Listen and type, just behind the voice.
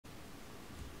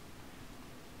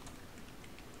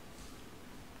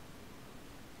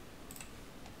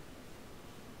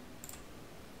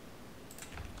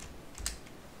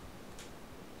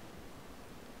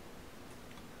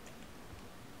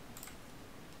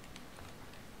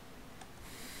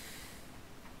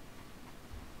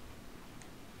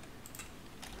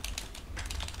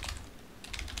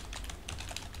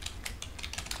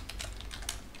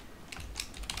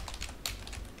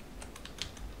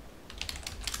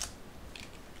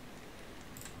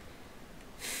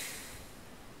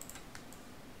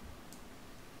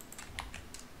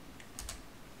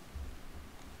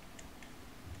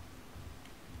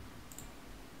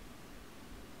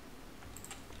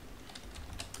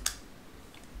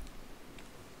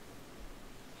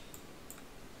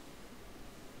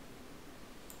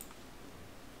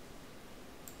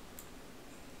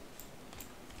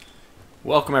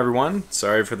Welcome everyone.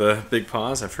 Sorry for the big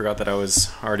pause. I forgot that I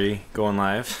was already going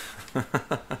live.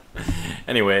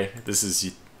 Anyway, this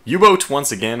is U-Boat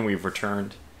once again. We've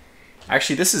returned.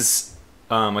 Actually, this is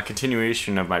a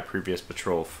continuation of my previous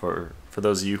patrol for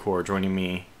those of you who are joining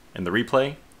me in the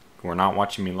replay, who are not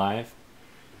watching me live.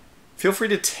 Feel free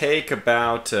to take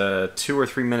about a 2 or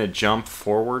 3 minute jump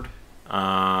forward.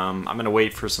 I'm going to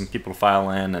wait for some people to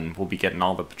file in and we'll be getting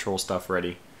all the patrol stuff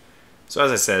ready. So as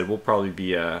I said, it'll probably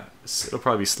be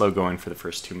slow going for the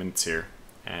first 2 minutes here,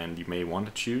 and you may want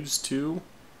to choose to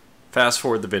fast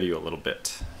forward the video a little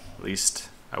bit. At least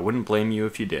I wouldn't blame you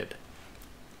if you did.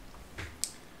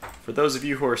 For those of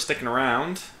you who are sticking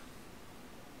around,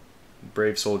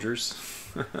 brave soldiers,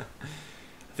 I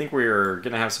think we're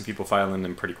gonna have some people filing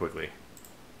in pretty quickly.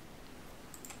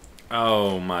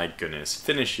 Oh my goodness,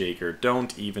 finish Jaeger!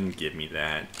 Don't even give me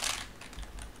that.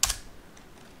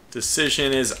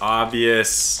 Decision is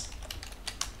obvious.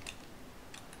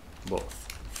 Both.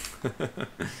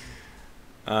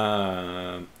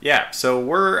 Yeah, so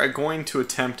we're going to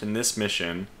attempt in this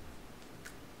mission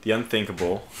the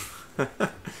unthinkable.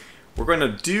 We're going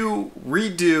to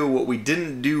redo what we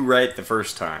didn't do right the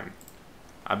first time.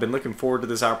 I've been looking forward to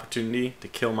this opportunity to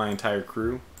kill my entire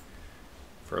crew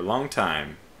for a long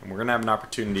time. And we're going to have an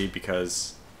opportunity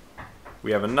because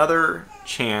we have another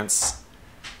chance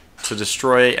to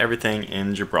destroy everything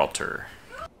in Gibraltar.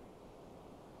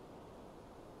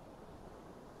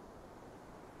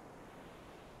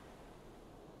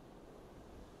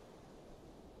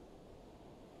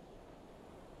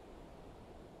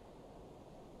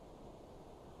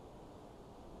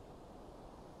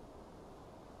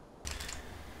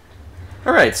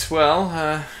 Alright,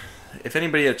 well, if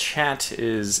anybody at chat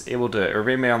is able to, or if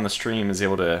anybody on the stream is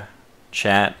able to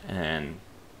chat and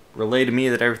relay to me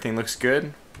that everything looks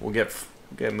good, we'll get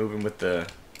moving with the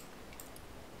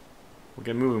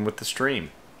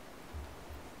stream.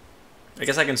 I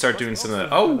guess I can start doing some of the.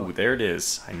 Oh, there it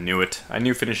is. I knew it. I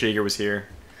knew Finish Jaeger was here.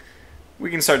 We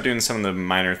can start doing some of the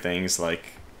minor things like.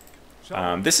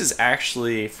 This is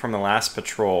actually from the last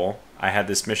patrol. I had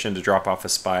this mission to drop off a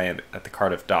spy at the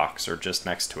Cardiff docks, or just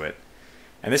next to it,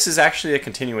 and this is actually a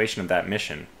continuation of that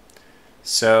mission.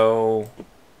 So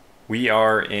we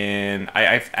are in.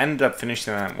 I've ended up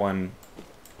finishing that one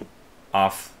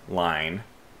offline.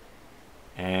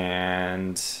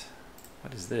 And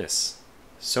what is this?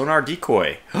 Sonar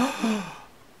decoy.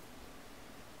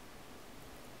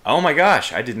 Oh my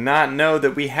gosh, I did not know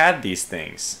that we had these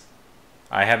things.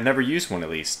 I have never used one, at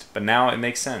least, but now it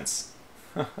makes sense.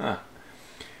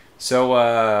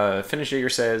 So Finish Jaeger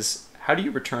says, how do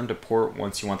you return to port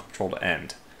once you want the patrol to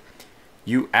end?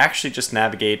 You actually just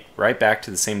navigate right back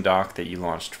to the same dock that you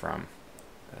launched from.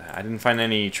 I didn't find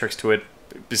any tricks to it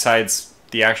besides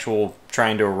the actual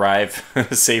trying to arrive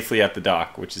safely at the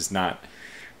dock, which is not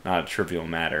a trivial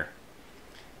matter.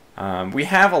 We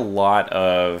have a lot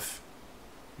of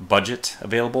budget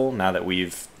available now that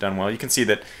we've done well. You can see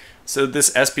that. So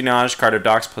this espionage Cardiff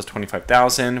docks plus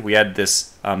 25,000. We had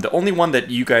this. The only one that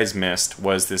you guys missed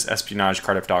was this espionage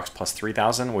Cardiff docks plus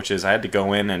 3,000, which is I had to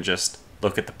go in and just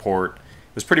look at the port.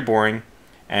 It was pretty boring,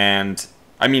 and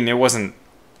I mean it wasn't.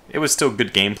 It was still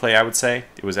good gameplay, I would say.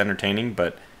 It was entertaining,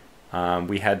 but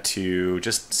we had to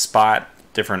just spot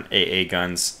different AA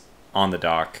guns on the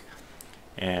dock.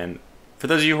 And for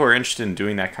those of you who are interested in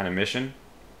doing that kind of mission,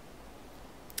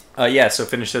 yeah, so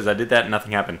Finish says, I did that and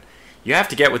nothing happened. You have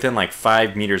to get within like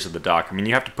 5 meters of the dock. I mean,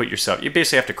 you have to put yourself, you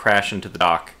basically have to crash into the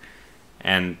dock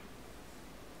and,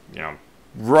 you know,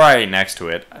 right next to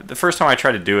it. The first time I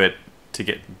tried to do it,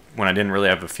 when I didn't really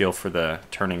have a feel for the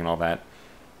turning and all that,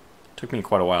 took me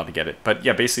quite a while to get it. But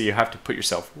yeah, basically you have to put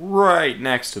yourself right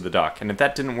next to the dock. And if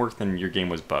that didn't work, then your game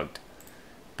was bugged.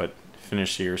 But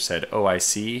Finish here said, oh, I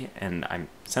see. And I'm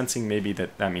sensing maybe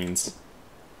that means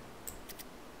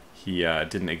he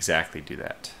didn't exactly do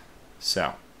that.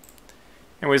 So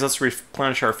anyways, let's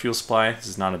replenish our fuel supply. This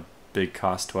is not a big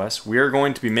cost to us. We are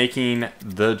going to be making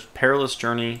the perilous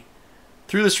journey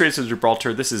through the Straits of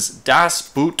Gibraltar. This is Das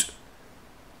Boot,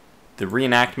 the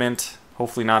reenactment.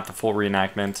 Hopefully not the full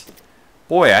reenactment.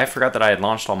 Boy, I forgot that I had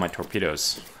launched all my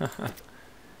torpedoes.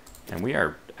 And we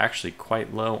are actually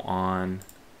quite low on.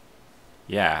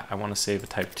 Yeah, I want to save a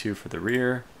Type 2 for the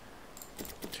rear.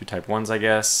 2 Type 1s, I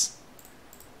guess.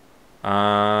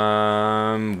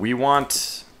 We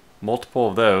want multiple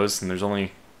of those, and there's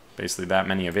only basically that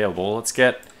many available. Let's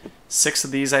get 6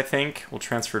 of these, I think. We'll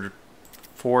transfer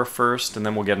 4 first, and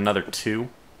then we'll get another 2.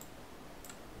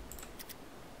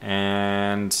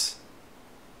 And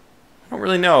I don't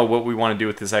really know what we want to do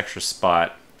with this extra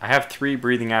spot. I have 3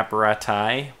 breathing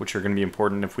apparati, which are going to be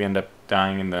important if we end up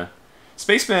dying in the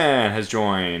Spaceman has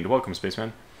joined. Welcome,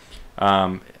 Spaceman.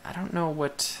 I don't know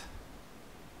what...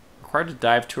 Required to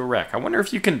dive to a wreck. I wonder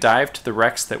if you can dive to the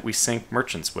wrecks that we sink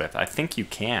merchants with. I think you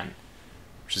can.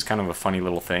 Which is kind of a funny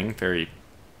little thing. Very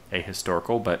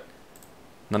ahistorical, but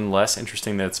nonetheless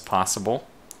interesting that it's possible.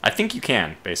 I think you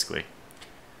can, basically.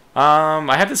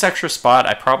 I have this extra spot.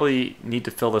 I probably need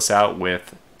to fill this out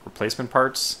with replacement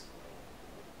parts.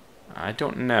 I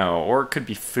don't know. Or it could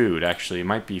be food, actually. It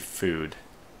might be food.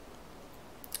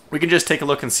 We can just take a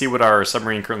look and see what our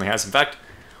submarine currently has. In fact,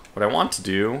 what I want to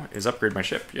do is upgrade my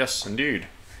ship. Yes, indeed.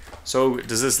 So,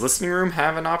 does this listening room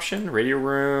have an option? Radio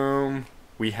room.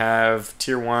 We have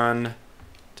Tier 1.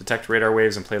 Detect radar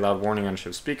waves and play loud warning on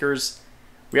ship speakers.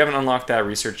 We haven't unlocked that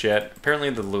research yet. Apparently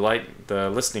the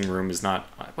listening room is not...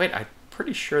 Wait, I'm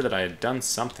pretty sure that I had done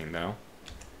something, though.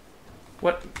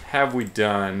 What have we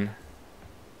done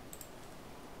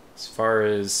as far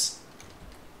as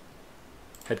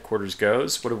headquarters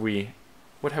goes?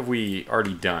 What have we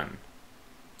already done?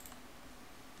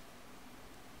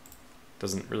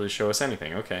 Doesn't really show us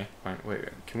anything. Okay. Wait,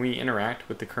 can we interact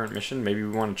with the current mission? Maybe we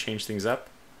want to change things up?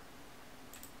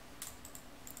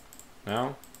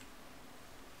 No?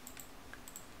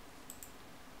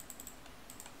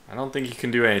 I don't think you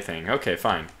can do anything. Okay,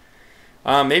 fine.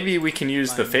 Maybe we can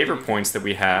use the favor points that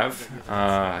we have.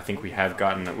 I think we have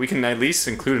gotten... We can at least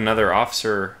include another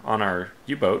officer on our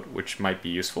U-boat, which might be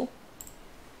useful.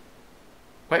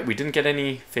 Wait, we didn't get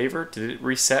any favor? Did it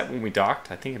reset when we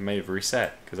docked? I think it may have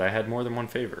reset, because I had more than one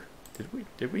favor. Did we?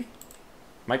 Did we?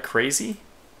 Am I crazy?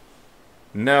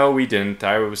 No, we didn't.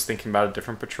 I was thinking about a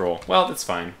different patrol. Well, that's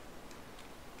fine.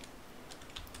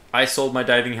 I sold my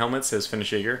diving helmet, says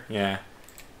Finish Jaeger. Yeah.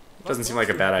 Doesn't seem like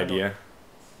a bad idea.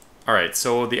 Alright,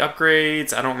 so the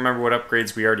upgrades, I don't remember what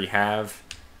upgrades we already have.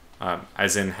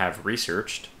 As in, have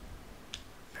researched.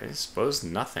 I suppose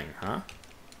nothing, huh?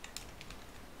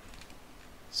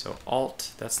 So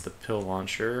Alt, that's the pill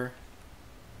launcher.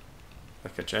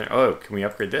 Like a oh, can we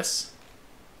upgrade this?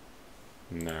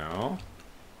 No.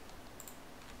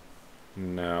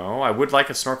 No. I would like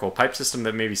a snorkel pipe system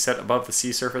that may be set above the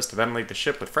sea surface to ventilate the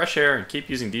ship with fresh air and keep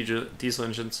using diesel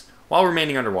engines while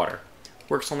remaining underwater.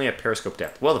 Works only at periscope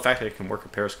depth. Well, the fact that it can work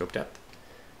at periscope depth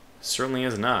certainly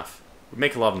is enough. Would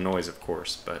make a lot of noise, of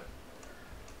course, but...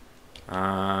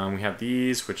 we have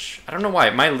these, which... I don't know why.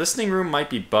 My listening room might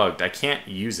be bugged. I can't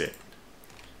use it.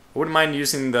 I wouldn't mind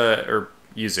using the...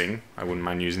 I wouldn't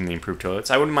mind using the improved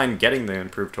toilets. I wouldn't mind getting the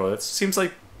improved toilets. Seems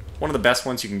like one of the best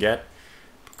ones you can get.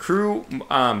 Crew...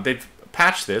 they've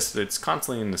patched this. It's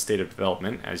constantly in the state of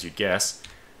development, as you'd guess.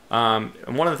 And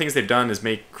one of the things they've done is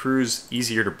make crews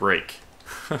easier to break.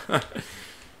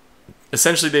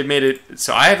 Essentially, they've made it...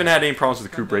 So I haven't had any problems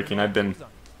with the crew breaking. I've been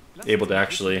able to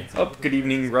actually... Oh, good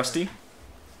evening, Rusty.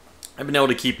 I've been able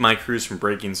to keep my crews from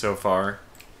breaking so far.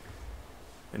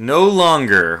 No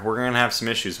longer. We're going to have some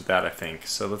issues with that, I think.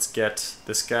 So let's get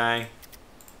this guy.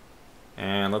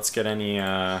 And let's get any...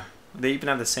 They even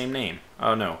have the same name.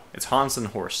 Oh, no. It's Hans and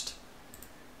Horst.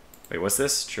 Wait, what's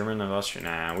this? German and Austrian.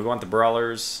 Nah, we want the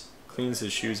brawlers. Cleans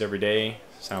his shoes every day.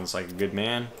 Sounds like a good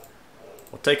man.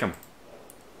 We'll take them.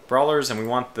 Brawlers, and we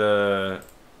want the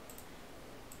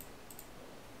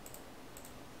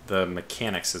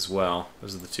mechanics as well.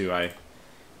 Those are the two. I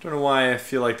don't know why I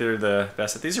feel like they're the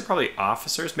best. These are probably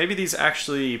officers. Maybe these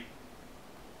actually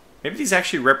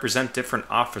represent different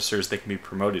officers they can be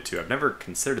promoted to. I've never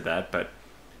considered that, but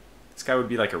this guy would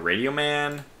be like a radio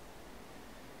man.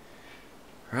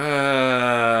 Like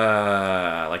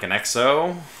an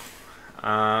XO.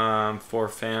 For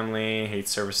family, hate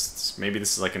service. Maybe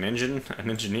this is like an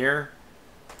engineer.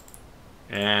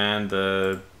 And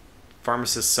the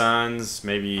pharmacist's sons,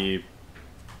 maybe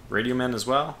radio men as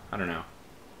well. I don't know.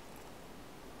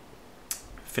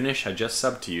 Finish, I just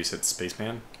subbed to you, said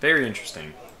Spaceman. Very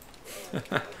interesting.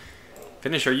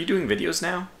 Finish, are you doing videos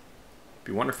now? It'd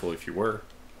be wonderful if you were.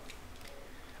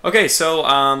 Okay, so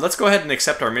let's go ahead and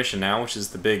accept our mission now, which is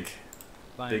the big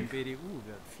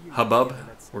hubbub.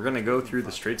 We're going to go through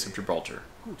the Straits of Gibraltar.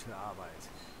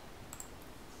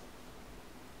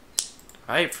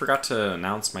 I forgot to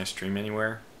announce my stream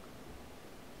anywhere.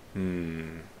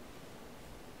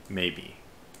 Maybe.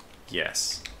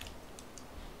 Yes.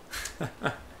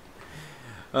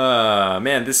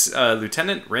 Man, this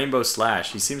Lieutenant Rainbow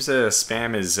Slash, he seems to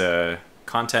spam his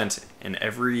content in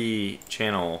every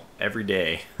channel every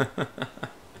day.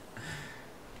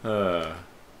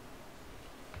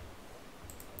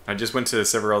 I just went to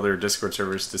several other Discord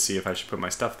servers to see if I should put my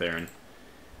stuff there, and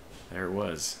there it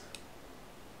was.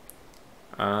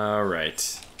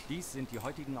 Alright.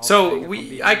 So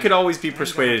I could always be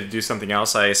persuaded to do something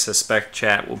else. I suspect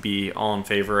chat will be all in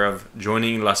favor of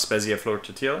joining La Spezia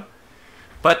Flottilla.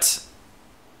 But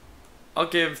I'll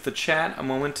give the chat a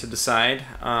moment to decide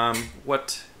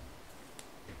what,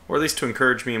 or at least to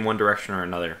encourage me in one direction or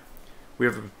another. We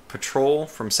have a patrol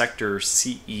from sector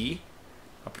CE,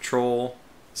 a patrol,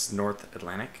 this is North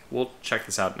Atlantic. We'll check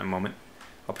this out in a moment.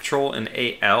 A patrol in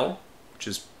AL, which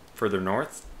is further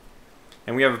north.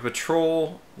 And we have a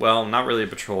patrol, well, not really a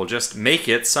patrol, just make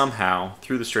it somehow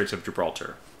through the Straits of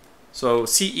Gibraltar. So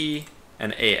CE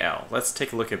and AL. Let's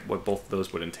take a look at what both of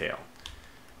those would entail.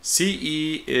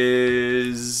 CE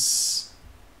is...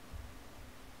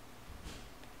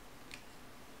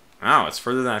 Wow, it's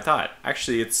further than I thought.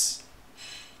 Actually, it's...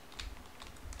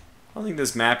 I don't think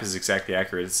this map is exactly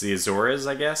accurate. It's the Azores,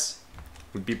 I guess.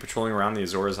 We'd be patrolling around the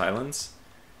Azores Islands.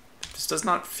 This does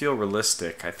not feel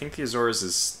realistic. I think the Azores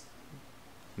is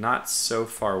not so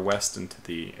far west into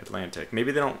the Atlantic.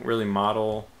 Maybe they don't really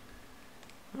model...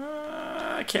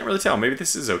 I can't really tell. Maybe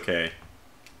this is okay.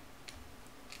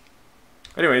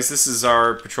 Anyways, this is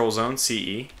our patrol zone,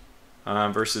 CE,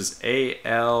 versus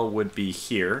AL would be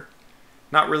here.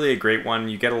 Not really a great one.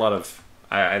 You get a lot of...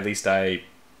 at least I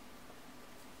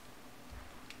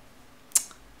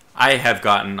have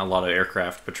gotten a lot of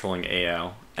aircraft patrolling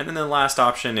AL. And then the last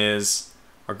option is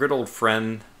our good old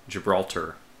friend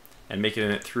Gibraltar, and making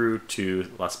it through to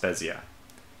La Spezia.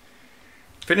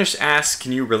 Finish asks,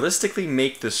 can you realistically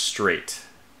make this straight?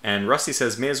 And Rusty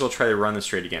says, may as well try to run this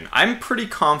straight again. I'm pretty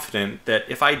confident that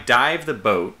if I dive the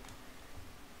boat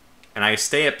and I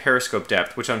stay at periscope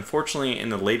depth, which unfortunately in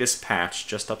the latest patch,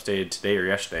 just updated today or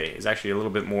yesterday, is actually a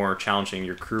little bit more challenging.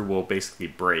 Your crew will basically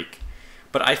break.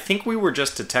 But I think we were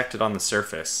just detected on the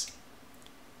surface.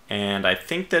 And I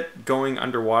think that going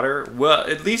underwater, well,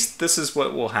 at least this is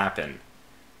what will happen.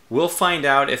 We'll find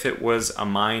out if it was a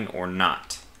mine or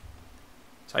not.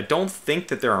 So I don't think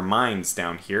that there are mines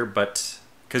down here, but...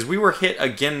 because we were hit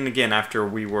again and again after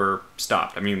we were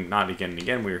stopped. I mean, not again and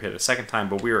again, we were hit a second time,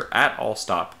 but we were at all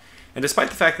stop. And despite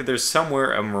the fact that there's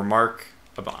somewhere a remark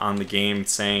on the game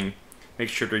saying, make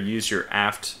sure to use your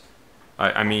aft...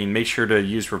 make sure to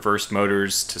use reverse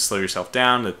motors to slow yourself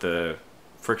down, that the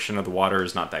friction of the water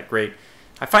is not that great.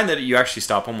 I find that you actually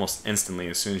stop almost instantly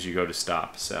as soon as you go to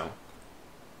stop, so...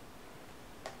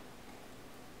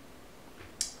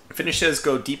 Finish says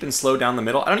go deep and slow down the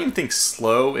middle. I don't even think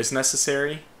slow is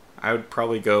necessary. I would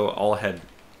probably go all ahead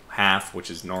half, which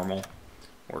is normal,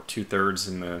 or 2/3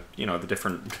 in the, you know, the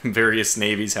different various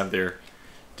navies have their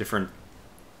different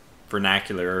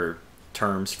vernacular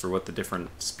terms for what the different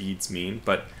speeds mean.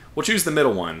 But we'll choose the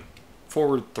middle one,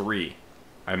 forward 3,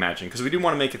 I imagine, because we do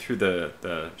want to make it through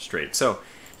the strait. So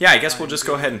yeah, I guess we'll just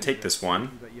go ahead and take this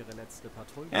one.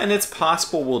 And it's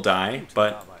possible we'll die,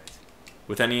 but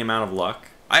with any amount of luck.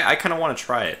 I kind of want to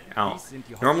try it out.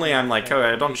 Normally I'm like, oh,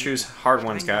 I don't choose hard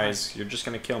ones, guys. You're just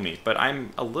going to kill me. But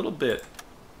I'm a little bit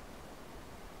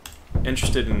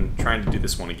interested in trying to do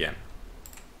this one again.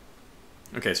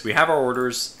 Okay, so we have our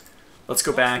orders. Let's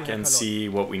go back and see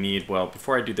what we need. Well,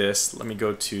 before I do this, let me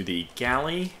go to the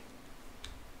galley.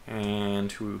 And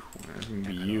who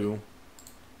be you?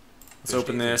 Let's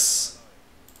open this.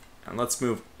 And let's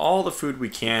move all the food we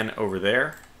can over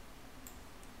there.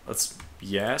 Let's...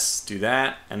 yes, do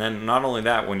that, and then not only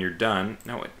that, when you're done,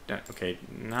 okay,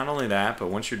 not only that, but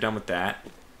once you're done with that,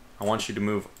 I want you to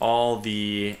move all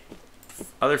the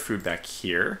other food back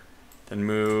here, then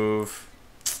move,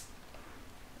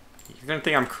 you're gonna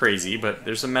think I'm crazy, but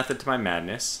there's a method to my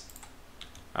madness.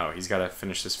 Oh, he's gotta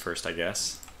finish this first, I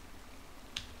guess.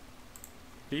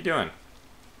 What are you doing?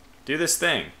 Do this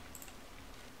thing.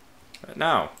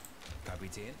 No.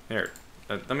 Here,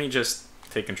 let me just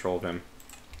take control of him.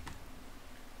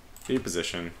 Be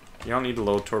position. You don't need to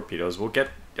load torpedoes. We'll get...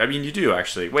 I mean, you do,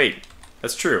 actually. Wait.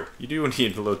 That's true. You do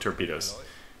need to load torpedoes.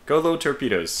 Go load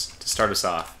torpedoes to start us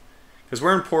off. Because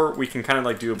we're in port, we can kind of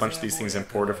like do a bunch of these things in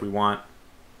port if we want.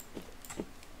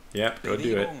 Yep, go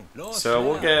do it. So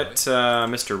we'll get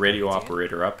Mr. Radio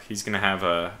Operator up. He's going to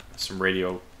have some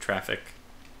radio traffic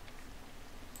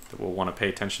that we'll want to pay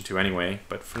attention to anyway.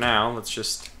 But for now, let's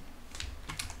just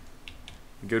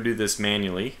go do this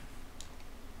manually.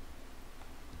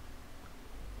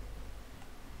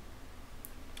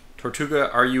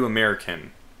 Tortuga, are you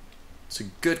American? It's a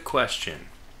good question.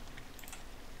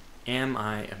 Am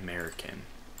I American?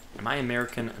 Am I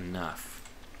American enough?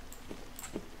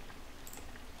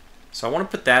 So I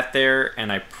want to put that there,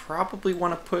 and I probably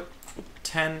want to put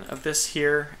 10 of this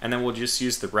here, and then we'll just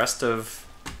use the rest of...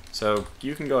 So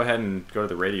you can go ahead and go to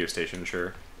the radio station,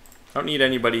 sure. I don't need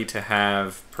anybody to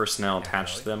have personnel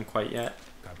attached to them quite yet.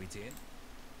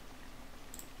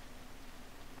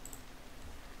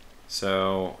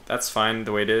 So that's fine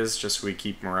the way it is, just so we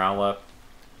keep morale up.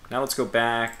 Now let's go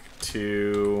back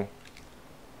to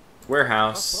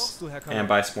warehouse and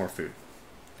buy some more food.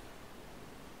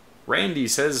 Randy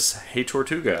says, "Hey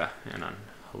Tortuga," and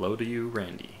hello to you,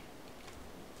 Randy.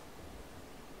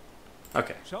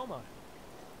 Okay.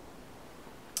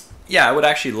 Yeah, I would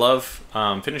actually love,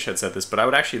 Finish had said this, but I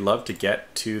would actually love to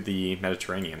get to the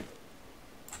Mediterranean.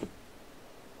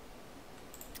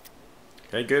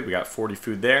 Okay, good. We got 40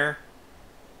 food there.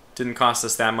 Didn't cost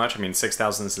us that much. I mean,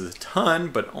 6,000 is a ton,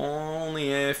 but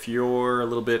only if you're a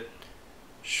little bit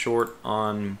short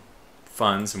on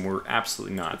funds, and we're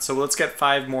absolutely not. So let's get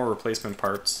 5 more replacement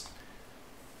parts.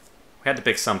 We had to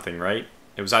pick something, right?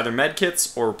 It was either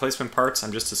medkits or replacement parts.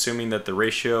 I'm just assuming that the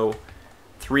ratio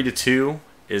 3 to 2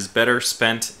 is better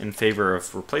spent in favor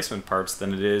of replacement parts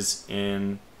than it is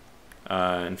in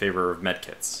favor of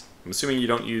medkits. I'm assuming you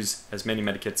don't use as many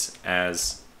medkits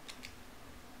as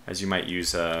you might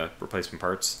use replacement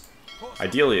parts.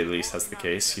 Ideally, at least, that's the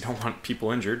case. You don't want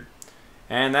people injured.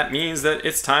 And that means that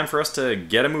it's time for us to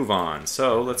get a move on.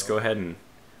 So let's go ahead and...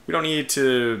 We don't need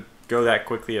to go that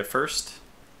quickly at first.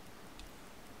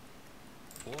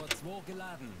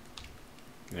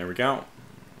 There we go.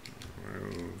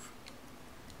 Move.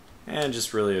 And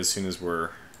just really as soon as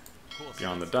we're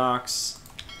beyond the docks.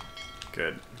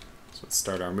 Good. So let's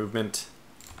start our movement.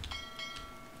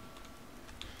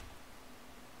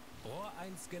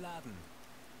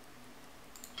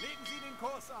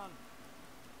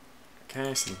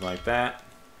 Okay, something like that.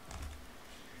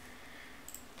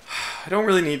 I don't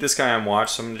really need this guy on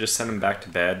watch, so I'm going to just send him back to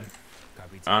bed.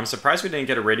 I'm surprised we didn't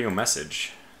get a radio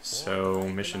message. So,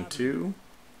 mission 2.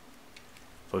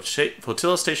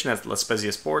 Flotilla station at La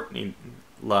Spezia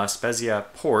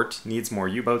port needs more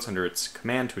U-boats under its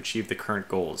command to achieve the current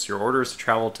goals. Your order is to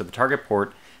travel to the target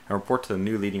port and report to the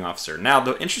new leading officer. Now,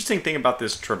 the interesting thing about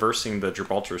this traversing the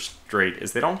Gibraltar Strait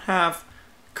is they don't have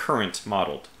current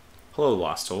modeled. Hello,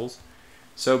 Lost Souls.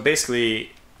 So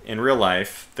basically, in real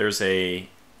life, there's a,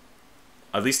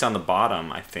 at least on the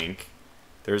bottom, I think,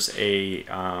 there's a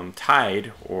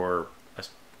tide or a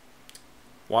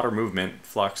water movement,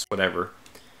 flux, whatever,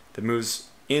 that moves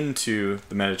into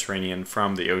the Mediterranean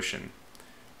from the ocean.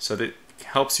 So that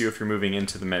helps you if you're moving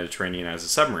into the Mediterranean as a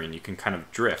submarine. You can kind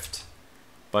of drift.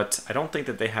 But I don't think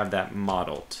that they have that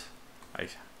modeled. I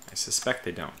suspect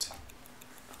they don't.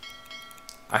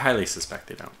 I highly suspect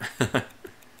they don't.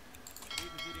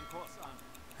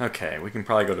 Okay, we can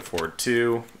probably go to forward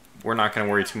 2. We're not going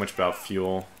to worry too much about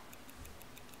fuel.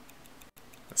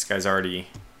 This guy's already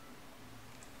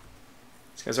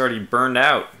burned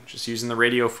out, just using the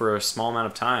radio for a small amount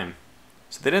of time.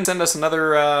 So they didn't send us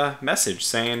another message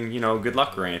saying, you know, good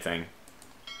luck or anything.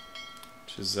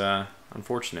 Which is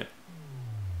unfortunate.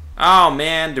 Oh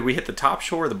man, did we hit the top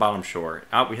shore or the bottom shore?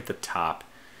 Oh, we hit the top.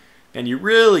 And you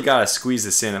really gotta squeeze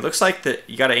this in. It looks like that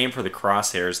you gotta aim for the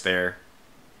crosshairs there.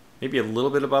 Maybe a little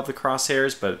bit above the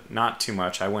crosshairs, but not too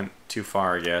much. I went too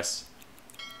far, I guess.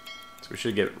 So we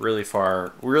should get really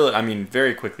far. I mean,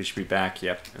 very quickly should be back,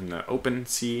 yep, in the open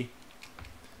sea.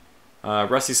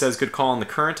 Rusty says, good call on the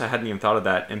current. I hadn't even thought of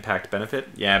that impact benefit.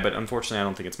 Yeah, but unfortunately I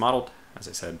don't think it's modeled, as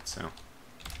I said, so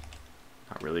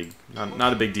not really,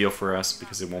 not a big deal for us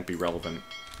because it won't be relevant.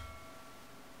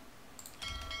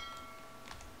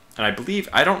 And I believe,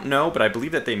 I don't know, but I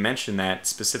believe that they mention that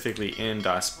specifically in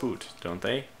Das Boot, don't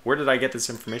they? Where did I get this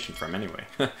information from anyway?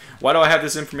 Why do I have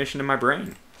this information in my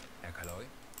brain?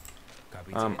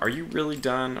 Are you really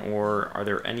done, or are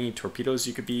there any torpedoes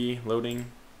you could be loading?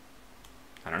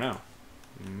 I don't know.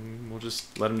 We'll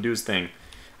just let him do his thing.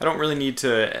 I don't really need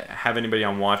to have anybody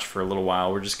on watch for a little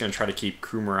while. We're just going to try to keep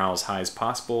crew morale as high as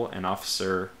possible. And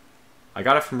officer, I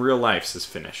got it from real life, says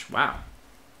Finish. Wow.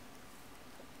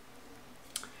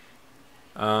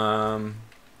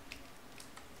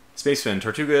 Spacefin,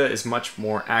 Tortuga is much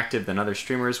more active than other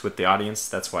streamers with the audience.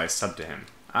 That's why I subbed to him.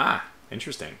 Ah,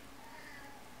 interesting.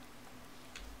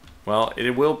 Well,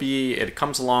 it will be. It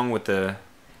comes along with the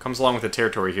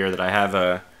territory here that I have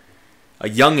a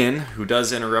youngin who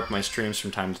does interrupt my streams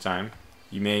from time to time.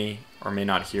 You may or may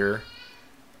not hear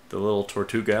the little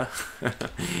Tortuga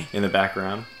in the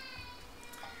background.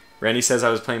 Randy says I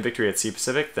was playing Victory at Sea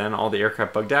Pacific, then all the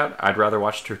aircraft bugged out. I'd rather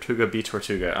watch Tortuga be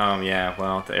Tortuga. Yeah,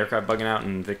 well, the aircraft bugging out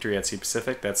in Victory at Sea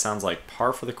Pacific, that sounds like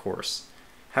par for the course.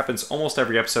 Happens almost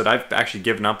every episode. I've actually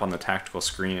given up on the tactical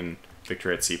screen in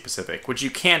Victory at Sea Pacific, which you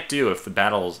can't do if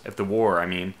the war, I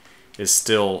mean, is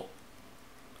still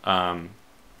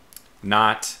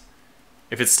not,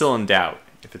 if it's still in doubt,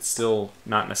 if it's still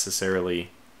not necessarily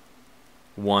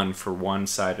one for one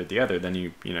side or the other, then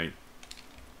you know,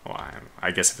 Well,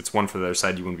 I guess if it's one for the other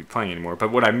side, you wouldn't be playing anymore.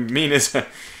 But what I mean is,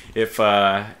 if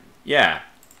yeah,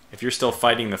 if you're still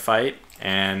fighting the fight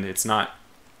and it's not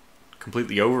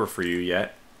completely over for you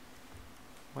yet,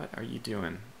 what are you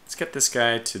doing? Let's get this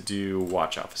guy to do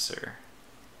watch officer.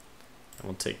 And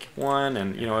we'll take one,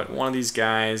 and you know what? One of these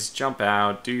guys, jump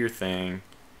out, do your thing.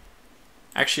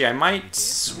 Actually, I might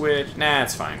switch. Nah,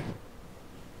 it's fine.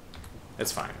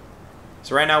 It's fine.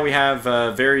 So right now we have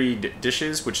varied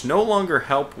dishes, which no longer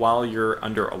help while you're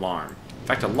under alarm. In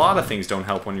fact, a lot of things don't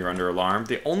help when you're under alarm.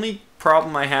 The only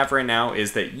problem I have right now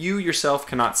is that you yourself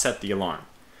cannot set the alarm.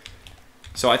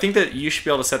 So I think that you should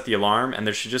be able to set the alarm, and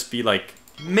there should just be like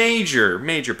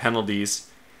major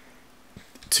penalties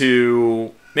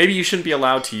to... Maybe you shouldn't be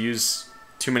allowed to use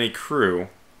too many crew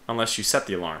unless you set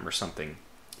the alarm or something.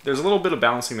 There's a little bit of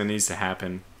balancing that needs to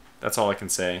happen. That's all I can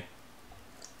say.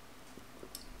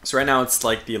 So right now it's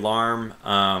like the alarm...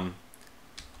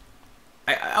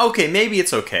 okay, maybe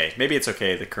it's okay. Maybe it's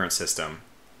okay, the current system.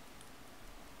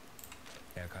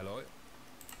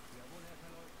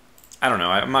 I don't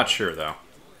know. I'm not sure, though.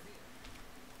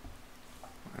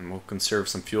 And we'll conserve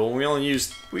some fuel.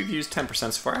 We've used 10%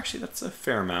 so far. Actually, that's a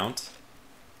fair amount.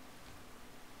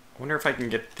 I wonder if I can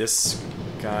get this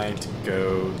guy to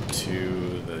go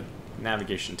to the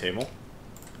navigation table.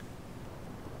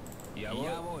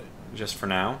 Just for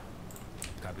now.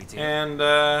 And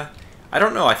I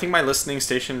don't know. I think my listening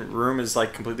station room is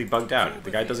like completely bugged out.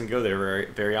 The guy doesn't go there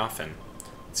very often.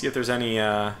 Let's see if there's any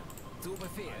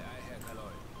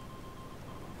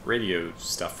radio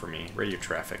stuff for me. Radio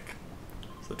traffic.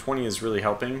 So the 20 is really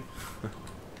helping.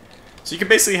 So you can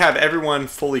basically have everyone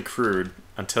fully crewed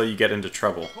until you get into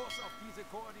trouble.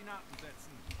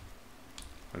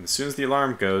 And as soon as the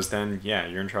alarm goes, then yeah,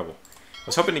 you're in trouble. I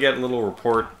was hoping to get a little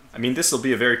report. I mean, this will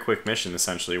be a very quick mission,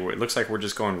 essentially. It looks like we're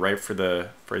just going right for the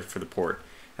port.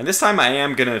 And this time I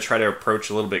am going to try to approach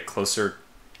a little bit closer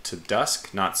to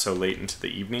dusk, not so late into the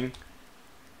evening.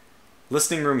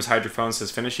 Listening room's hydrophone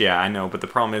says finish. Yeah, I know, but the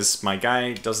problem is my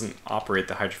guy doesn't operate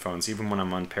the hydrophones even when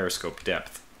I'm on periscope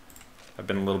depth. I've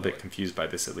been a little bit confused by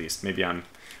this, at least. Maybe I'm...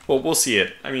 Well, we'll see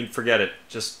it. I mean, forget it.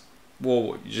 Just...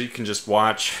 Well, you can just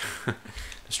watch the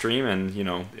stream, and, you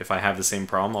know, if I have the same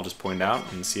problem, I'll just point it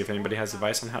out and see if anybody has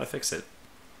advice on how to fix it.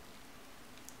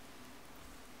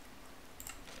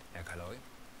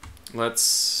 Let's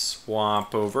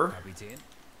swap over.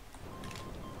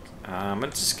 I'm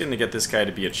just going to get this guy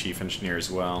to be a chief engineer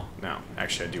as well. No,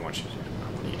 actually, I do want you to...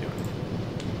 What are you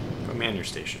doing? Go man your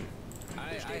station.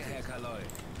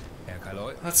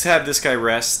 Let's have this guy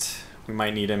rest. We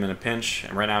might need him in a pinch.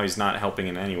 And right now, he's not helping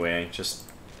in any way. Just...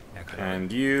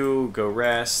 And you, go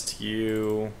rest.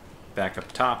 You, back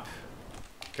up top.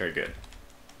 Very good.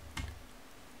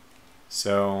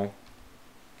 So...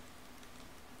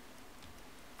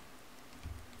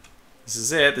 This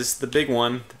is it. This is the big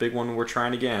one. The big one we're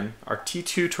trying again. Are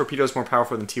T2 torpedoes more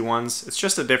powerful than T1s? It's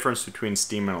just a difference between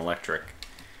steam and electric.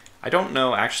 I don't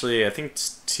know, actually. I think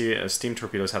steam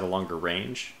torpedoes had a longer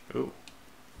range. Ooh.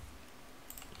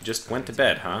 You just went to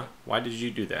bed, huh? Why did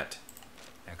you do that?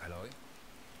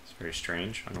 It's very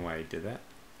strange. I don't know why you did that.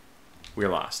 We're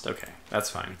lost. Okay, that's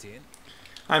fine.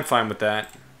 I'm fine with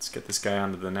that. Let's get this guy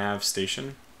onto the nav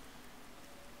station.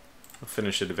 We'll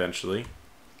finish it eventually.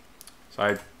 So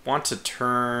I want to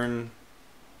turn...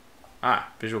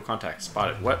 Ah, visual contact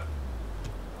spotted. What?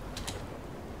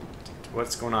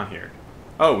 What's going on here?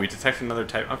 Oh, we detected another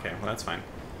type. Okay, well that's fine.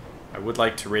 I would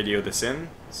like to radio this in,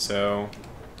 so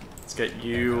let's get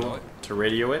you to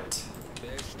radio it.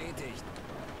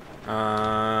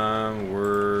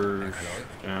 We're...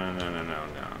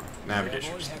 No.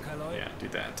 Navigation. Yeah, do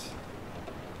that.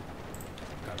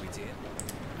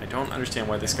 I don't understand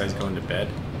why this guy's going to bed.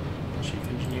 Chief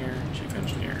engineer.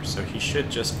 So he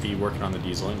should just be working on the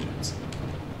diesel engines.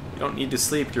 You don't need to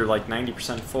sleep, you're like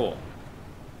 90% full.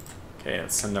 Okay,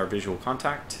 let's send our visual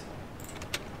contact.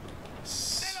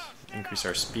 Let's increase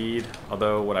our speed.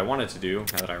 Although what I wanted to do,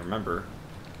 now that I remember,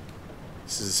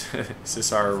 is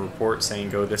this our report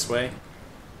saying go this way?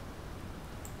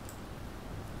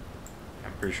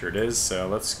 I'm pretty sure it is, so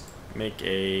let's make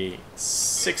a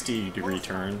 60-degree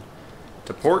turn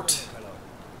to port.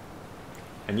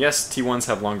 And yes, T1s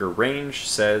have longer range,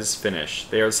 says finish.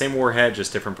 They are the same warhead,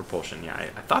 just different propulsion. Yeah,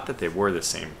 I thought that they were the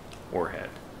same warhead.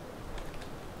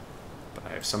 But I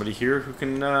have somebody here who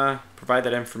can provide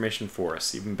that information for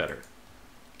us, even better.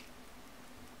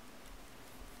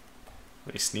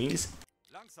 Let me sneeze.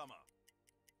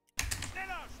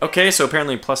 Okay, so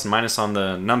apparently plus and minus on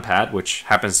the numpad, which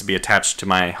happens to be attached to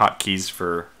my hotkeys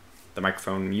for the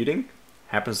microphone muting,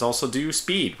 happens to also do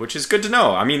speed, which is good to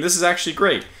know. I mean, this is actually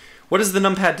great. What does the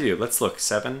numpad do? Let's look.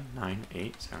 7, 9,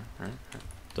 8, 7, 9.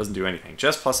 Doesn't do anything.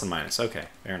 Just plus and minus. Okay,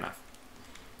 fair enough.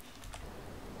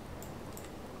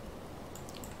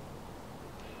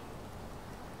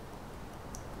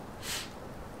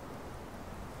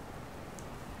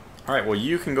 Alright, well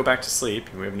you can go back to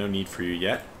sleep. We have no need for you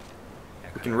yet.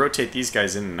 We can rotate these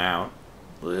guys in and out.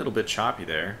 A little bit choppy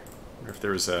there. I wonder if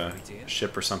there's a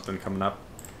ship or something coming up.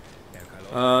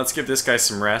 Let's give this guy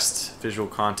some rest. Visual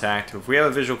contact. If we have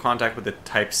a visual contact with the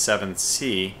Type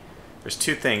VIIC, there's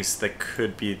two things that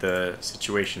could be the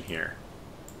situation here.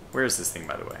 Where is this thing,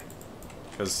 by the way?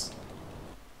 Because...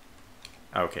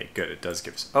 okay, good. It does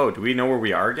give us... oh, do we know where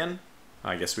we are again?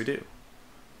 I guess we do.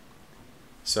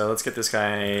 So let's get this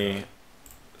guy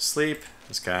asleep.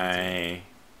 This guy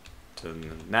to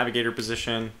the navigator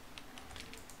position.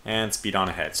 And speed on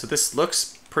ahead. So this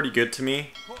looks pretty good to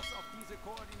me.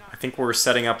 I think we're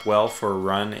setting up well for a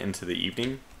run into the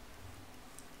evening.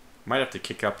 Might have to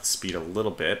kick up the speed a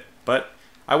little bit, but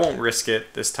I won't risk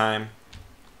it this time.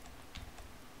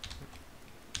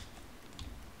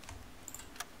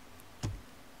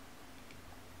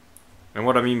 And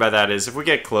what I mean by that is if we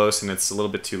get close and it's a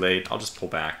little bit too late, I'll just pull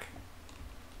back.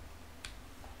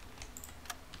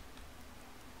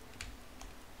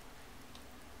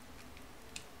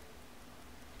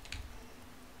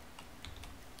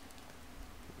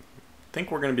 I think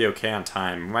we're going to be okay on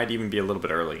time. We might even be a little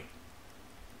bit early.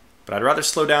 But I'd rather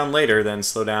slow down later than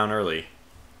slow down early.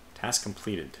 Task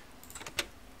completed. What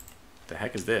the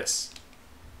heck is this?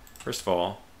 First of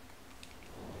all...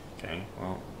 okay,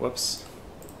 well, whoops.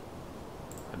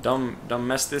 I dumb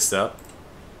messed this up.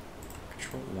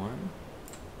 Control 1.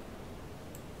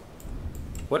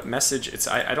 What message?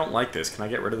 I don't like this. Can I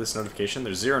get rid of this notification?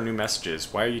 There's 0 new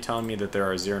messages. Why are you telling me that there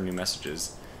are 0 new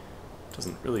messages?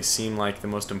 Doesn't really seem like the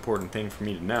most important thing for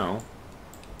me to know.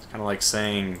 It's kind of like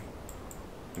saying,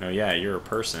 you know, yeah, you're a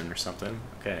person or something.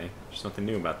 Okay, there's nothing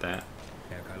new about that.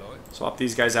 Swap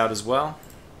these guys out as well.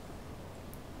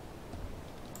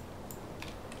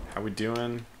 How we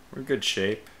doing? We're in good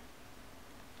shape.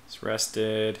 It's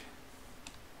rested.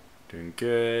 Doing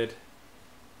good.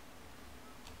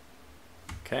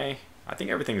 Okay, I think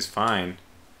everything's fine.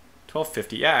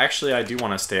 12:50. Yeah, actually, I do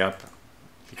want to stay up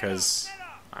because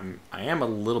I am a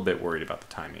little bit worried about the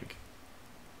timing.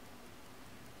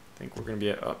 I think we're going to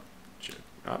be at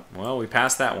well, we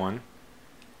passed that one.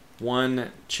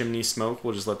 One chimney smoke,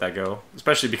 we'll just let that go.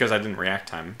 Especially because I didn't react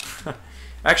time.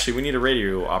 Actually, we need a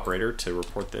radio operator to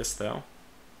report this, though.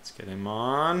 Let's get him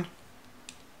on.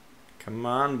 Come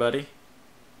on, buddy.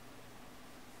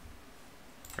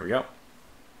 There we go.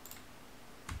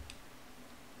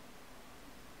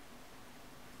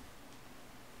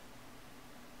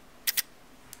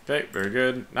 Okay, very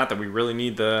good. Not that we really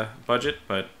need the budget,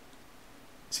 but it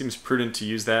seems prudent to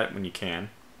use that when you can.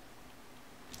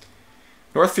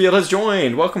 Northfield has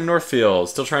joined! Welcome, Northfield.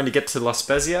 Still trying to get to La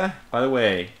Spezia? By the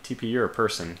way, TP, you're a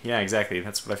person. Yeah, exactly.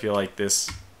 That's what I feel like this...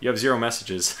 you have 0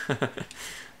 messages.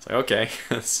 It's like, okay,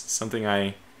 that's something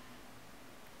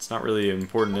it's not really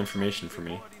important information for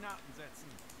me.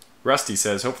 Rusty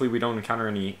says, hopefully we don't encounter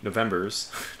any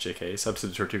Novembers. JK,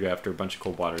 substitute Tortuga after a bunch of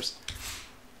cold waters.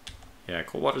 Yeah,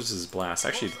 Cold Waters is blast.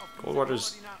 Actually, Cold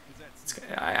Waters...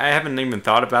 I haven't even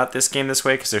thought about this game this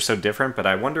way because they're so different, but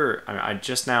I wonder... I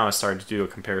just now started to do a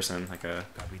comparison, like a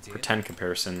pretend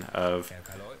comparison of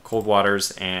Cold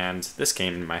Waters and this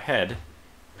game in my head.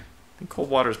 I think Cold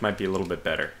Waters might be a little bit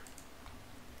better.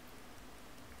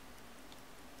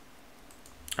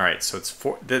 Alright, so it's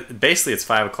basically it's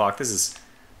 5 o'clock. This is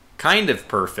kind of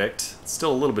perfect. It's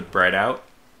still a little bit bright out.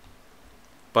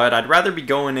 But I'd rather be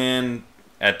going in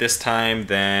at this time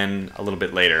than a little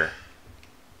bit later.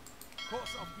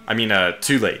 I mean,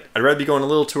 too late. I'd rather be going a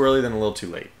little too early than a little too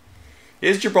late.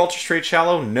 Is Gibraltar Strait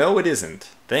shallow? No, it isn't.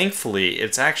 Thankfully,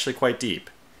 it's actually quite deep.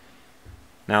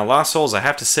 Now, Lost Souls, I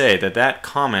have to say that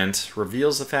comment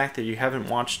reveals the fact that you haven't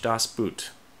watched Das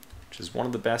Boot, which is one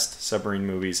of the best submarine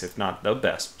movies, if not the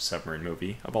best submarine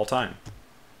movie of all time.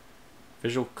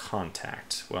 Visual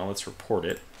contact. Well, let's report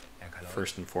it,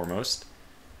 first and foremost.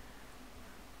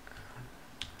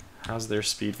 How's their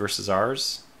speed versus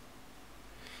ours?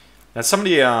 Now,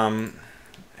 somebody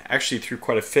actually threw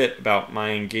quite a fit about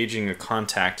my engaging a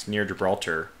contact near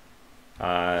Gibraltar.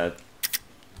 They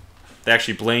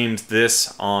actually blamed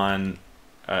this on,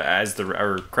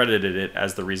 or credited it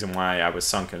as the reason why I was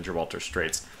sunk in Gibraltar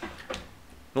Straits.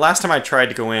 The last time I tried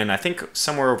to go in, I think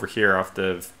somewhere over here off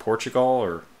the Portugal,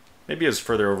 or maybe it was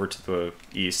further over to the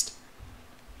east,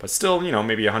 but still, you know,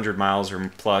 maybe 100 miles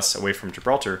or plus away from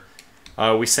Gibraltar,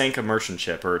 we sank a merchant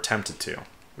ship, or attempted to.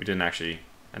 We didn't actually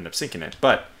end up sinking it,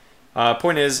 but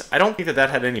Point is, I don't think that that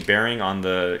had any bearing on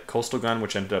the coastal gun,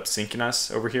 which ended up sinking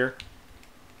us over here.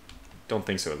 Don't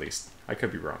think so, at least. I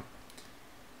could be wrong.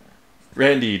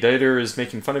 Randy, Dieter is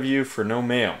making fun of you for no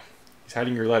mail. He's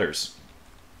hiding your letters.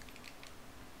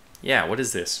 Yeah, what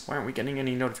is this? Why aren't we getting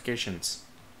any notifications?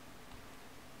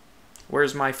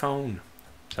 Where's my phone?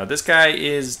 So this guy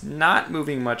is not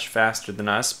moving much faster than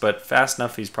us, but fast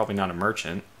enough he's probably not a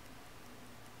merchant.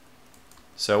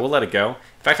 So we'll let it go.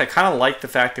 In fact, I kind of like the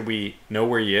fact that we know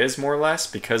where he is, more or less,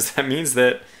 because that means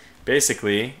that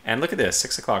basically, and look at this,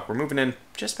 6 o'clock, we're moving in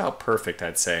just about perfect,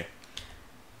 I'd say.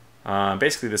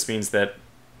 Basically, this means that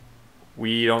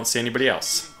we don't see anybody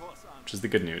else, which is the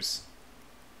good news.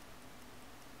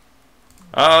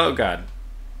 Oh, God.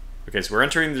 Okay, so we're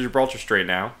entering the Gibraltar Strait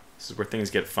now. This is where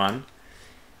things get fun.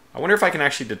 I wonder if I can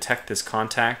actually detect this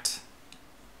contact.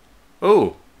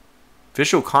 Oh,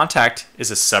 visual contact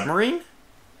is a submarine?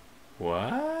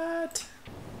 What?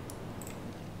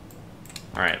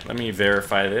 Alright, let me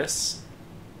verify this.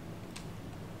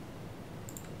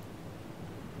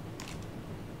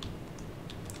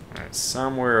 Alright,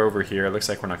 somewhere over here. It looks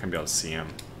like we're not going to be able to see him.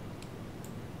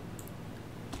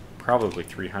 Probably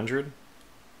 300.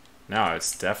 No,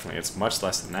 it's definitely, it's much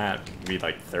less than that. Maybe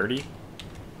like 30.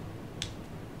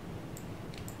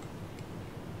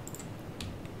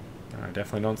 I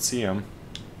definitely don't see him.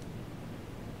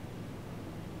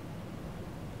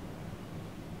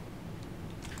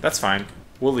 That's fine.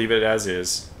 We'll leave it as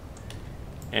is.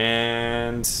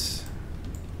 And it's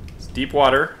deep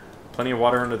water. Plenty of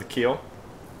water under the keel.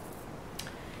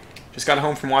 Just got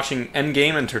home from watching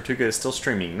Endgame and Tortuga is still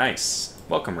streaming. Nice.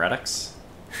 Welcome, Redux.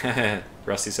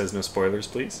 Rusty says no spoilers,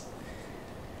 please.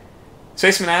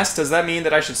 Spaceman asks, does that mean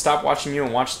that I should stop watching you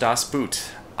and watch Das Boot?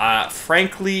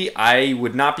 Frankly, I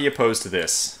would not be opposed to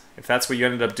this. If that's what you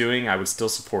ended up doing, I would still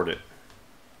support it.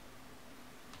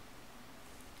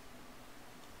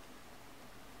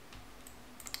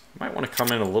 Might want to come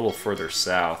in a little further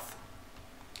south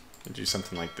and do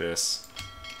something like this.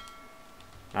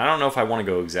 I don't know if I want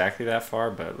to go exactly that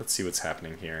far, but let's see what's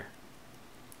happening here.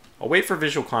 I'll wait for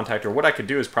visual contact, or what I could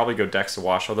do is probably go decks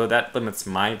awash, although that limits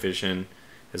my vision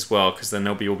as well, because then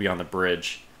nobody will be on the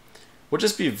bridge. We'll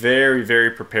just be very, very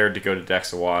prepared to go to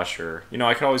decks awash, or, you know,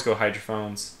 I could always go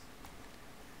hydrophones.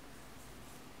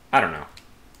 I don't know.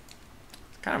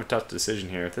 It's kind of a tough decision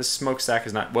here. This smokestack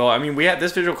is not... Well, I mean, we had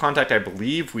this visual contact, I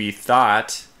believe we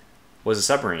thought was a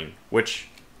submarine, which,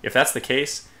 if that's the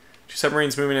case, two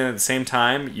submarines moving in at the same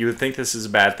time, you would think this is a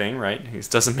bad thing, right? It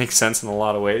doesn't make sense in a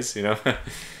lot of ways, you know?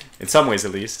 In some ways,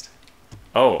 at least.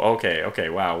 Oh, okay, okay,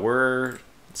 wow. We're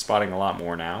spotting a lot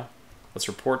more now. Let's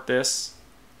report this.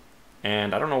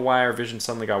 And I don't know why our vision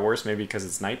suddenly got worse. Maybe because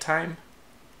it's nighttime?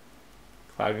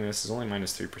 Cloudiness is only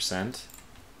minus 3%. Let's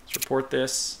report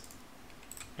this.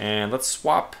 And let's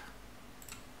swap.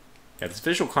 Yeah, this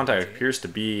visual contact appears to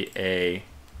be a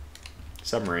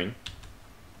submarine,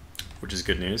 which is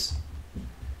good news.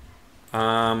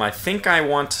 I think I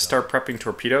want to start prepping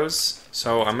torpedoes,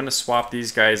 so I'm going to swap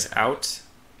these guys out.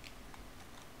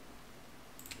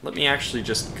 Let me actually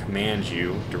just command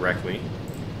you directly.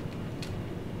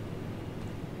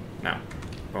 No,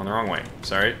 going the wrong way.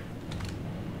 Sorry.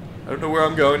 I don't know where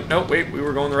I'm going. Nope, wait, we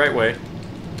were going the right way.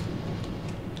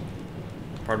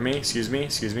 Pardon me, excuse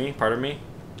me, pardon me.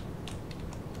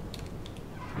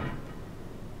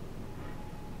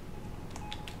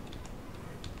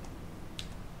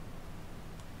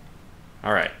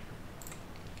 Alright.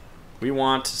 We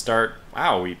want to start...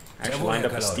 Wow, we actually lined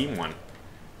up a steam one.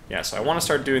 Yeah, so I want to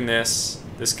start doing this.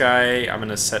 This guy, I'm going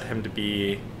to set him to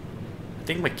be... I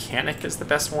think mechanic is the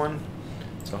best one.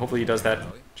 So hopefully he does that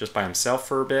just by himself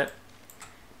for a bit.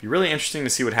 Be really interesting to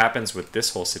see what happens with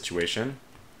this whole situation.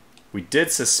 We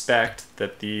did suspect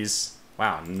that these...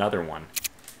 Wow, another one.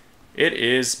 It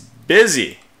is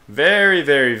busy. Very,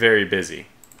 very, very busy.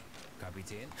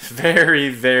 Very,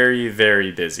 very,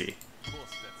 very busy.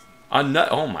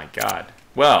 Oh my god.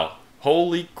 Well,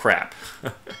 holy crap.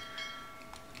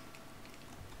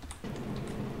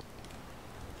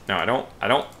 No, I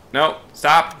don't. No,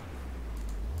 stop.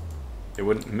 It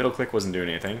wouldn't. Middle click wasn't doing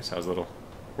anything, so I was a little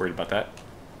worried about that.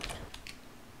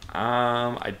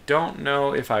 I don't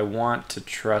know if I want to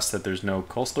trust that there's no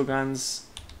coastal guns,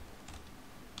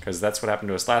 because that's what happened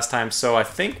to us last time. So I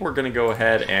think we're going to go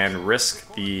ahead and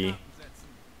risk the...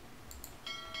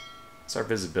 What's our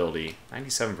visibility?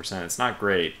 97%. It's not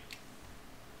great.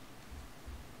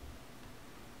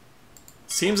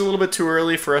 Seems a little bit too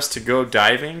early for us to go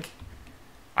diving.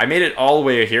 I made it all the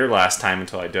way here last time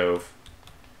until I dove.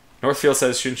 Northfield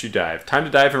says, shouldn't you dive? Time to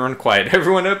dive and run quiet.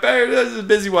 Everyone up there, as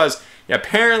busy was. Yeah,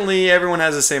 apparently everyone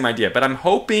has the same idea. But I'm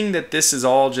hoping that this is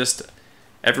all just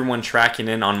everyone tracking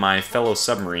in on my fellow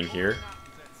submarine here.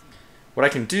 What I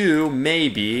can do,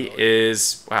 maybe,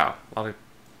 is... Wow, a lot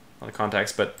of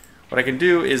contacts, but what I can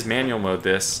do is manual mode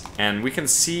this, and we can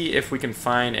see if we can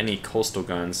find any coastal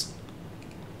guns.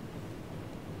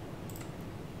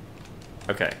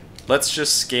 Okay, let's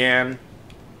just scan,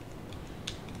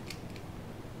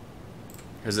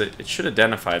 because it should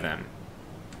identify them.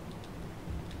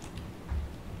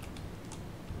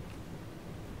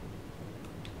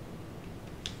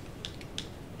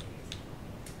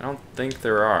 I don't think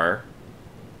there are.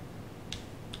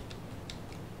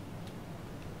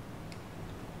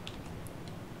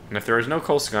 And if there is no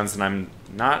coastal guns, then I'm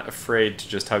not afraid to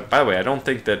just hug. By the way, I don't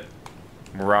think that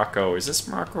Morocco... Is this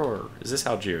Morocco or is this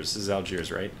Algiers? This is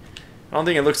Algiers, right? I don't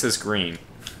think it looks this green.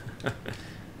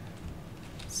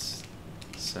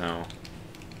 So...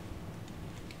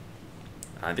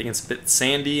 I think it's a bit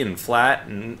sandy and flat,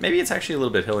 and maybe it's actually a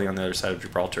little bit hilly on the other side of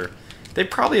Gibraltar. They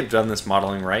probably have done this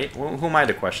modeling right. Who am I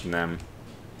to question them?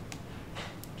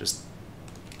 Just...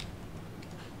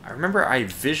 I remember I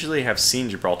visually have seen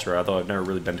Gibraltar, although I've never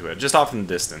really been to it. Just off in the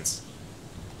distance.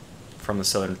 From the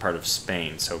southern part of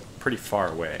Spain, so pretty far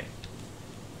away.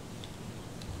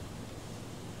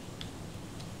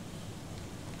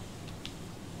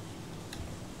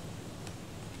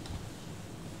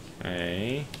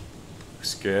 Okay.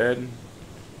 Looks good.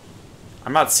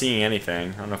 I'm not seeing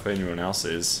anything. I don't know if anyone else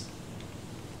is.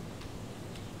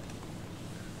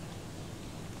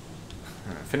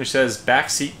 Finish says,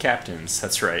 backseat captains.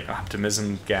 That's right.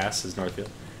 Optimism gas is Northfield.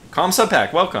 Calm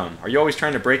Subpack, welcome. Are you always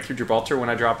trying to break through Gibraltar when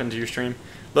I drop into your stream?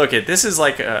 Look, this is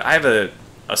like, I have a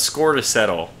score to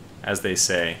settle, as they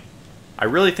say. I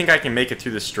really think I can make it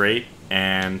through the strait,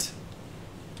 and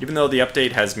even though the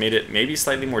update has made it maybe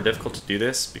slightly more difficult to do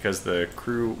this, because the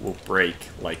crew will break,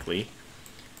 likely,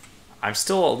 I'm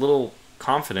still a little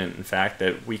confident, in fact,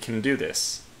 that we can do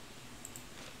this.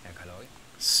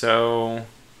 So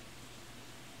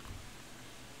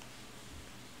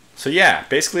yeah,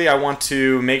 basically I want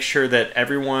to make sure that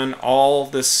everyone, all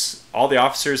the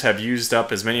officers have used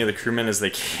up as many of the crewmen as they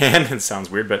can. It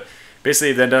sounds weird, but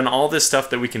basically they've done all this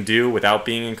stuff that we can do without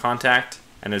being in contact.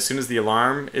 And as soon as the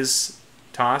alarm is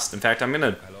tossed, in fact,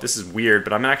 this is weird,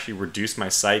 but I'm gonna actually reduce my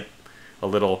sight a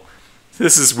little.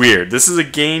 This is weird. This is a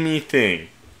gamey thing,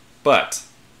 but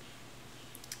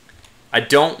I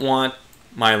don't want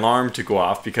my alarm to go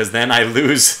off because then I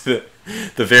lose the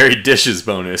very dishes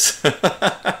bonus.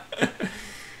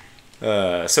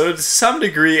 So to some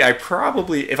degree, I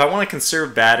probably, if I want to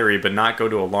conserve battery but not go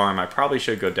to alarm, I probably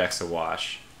should go Dexa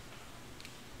Wash.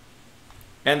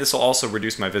 And this will also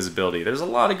reduce my visibility. There's a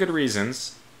lot of good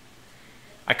reasons.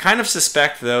 I kind of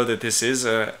suspect, though, that this is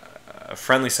a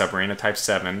friendly submarine, a Type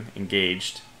 7,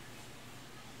 engaged.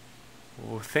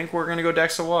 I think we're going to go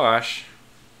Dexa Wash.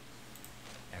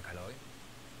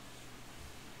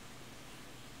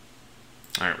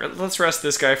 Alright, let's rest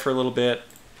this guy for a little bit.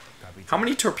 How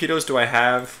many torpedoes do I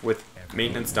have with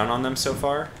maintenance done on them so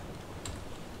far?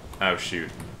 Oh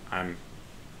shoot, I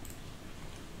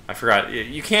forgot.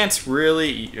 You can't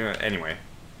really... anyway,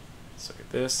 let's look at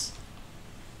this.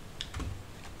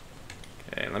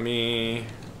 Okay, let me...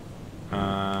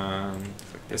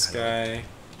 click this guy.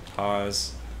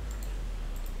 Pause.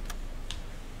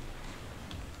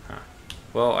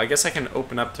 Well, I guess I can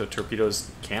open up the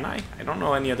torpedoes. Can I? I don't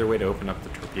know any other way to open up the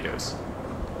torpedoes.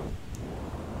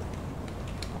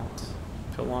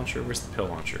 Pill launcher? Where's the pill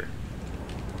launcher?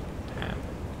 Tab.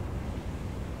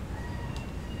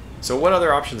 So what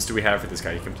other options do we have for this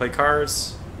guy? You can play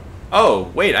cards. Oh,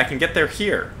 wait, I can get there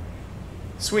here.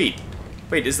 Sweet.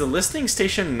 Wait, is the listening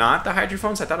station not the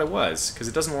hydrophones? I thought it was, because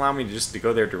it doesn't allow me to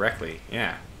go there directly.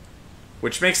 Yeah.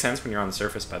 Which makes sense when you're on the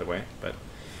surface, by the way. But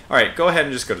alright, go ahead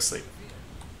and just go to sleep.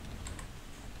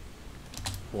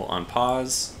 We'll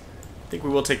unpause. I think we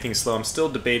will take things slow. I'm still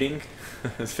debating.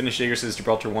 Finnish Jaeger says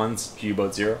Gibraltar 1's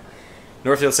UBOAT 0.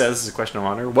 Northfield says this is a question of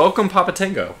honor. Welcome, Papa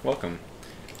Tango. Welcome.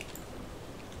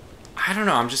 I don't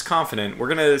know. I'm just confident.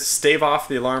 We're going to stave off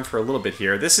the alarm for a little bit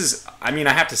here. This is, I mean,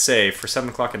 I have to say, for 7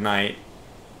 o'clock at night,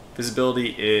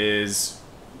 visibility is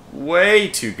way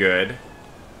too good.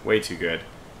 Way too good.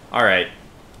 Alright.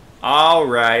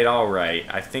 Alright, alright.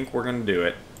 I think we're going to do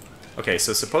it. Okay,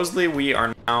 so supposedly we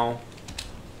are now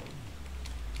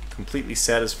completely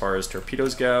set as far as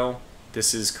torpedoes go.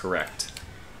 This is correct.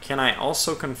 Can I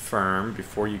also confirm,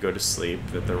 before you go to sleep,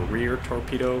 that the rear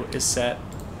torpedo is set?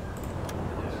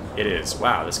 It is.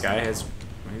 Wow, this guy he's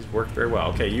worked very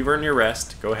well. Okay, you've earned your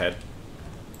rest. Go ahead.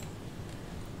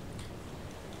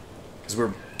 Because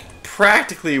we're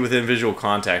practically within visual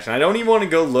contact. And I don't even want to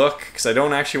go look, because I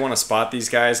don't actually want to spot these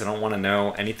guys. I don't want to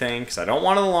know anything, because I don't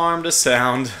want an alarm to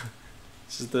sound.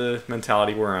 This is the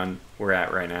mentality we're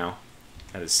at right now.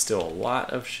 That is still a lot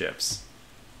of ships.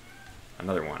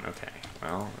 Another one. Okay.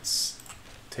 Well, let's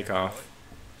take off.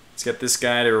 Let's get this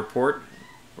guy to report.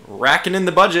 Racking in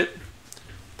the budget.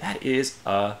 That is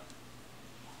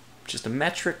just a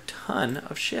metric ton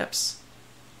of ships.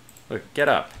 Look, get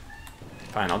up.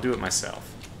 Fine, I'll do it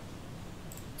myself.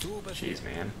 Jeez,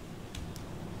 man.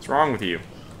 What's wrong with you?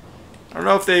 I don't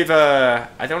know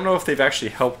if they've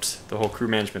actually helped the whole crew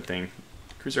management thing.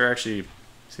 Crews are actually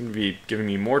seem to be giving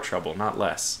me more trouble, not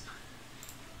less.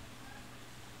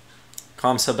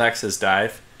 Calm Subback says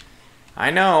dive.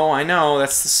 I know,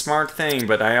 that's the smart thing,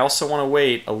 but I also want to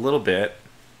wait a little bit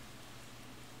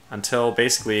until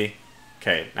basically,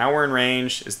 okay, now we're in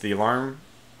range. Is the alarm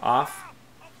off?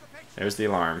 There's the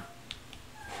alarm.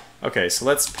 Okay, so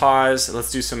let's pause.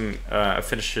 Let's do some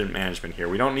efficient management here.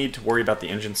 We don't need to worry about the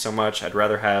engine so much. I'd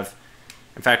rather have,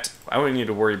 in fact, I don't need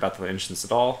to worry about the engines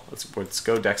at all. Let's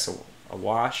go decks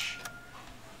awash.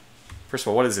 First of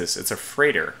all, what is this? It's a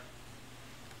freighter.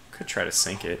 Could try to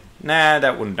sink it. Nah,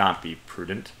 that would not be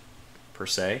prudent, per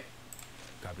se.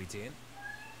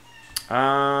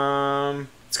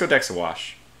 Let's go decks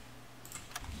awash.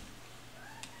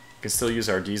 We can still use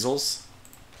our diesels.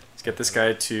 Let's get this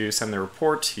guy to send the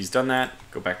report. He's done that.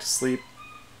 Go back to sleep.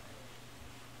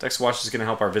 Decks awash is going to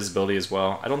help our visibility as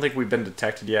well. I don't think we've been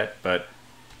detected yet, but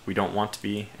we don't want to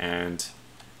be, and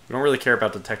we don't really care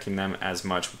about detecting them as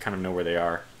much. We kind of know where they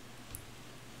are.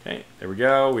 Okay, there we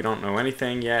go. We don't know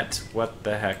anything yet. What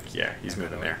the heck? Yeah, he's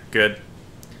moving there. Good.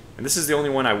 And this is the only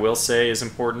one I will say is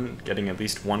important, getting at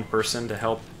least one person to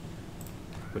help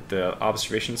with the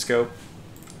observation scope.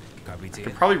 I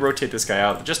can probably rotate this guy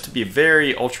out just to be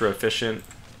very ultra efficient.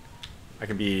 I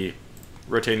can be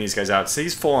rotating these guys out. So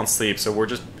he's full on sleep, so we're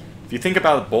just, if you think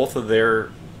about both of their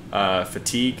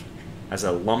fatigue as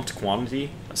a lumped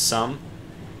quantity, a sum,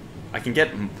 I can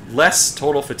get less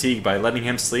total fatigue by letting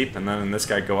him sleep and then this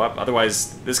guy go up.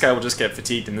 Otherwise, this guy will just get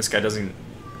fatigued and this guy doesn't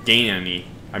gain any.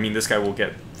 I mean, this guy will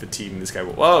get fatigued and this guy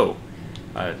will, whoa!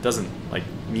 Doesn't like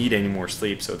need any more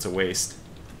sleep, so it's a waste.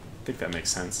 I think that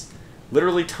makes sense.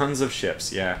 Literally tons of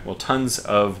ships, yeah. Well, tons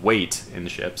of weight in the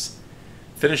ships.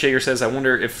 Finish Jaeger says, I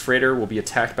wonder if freighter will be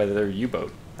attacked by their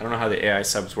U-boat. I don't know how the AI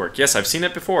subs work. Yes, I've seen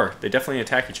it before. They definitely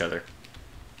attack each other.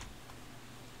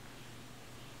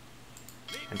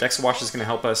 And Dexawash is going to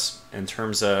help us in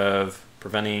terms of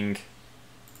preventing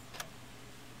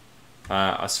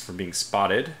us from being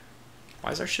spotted.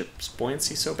 Why is our ship's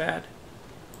buoyancy so bad?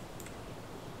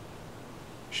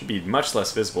 Should be much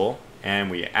less visible, and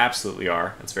we absolutely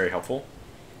are. That's very helpful.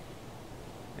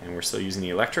 And we're still using the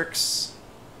electrics.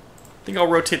 I think I'll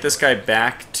rotate this guy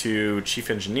back to Chief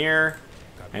Engineer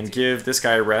and give this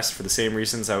guy a rest for the same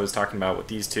reasons I was talking about with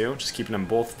these two. Just keeping them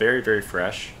both very, very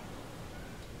fresh.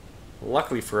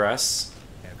 Luckily for us...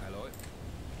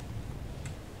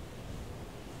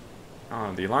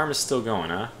 Oh, the alarm is still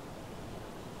going, huh?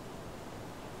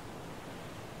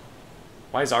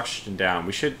 Why is oxygen down?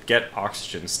 We should get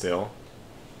oxygen still.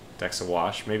 Decks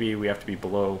awash. Maybe we have to be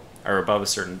below or above a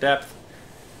certain depth.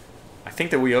 I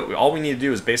think that all we need to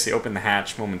do is basically open the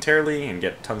hatch momentarily and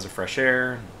get tons of fresh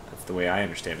air. That's the way I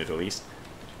understand it, at least.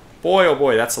 Boy, oh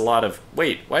boy, that's a lot of...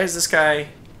 Wait, why is this guy...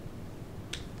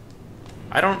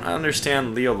 I don't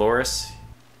understand Leo Loris.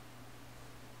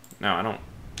 No, I don't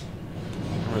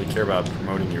really care about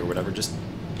promoting you or whatever. Just,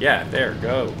 yeah, there,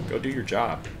 go. Go do your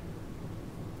job.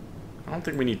 I don't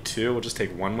think we need two. We'll just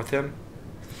take one with him.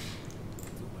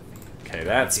 Okay,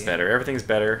 that's better. Everything's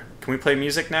better. Can we play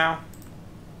music now?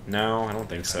 No, I don't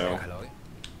think so.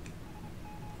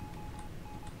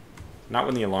 Not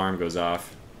when the alarm goes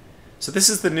off. So this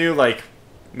is the new, like,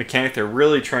 mechanic they're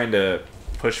really trying to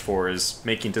push for, is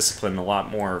making discipline a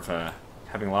lot more of a,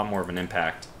 having a lot more of an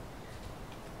impact.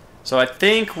 So I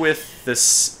think with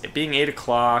this, it being 8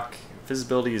 o'clock,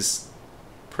 visibility is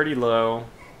pretty low.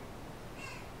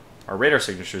 Our radar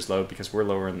signature is low because we're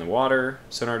lower in the water.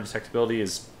 Sonar detectability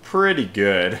is pretty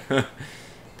good.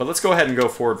 But let's go ahead and go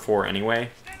forward 4 anyway.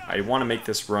 I want to make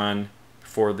this run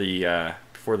before the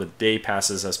day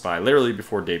passes us by. Literally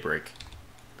before daybreak.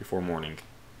 Before morning.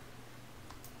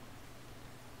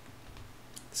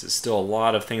 This is still a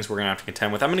lot of things we're going to have to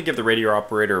contend with. I'm going to give the radio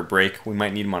operator a break. We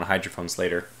might need him on hydrophones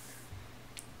later.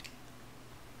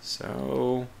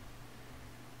 So,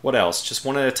 what else? Just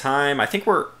one at a time. I think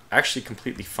we're actually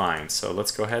completely fine. So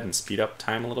let's go ahead and speed up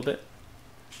time a little bit.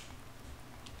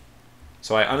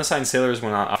 So I unassigned sailors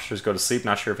when officers go to sleep.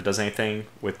 Not sure if it does anything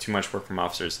with too much work from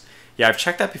officers. Yeah, I've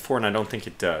checked that before and I don't think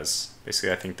it does.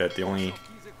 Basically, I think that the only...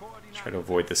 Try to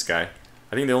avoid this guy.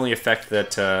 I think the only effect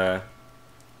that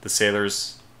the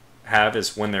sailors have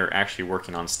is when they're actually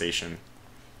working on station.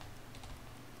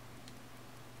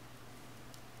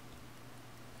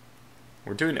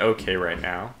 We're doing okay right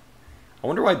now. I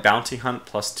wonder why bounty hunt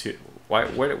 +2.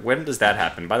 When does that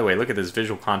happen? By the way, look at this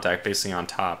visual contact basically on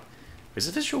top. Is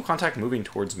the visual contact moving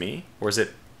towards me? Or is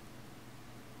it...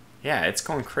 Yeah, it's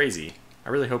going crazy. I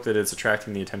really hope that it's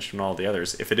attracting the attention of all the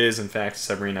others. If it is, in fact,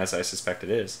 Submarine, as I suspect it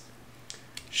is.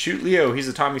 Shoot Leo, he's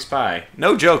a Tommy spy.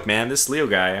 No joke, man. This Leo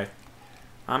guy,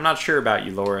 I'm not sure about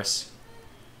you, Loris.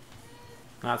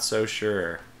 Not so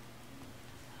sure.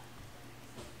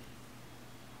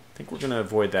 I think we're going to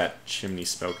avoid that chimney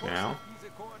smoke now.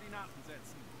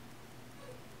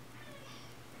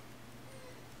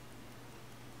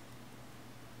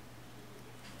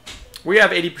 We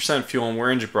have 80% fuel and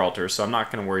we're in Gibraltar, so I'm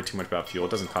not going to worry too much about fuel.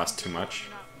 It doesn't cost too much.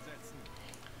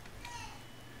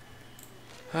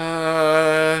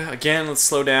 Again, let's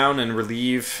slow down and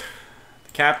relieve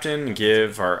the captain and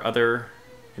give our other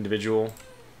individual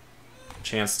a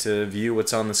chance to view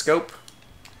what's on the scope.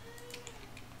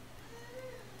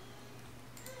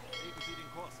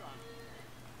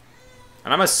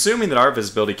 And I'm assuming that our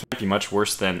visibility can't be much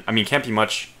worse than... I mean, can't be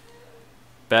much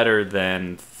better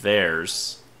than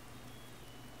theirs.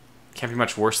 Can't be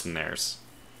much worse than theirs.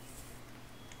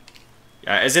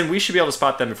 As in, we should be able to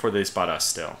spot them before they spot us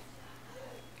still.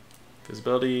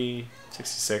 Visibility,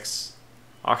 66.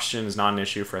 Oxygen is not an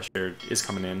issue. Fresh air is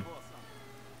coming in.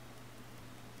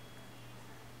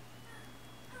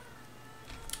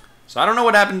 So I don't know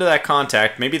what happened to that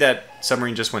contact. Maybe that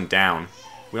submarine just went down.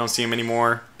 We don't see him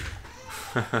anymore.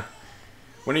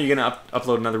 When are you going to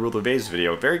upload another Rule of Waves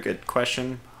video? Very good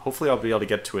question. Hopefully I'll be able to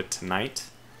get to it tonight.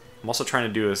 I'm also trying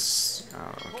to do this.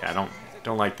 Oh, okay, I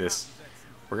don't like this.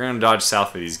 We're gonna dodge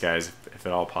south of these guys if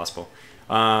at all possible.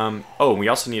 Oh, we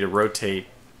also need to rotate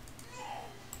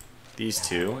these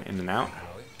two in and out.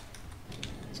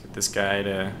 Let's get this guy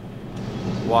to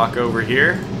walk over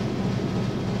here,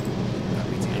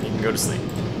 and you can go to sleep.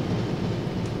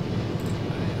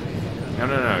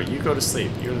 No, you go to sleep.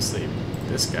 You go to sleep.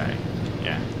 This guy.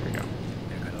 Yeah, there we go.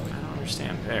 I don't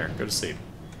understand. There, go to sleep.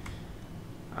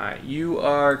 Alright, you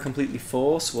are completely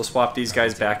full, so we'll swap these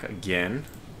guys back again.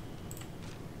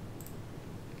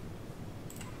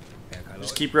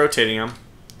 Just keep rotating them.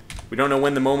 We don't know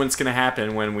when the moment's going to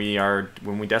happen when we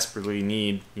desperately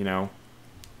need, you know,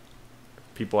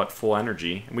 people at full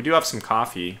energy. And we do have some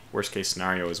coffee, worst case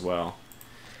scenario as well.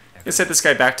 Let's set this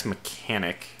guy back to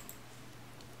mechanic.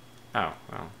 Oh,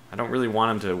 well, I don't really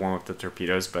want him to warm up the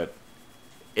torpedoes, but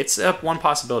it's one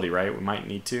possibility, right? We might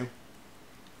need to.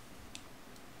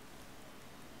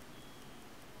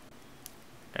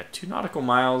 At 2 nautical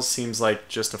miles seems like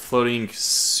just a floating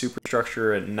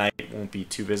superstructure at night won't be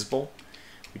too visible.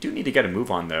 We do need to get a move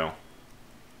on, though.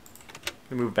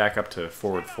 We move back up to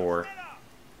forward 4.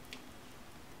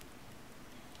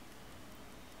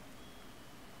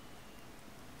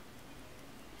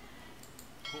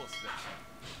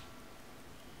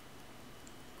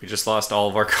 We just lost all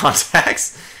of our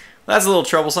contacts. That's a little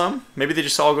troublesome. Maybe they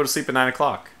just all go to sleep at 9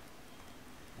 o'clock.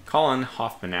 Colin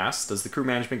Hoffman asks, does the crew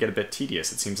management get a bit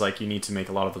tedious? It seems like you need to make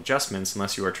a lot of adjustments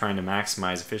unless you are trying to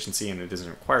maximize efficiency and it isn't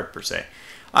required per se.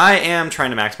 I am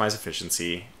trying to maximize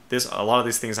efficiency. A lot of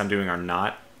these things I'm doing are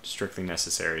not strictly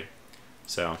necessary.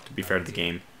 So, to be fair to the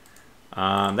game.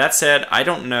 That said, I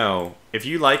don't know. If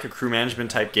you like a crew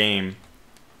management type game,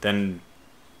 then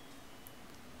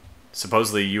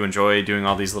supposedly you enjoy doing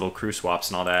all these little crew swaps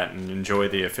and all that and enjoy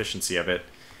the efficiency of it.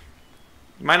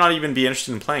 You might not even be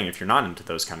interested in playing if you're not into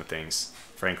those kind of things,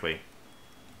 frankly.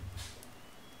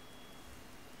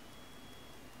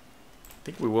 I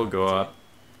think we will go up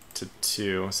to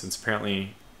 2, since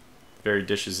apparently Very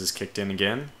Dishes is kicked in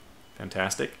again.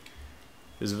 Fantastic.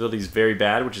 Visibility is very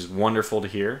bad, which is wonderful to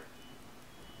hear.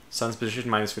 Sun's position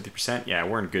minus 50%. Yeah,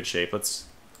 we're in good shape. Let's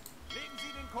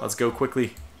go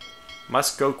quickly.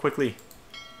 Must go quickly.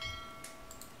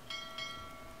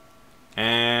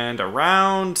 And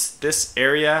around this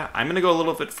area, I'm going to go a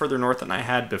little bit further north than I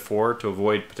had before to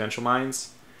avoid potential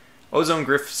mines. Ozone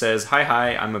Griff says,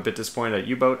 hi, I'm a bit disappointed at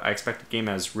U-Boat. I expect the game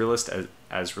as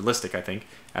realistic, I think,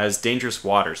 as Dangerous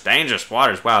Waters. Dangerous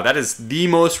Waters, wow, that is the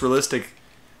most realistic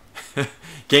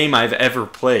game I've ever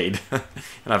played.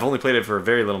 And I've only played it for a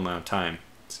very little amount of time.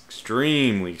 It's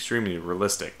extremely, extremely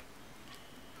realistic.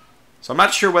 So I'm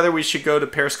not sure whether we should go to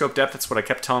periscope depth. That's what I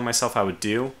kept telling myself I would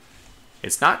do.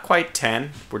 It's not quite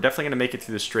 10. We're definitely going to make it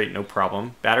through the strait, no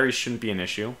problem. Batteries shouldn't be an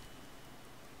issue.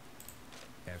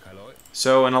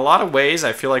 So in a lot of ways,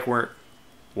 I feel like we're...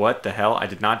 What the hell? I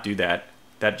did not do that.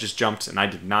 That just jumped, and I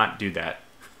did not do that.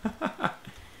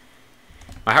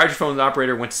 My hydrophone's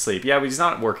operator went to sleep. Yeah, but he's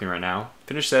not working right now.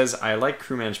 Finish says, I like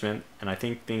crew management, and I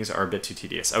think things are a bit too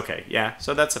tedious. Okay, yeah,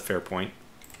 so that's a fair point.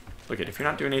 Look, if you're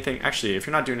not doing anything... Actually, if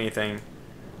you're not doing anything...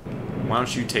 why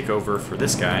don't you take over for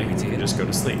this guy and just go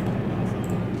to sleep?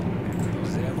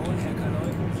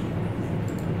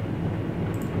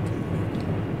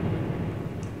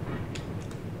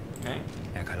 Okay.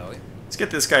 Let's get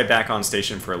this guy back on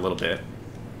station for a little bit.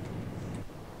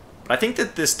 But I think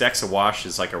that this deck's awash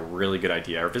is like a really good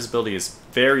idea. Our visibility is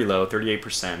very low,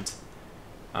 38%.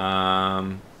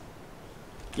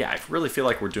 Yeah, I really feel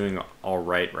like we're doing all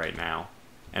right now.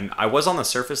 And I was on the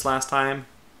surface last time,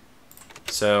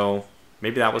 so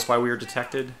maybe that was why we were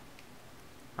detected.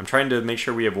 I'm trying to make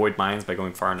sure we avoid mines by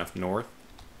going far enough north.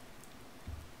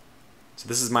 So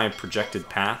this is my projected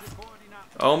path.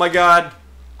 Oh my god!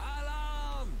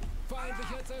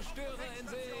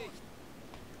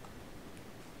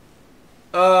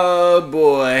 Oh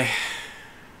boy.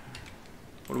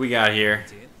 What do we got here?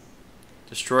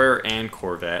 Destroyer and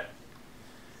Corvette.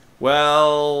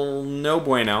 Well, no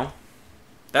bueno.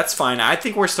 That's fine. I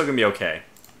think we're still going to be okay.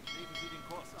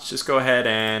 Let's just go ahead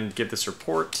and give this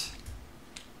report.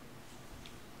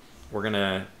 We're going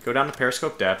to go down to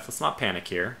periscope depth. Let's not panic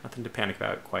here. Nothing to panic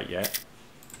about quite yet.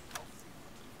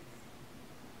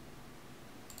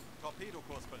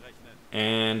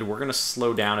 And we're going to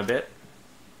slow down a bit.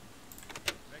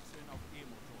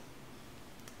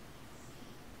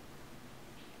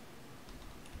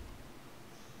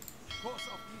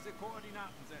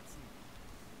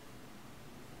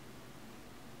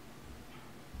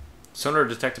 Sonar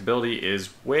detectability is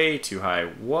way too high.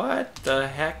 What the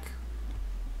heck?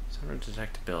 Sonar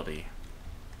detectability.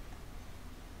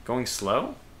 Going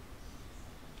slow?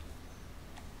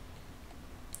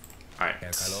 Alright.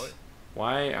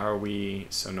 Why are we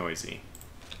so noisy?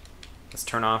 Let's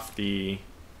turn off the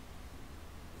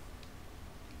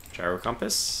gyro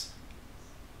compass.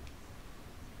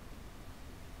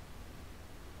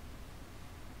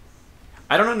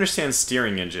 I don't understand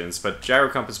steering engines, but gyro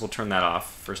compass will turn that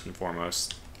off first and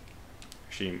foremost.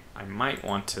 Actually, I might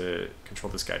want to control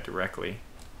this guy directly.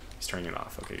 He's turning it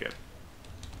off. Okay, good.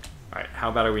 Alright,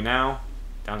 how bad are we now?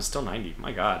 Down to still 90.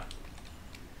 My god.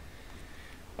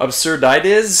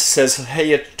 Absurdides says,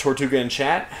 hey, Tortuga in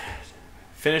chat.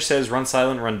 Finish says, run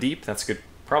silent, run deep. That's good.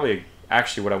 Probably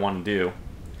actually what I want to do.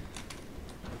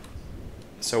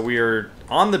 So we are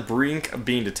on the brink of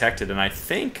being detected, and I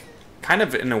think, kind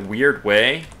of in a weird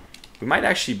way, we might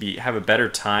actually have a better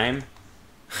time.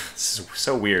 This is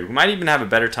so weird. We might even have a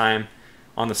better time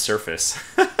on the surface.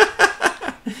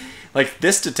 Like,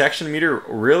 this detection meter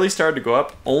really started to go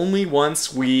up only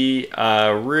once we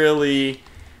really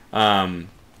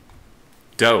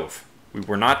dove. We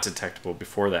were not detectable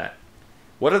before that.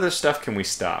 What other stuff can we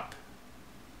stop?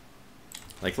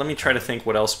 Like, let me try to think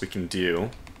what else we can do.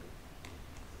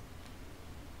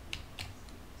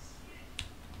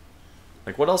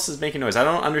 Like, what else is making noise? I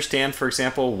don't understand, for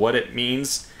example, what it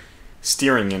means.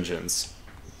 Steering engines.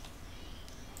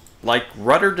 Like,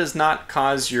 rudder does not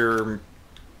cause your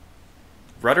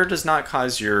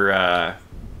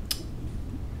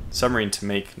submarine to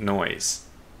make noise.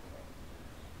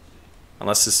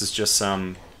 Unless this is just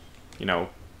some, you know,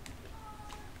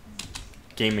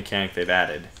 game mechanic they've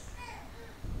added.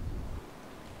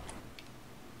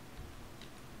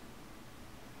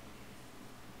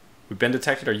 We've been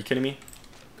detected? Are you kidding me?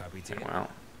 Well,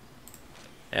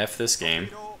 F this game.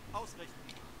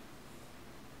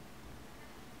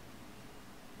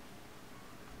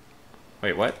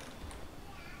 Wait, what?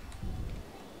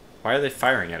 Why are they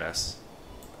firing at us?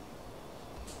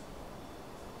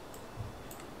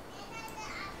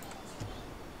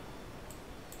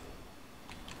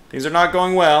 Things are not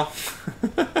going well.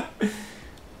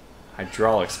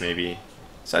 Hydraulics, maybe.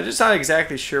 So I'm just not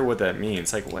exactly sure what that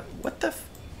means. Like, what the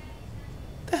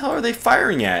hell are they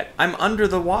firing at? I'm under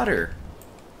the water.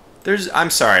 I'm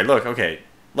sorry, look, okay.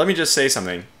 Let me just say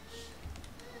something.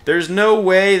 There's no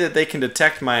way that they can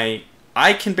detect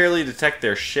I can barely detect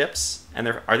their ships, and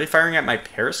are they firing at my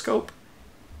periscope?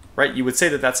 Right, you would say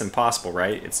that that's impossible,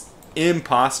 right? It's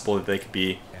impossible that they could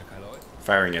be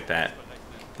firing at that.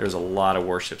 There's a lot of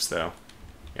warships, though.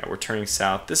 Yeah, we're turning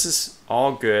south. This is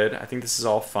all good. I think this is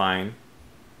all fine.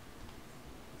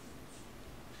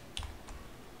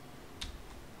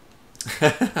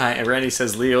 Hi, Randy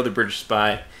says Leo, the British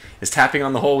spy, is tapping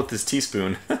on the hole with his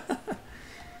teaspoon.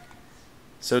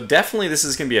 So definitely this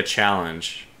is going to be a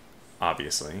challenge,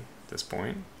 obviously, at this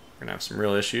point. We're going to have some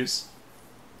real issues.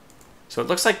 So it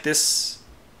looks like this...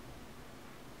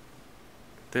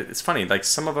 It's funny, like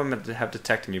some of them have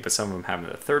detected me, but some of them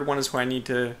haven't. The third one is who I need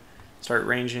to start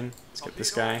ranging. Let's get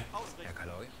this guy.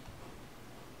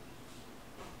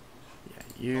 Yeah,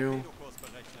 you.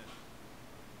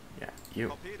 Yeah,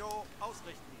 you.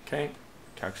 Okay,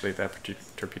 calculate that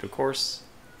torpedo course.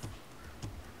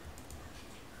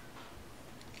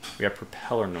 We have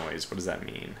propeller noise. What does that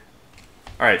mean?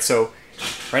 Alright, so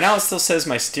right now it still says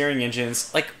my steering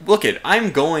engines. Like, look it,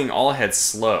 I'm going all ahead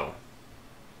slow.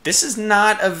 This is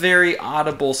not a very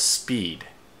audible speed.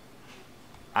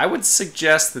 I would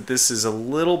suggest that this is a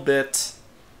little bit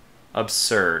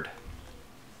absurd.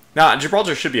 Now,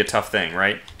 Gibraltar should be a tough thing,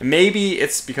 right? Maybe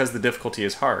it's because the difficulty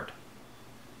is hard.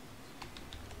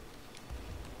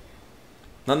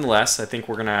 Nonetheless, I think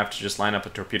we're going to have to just line up a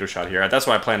torpedo shot here. That's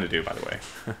what I plan to do, by the way.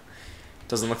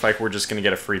 Doesn't look like we're just going to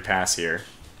get a free pass here.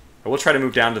 I will try to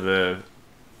move down to the...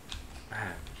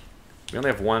 We only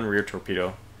have one rear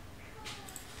torpedo.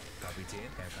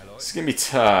 This is going to be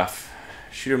tough.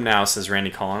 Shoot him now, says Randy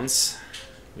Collins.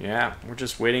 Yeah, we're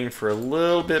just waiting for a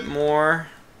little bit more.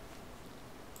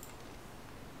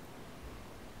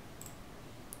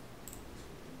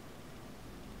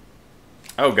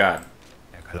 Oh, God.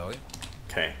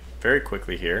 Okay, very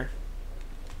quickly here.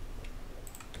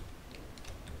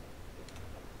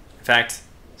 In fact,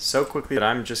 so quickly that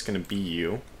I'm just going to be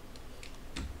you.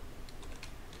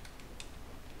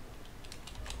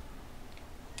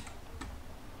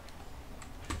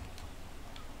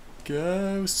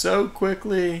 Go so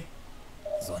quickly.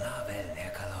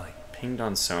 Pinged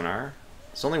on sonar.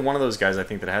 There's only one of those guys I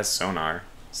think that has sonar.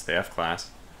 It's the F class.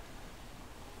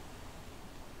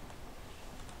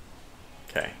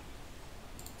 Okay.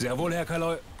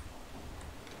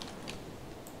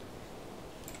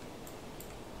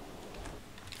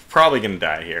 Probably gonna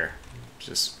die here.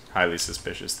 Just highly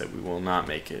suspicious that we will not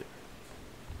make it.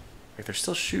 Like they're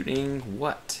still shooting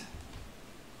what?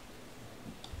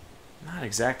 Not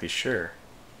exactly sure.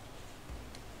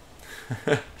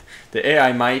 The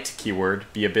AI might, keyword,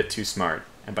 be a bit too smart.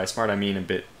 And by smart I mean a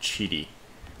bit cheaty.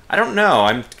 I don't know.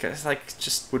 I'm like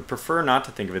just would prefer not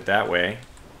to think of it that way.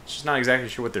 Just not exactly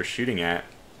sure what they're shooting at.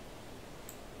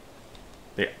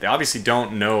 They obviously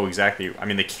don't know exactly... I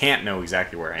mean, they can't know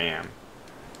exactly where I am.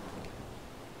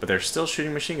 But they're still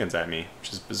shooting machine guns at me,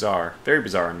 which is bizarre. Very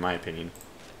bizarre in my opinion.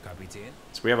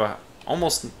 So we have a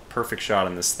almost perfect shot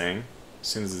on this thing. As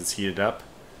soon as it's heated up,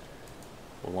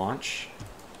 we'll launch.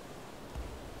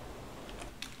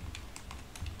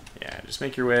 Yeah, just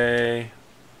make your way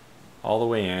all the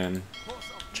way in.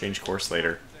 Change course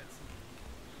later.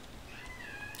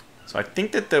 So I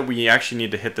think that we actually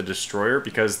need to hit the destroyer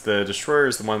because the destroyer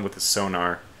is the one with the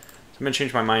sonar. So I'm going to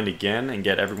change my mind again and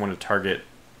get everyone to target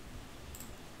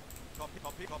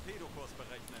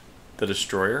the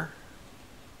destroyer.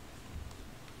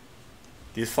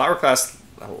 The Flower class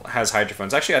has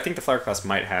hydrophones. Actually, I think the Flower class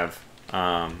might have...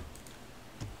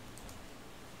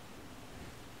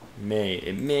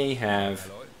 It may have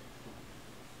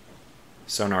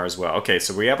sonar as well. Okay,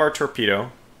 so we have our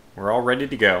torpedo. We're all ready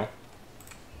to go.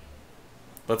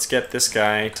 Let's get this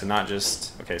guy to not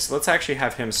just... Okay, so let's actually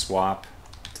have him swap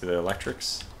to the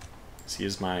electrics. Because he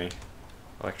is my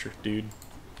electric dude.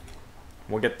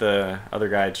 We'll get the other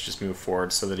guy to just move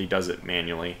forward so that he does it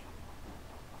manually.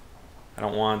 I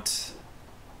don't want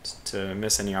to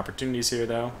miss any opportunities here,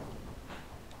 though.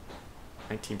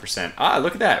 19%. Ah,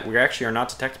 look at that. We actually are not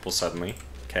detectable suddenly.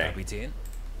 Okay. Do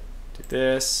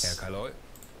this.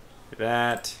 Do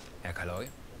that.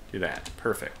 Do that.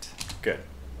 Perfect. Good.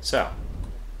 So,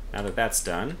 now that that's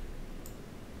done,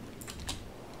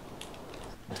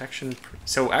 detection.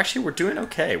 So actually we're doing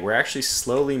okay. We're actually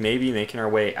slowly maybe making our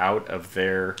way out of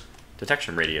their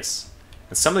detection radius.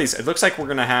 And some of these, it looks like we're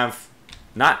going to have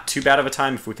not too bad of a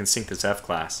time if we can sink this F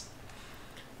class.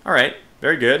 Alright,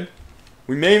 very good.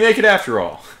 We may make it after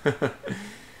all.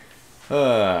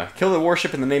 Kill the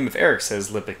warship in the name of Eric, says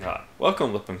Lippincott.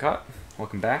 Welcome, Lippincott.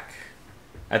 Welcome back.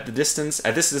 At this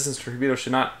distance, torpedo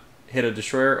should not hit a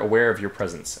destroyer aware of your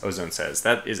presence, Ozone says.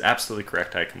 That is absolutely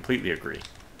correct. I completely agree.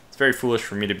 It's very foolish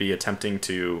for me to be attempting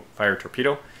to fire a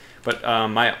torpedo. But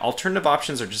my alternative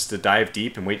options are just to dive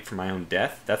deep and wait for my own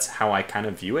death. That's how I kind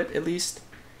of view it, at least.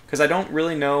 Because I don't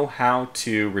really know how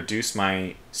to reduce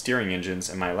my steering engines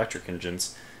and my electric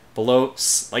engines below...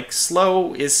 Like,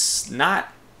 slow is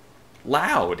not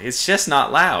loud. It's just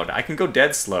not loud. I can go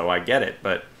dead slow, I get it,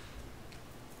 but...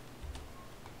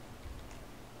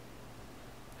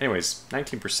 Anyways,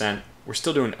 19%. We're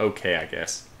still doing okay, I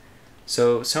guess.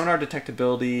 So, sonar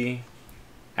detectability,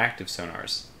 active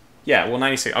sonars. Yeah, well,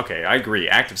 96. Okay, I agree.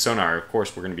 Active sonar, of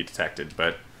course, we're going to be detected,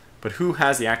 but who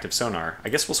has the active sonar? I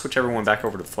guess we'll switch everyone back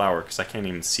over to the Flower, because I can't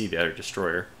even see the other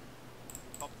destroyer.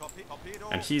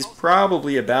 And he's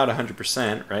probably about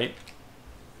 100%, right?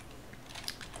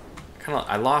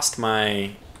 I lost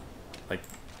my... Like,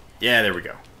 yeah, there we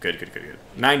go. Good, good, good, good.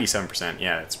 97%.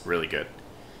 Yeah, that's really good.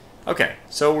 Okay,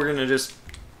 so we're going to just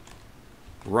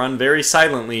run very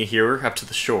silently here up to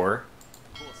the shore.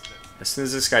 as soon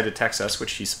as this guy detects us,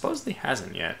 which he supposedly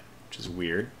hasn't yet, which is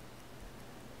weird.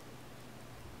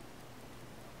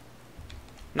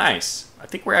 Nice. I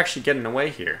think we're actually getting away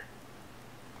here.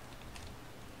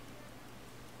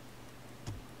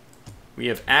 We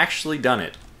have actually done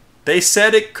it. They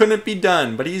said it couldn't be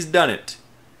done, but he's done it.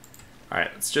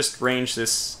 Alright, let's just range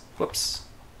this. Whoops.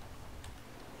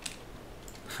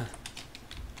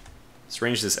 Let's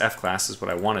range this F class is what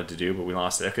I wanted to do, but we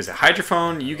lost it. Because the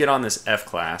hydrophone, you get on this F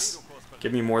class.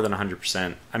 Give me more than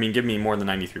 100%. I mean, give me more than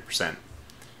 93%.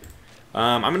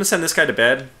 I'm going to send this guy to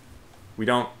bed. We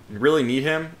don't really need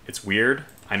him. It's weird,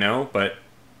 I know, but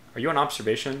are you on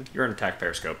observation? You're on attack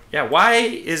periscope. Yeah, why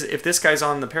is, if this guy's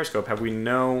on the periscope, have we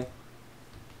no...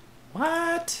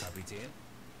 What?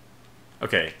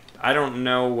 Okay, I don't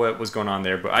know what was going on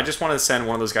there, but I just wanted to send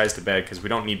one of those guys to bed because we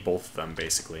don't need both of them,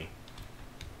 basically.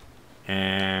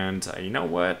 And you know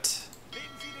what? I'm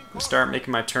going to start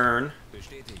making my turn.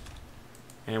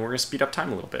 And we're going to speed up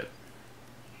time a little bit.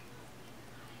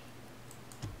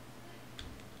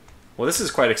 Well, this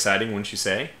is quite exciting, wouldn't you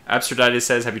say? Absurditis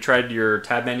says, have you tried your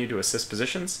tab menu to assist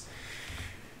positions?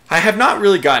 I have not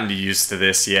really gotten used to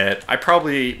this yet. I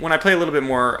probably, when I play a little bit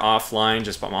more offline,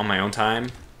 just on my own time,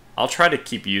 I'll try to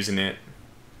keep using it,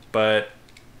 but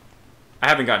I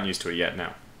haven't gotten used to it yet,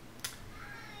 no.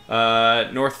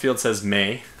 Northfield says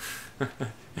may.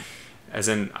 As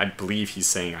in, I believe he's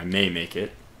saying I may make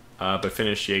it. But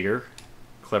Finnish Jaeger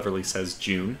cleverly says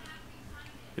June.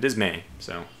 It is May,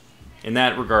 so in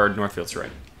that regard, Northfield's right.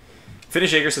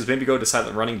 Finnish Jaeger says maybe go to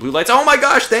silent running blue lights. Oh my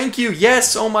gosh, thank you.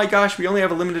 Yes, oh my gosh, we only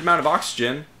have a limited amount of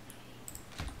oxygen.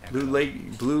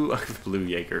 Blue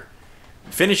Jaeger.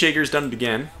 Finnish Jaeger's done it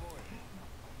again.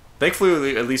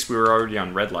 Thankfully, at least we were already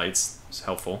on red lights. It's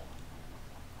helpful.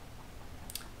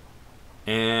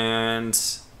 And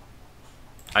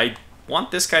I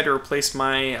want this guy to replace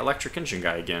my electric engine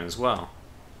guy again as well.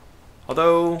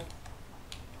 Although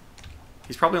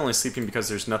he's probably only sleeping because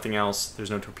there's nothing else. There's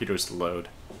no torpedoes to load.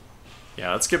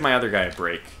 Yeah, let's give my other guy a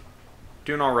break.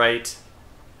 Doing all right.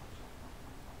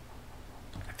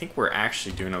 I think we're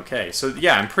actually doing okay. So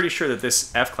yeah, I'm pretty sure that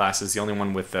this F class is the only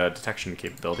one with detection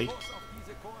capability.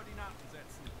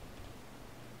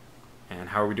 And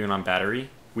how are we doing on battery?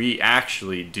 We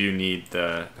actually do need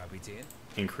the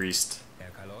increased,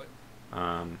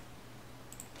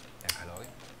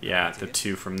 yeah, the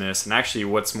 2 from this. And actually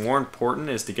what's more important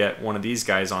is to get one of these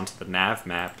guys onto the nav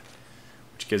map,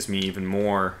 which gives me even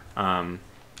more,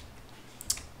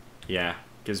 yeah,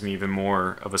 gives me even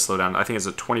more of a slowdown. I think it's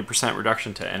a 20%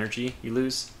 reduction to energy you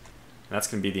lose. And that's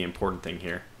going to be the important thing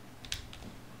here.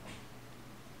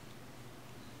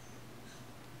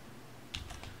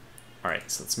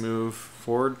 Alright, so let's move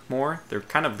forward more. They're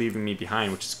kind of leaving me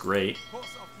behind, which is great.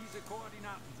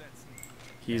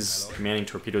 He's commanding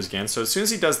torpedoes again. So as soon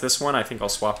as he does this one, I think I'll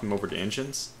swap him over to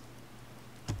engines.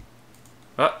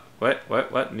 Oh,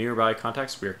 what? Nearby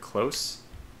contacts? We are close?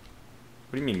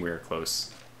 What do you mean we are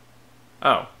close?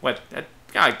 Oh, what?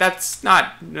 That's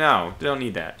not... No, don't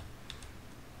need that.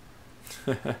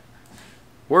 They're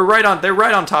right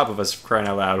on top of us, crying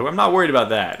out loud. I'm not worried about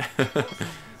that.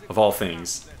 Of all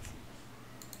things.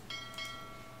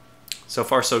 So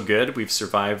far, so good. We've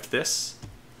survived this.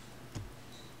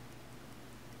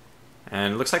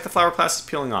 And it looks like the flower class is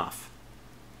peeling off.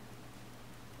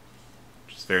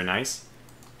 Which is very nice.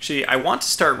 Actually, I want to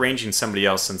start ranging somebody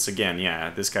else since, again, yeah,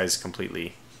 this guy's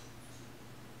completely...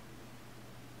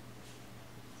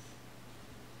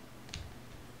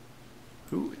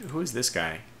 Who is this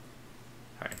guy?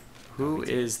 Alright. Who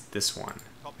is this one?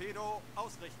 I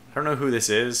don't know who this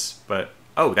is, but...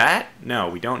 Oh, that? No,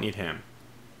 we don't need him.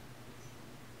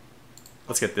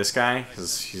 Let's get this guy,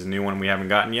 because he's a new one we haven't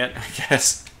gotten yet, I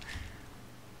guess.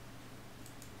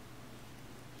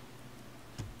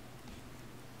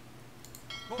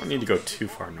 I don't need to go too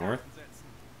far north.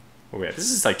 Oh wait,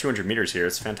 this is like 200 meters here.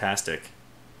 It's fantastic.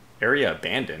 Area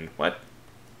abandoned. What?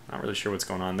 Not really sure what's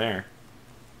going on there.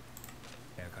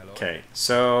 Okay,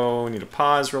 so we need to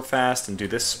pause real fast and do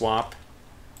this swap.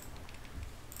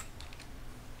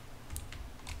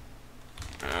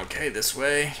 Okay, this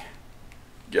way.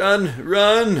 Gun,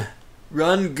 run!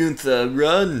 Run, Gunther,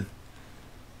 run!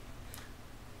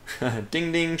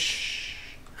 Ding ding shh.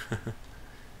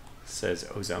 Says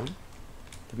Ozone.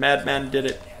 The madman did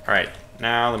it. Alright,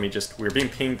 now let me just... We're being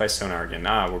pinged by sonar again.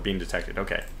 Ah, we're being detected.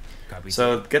 Okay.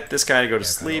 So get this guy to go to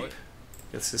sleep.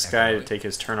 Get this guy to take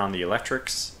his turn on the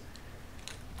electrics.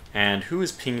 And who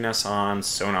is pinging us on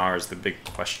sonar is the big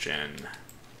question.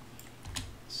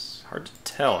 It's hard to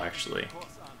tell, actually.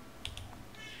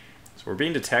 So we're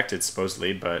being detected,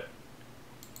 supposedly, but...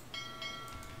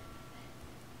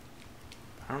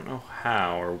 I don't know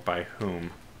how or by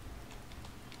whom.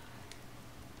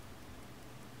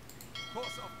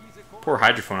 Poor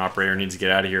hydrophone operator needs to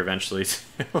get out of here eventually,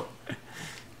 too.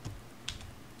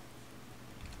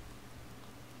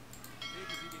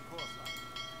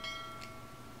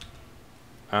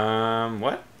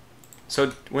 What? So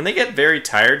when they get very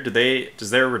tired, does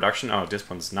their reduction... Oh,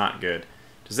 discipline's not good.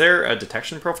 Does their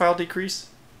detection profile decrease?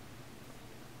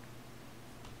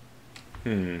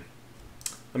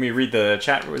 Let me read the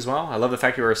chat as well. I love the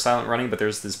fact you are silent running, but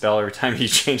there's this bell every time you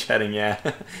change heading.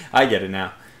 Yeah, I get it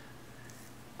now.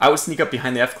 I would sneak up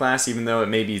behind the F class, even though it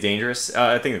may be dangerous.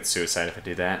 I think it's suicide if I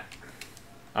do that.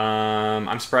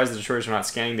 I'm surprised the destroyers are not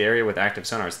scanning the area with active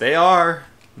sonars. They are.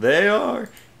 They are.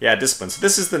 Yeah, discipline. So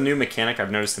this is the new mechanic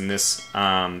I've noticed in this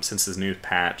since this new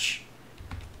patch.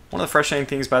 One of the frustrating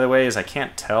things, by the way, is I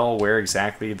can't tell where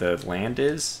exactly the land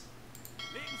is.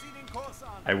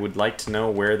 I would like to know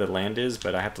where the land is,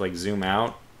 but I have to like zoom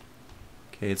out.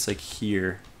 Okay, it's like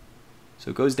here.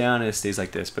 So it goes down and it stays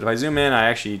like this. But if I zoom in,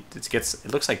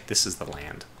 it looks like this is the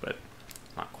land, but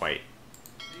not quite.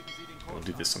 We'll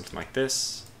do this something like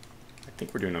this. I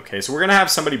think we're doing okay. So we're gonna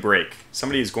have somebody break.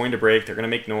 Somebody is going to break. They're gonna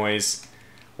make noise.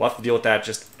 We'll have to deal with that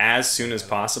just as soon as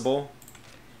possible.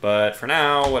 But for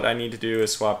now, what I need to do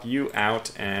is swap you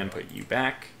out and put you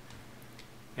back.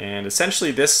 And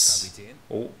essentially this,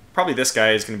 well, probably this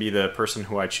guy is going to be the person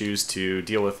who I choose to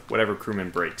deal with whatever crewman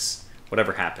breaks,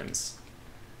 whatever happens.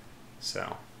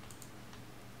 So.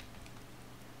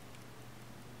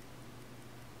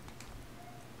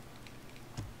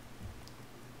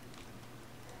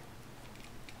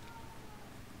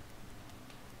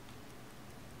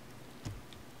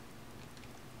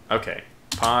 Okay,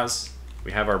 pause.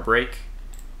 We have our break.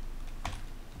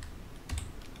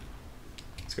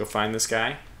 Let's go find this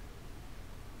guy.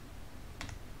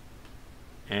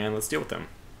 And let's deal with him.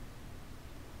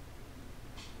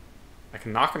 I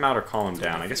can knock him out or call him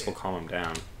down. I guess we'll call him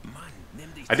down.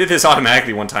 I did this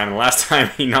automatically one time, and the last time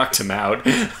he knocked him out.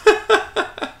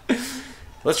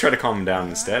 Let's try to calm him down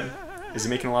instead. Is he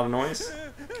making a lot of noise?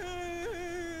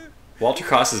 Walter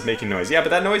Cross is making noise. Yeah, but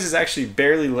that noise is actually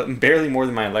barely more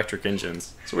than my electric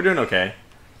engines. So we're doing okay.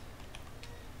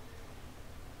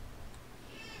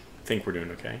 I think we're doing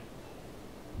okay.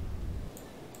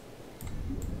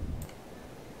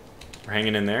 We're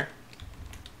hanging in there.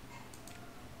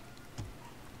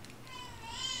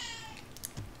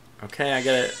 Okay, I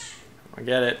get it. I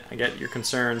get it. I get your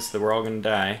concerns that we're all going to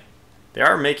die. They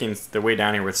are making their way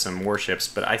down here with some warships,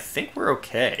 but I think we're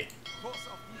okay.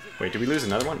 Wait, did we lose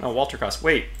another one? No, Walter Cross.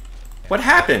 Wait, what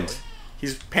happened?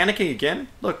 He's panicking again?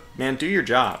 Look, man, do your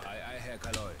job.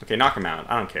 Okay, knock him out.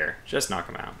 I don't care. Just knock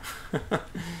him out.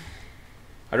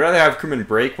 I'd rather have crewmen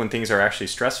break when things are actually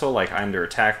stressful, like under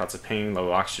attack, lots of ping,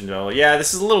 low oxygen level. Yeah,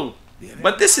 this is a little...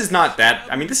 But this is not that...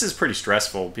 I mean, this is pretty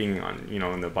stressful, being on, you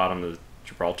know, in the bottom of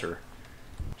Gibraltar.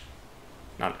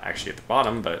 Not actually at the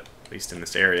bottom, but at least in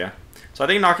this area. So I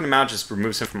think knocking him out just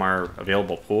removes him from our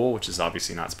available pool, which is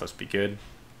obviously not supposed to be good.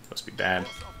 Supposed to be bad.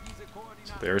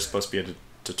 So there's supposed to be a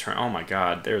deterrent. Oh my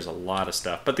god, there's a lot of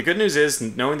stuff. But the good news is,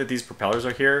 knowing that these propellers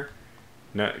are here,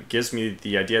 gives me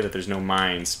the idea that there's no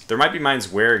mines. There might be mines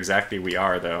where exactly we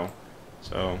are, though.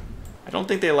 So I don't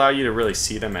think they allow you to really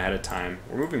see them ahead of time.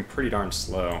 We're moving pretty darn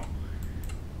slow.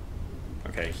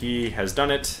 Okay, he has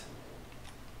done it.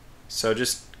 So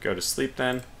just go to sleep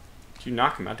then. Do you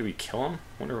knock him out? Do we kill him?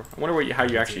 I wonder how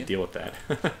you actually deal with that.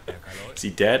 Is he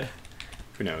dead?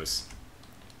 Who knows?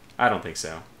 I don't think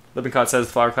so. Lippincott says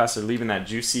the flower class are leaving that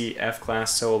juicy F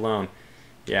class so alone.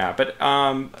 Yeah, but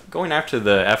going after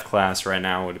the F class right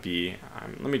now would be...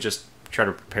 let me just try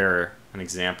to prepare an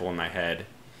example in my head.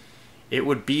 It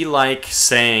would be like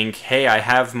saying, hey,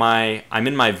 I'm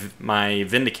in my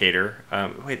Vindicator.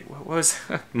 Wait, what was...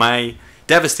 my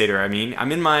Devastator, I mean.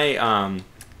 I'm in my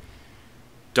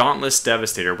Dauntless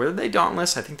Devastator. Were they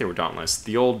Dauntless? I think they were Dauntless.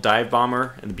 The old dive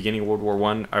bomber in the beginning of World War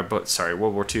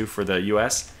World War II for the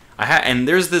U.S. And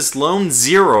there's this lone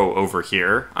Zero over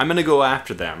here. I'm going to go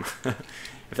after them.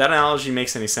 If that analogy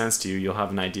makes any sense to you, you'll have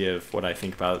an idea of what I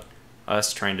think about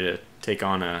us trying to take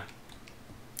on a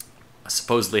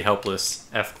supposedly helpless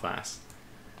F class.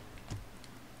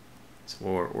 So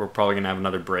we're probably going to have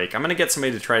another break. I'm going to get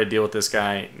somebody to try to deal with this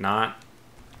guy, not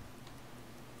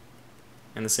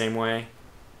in the same way.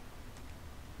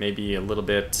 Maybe a little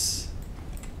bit...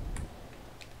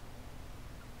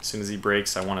 As soon as he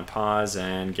breaks, I want to pause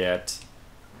and get...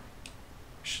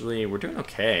 Actually, we're doing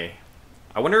okay.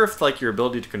 I wonder if like your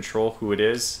ability to control who it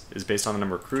is based on the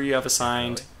number of crew you have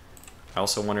assigned. I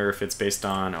also wonder if it's based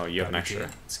on... Oh, you have an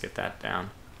extra. Let's get that down.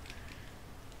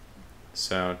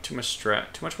 So too much stress,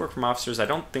 too much work from officers. I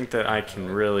don't think that I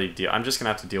can really deal. I'm just gonna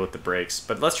have to deal with the brakes.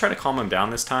 But let's try to calm them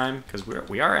down this time because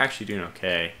we are actually doing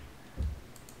okay.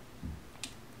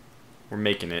 We're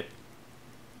making it.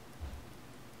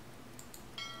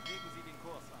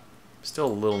 Still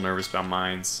a little nervous about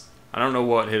mines. I don't know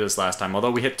what hit us last time.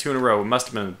 Although we hit 2 in a row, it must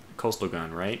have been a coastal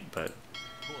gun, right? But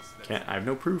I have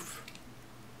no proof.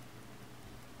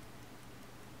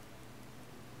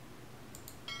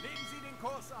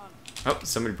 Oh,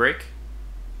 somebody brake?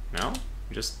 No?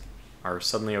 We just are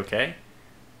suddenly okay?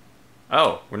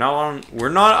 Oh, we're not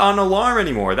on alarm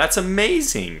anymore. That's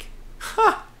amazing.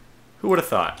 Ha! Who would have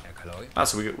thought? Oh,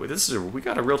 so we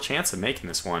got a real chance of making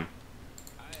this one.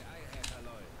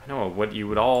 I know what you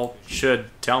would all should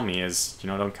tell me is, you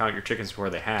know, don't count your chickens before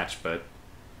they hatch, but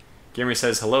Gamer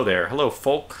says hello there. Hello,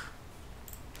 folk.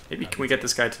 Maybe can we get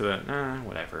this guy to the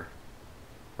whatever.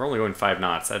 We're only going 5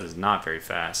 knots. That is not very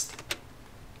fast.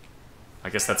 I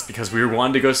guess that's because we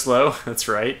wanted to go slow. That's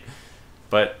right.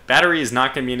 But battery is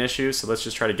not going to be an issue, so let's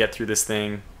just try to get through this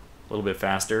thing a little bit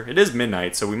faster. It is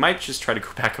midnight, so we might just try to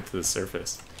go back up to the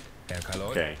surface.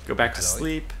 Okay, go back to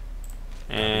sleep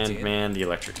and man the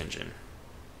electric engine.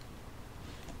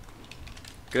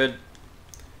 Good.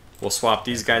 We'll swap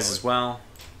these guys as well.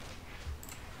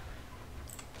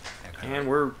 And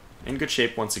we're in good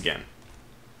shape once again.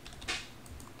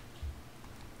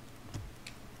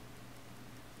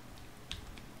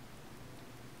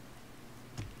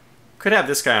 Could have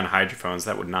this guy on hydrophones.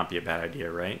 That would not be a bad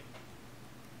idea, right?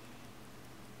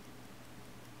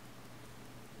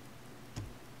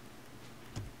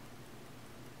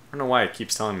 I don't know why it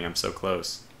keeps telling me I'm so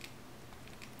close.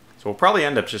 So we'll probably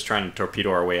end up just trying to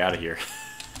torpedo our way out of here.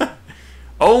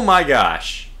 Oh my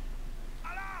gosh!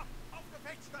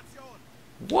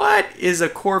 What is a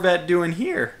Corvette doing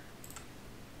here?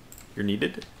 You're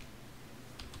needed?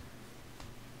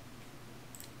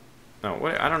 No,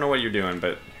 what? I don't know what you're doing,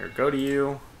 but here, go to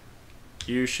you.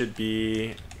 You should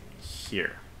be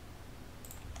here.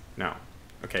 No.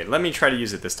 Okay, let me try to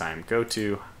use it this time. Go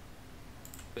to...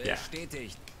 Yeah.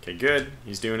 Okay, good.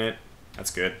 He's doing it. That's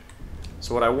good.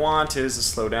 So what I want is to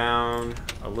slow down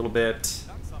a little bit.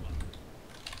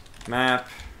 Map.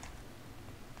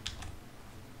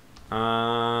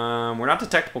 We're not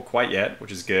detectable quite yet,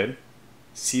 which is good.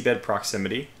 Seabed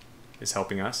proximity is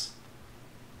helping us.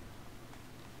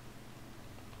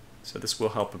 So this will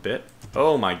help a bit.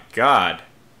 Oh my god.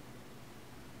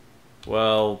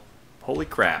 Well, holy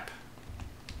crap.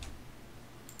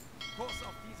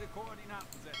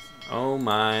 Oh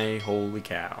my holy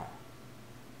cow.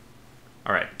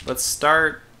 Alright, let's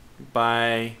start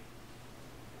by...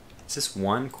 Is this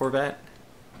one Corvette?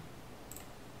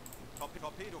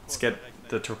 Let's get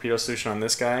the torpedo solution on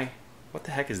this guy. What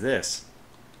the heck is this?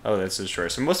 Oh, that's a destroyer.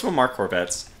 So most of them are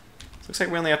Corvettes. So looks like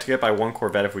we only have to get by one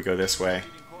Corvette if we go this way.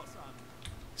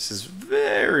 This is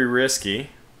very risky.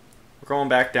 We're going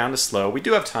back down to slow. We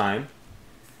do have time.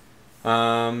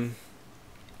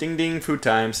 Ding ding, food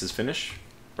time, says finish.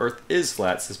 Earth is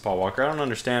flat, says Paul Walker. I don't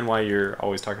understand why you're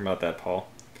always talking about that, Paul.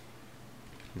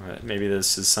 But maybe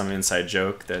this is some inside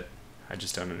joke that I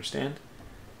just don't understand.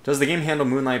 Does the game handle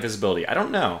moonlight visibility? I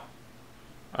don't know.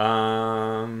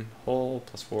 Hull,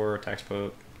 +4, attacks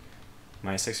boat,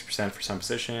 -60% for sun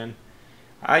position.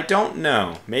 I don't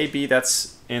know. Maybe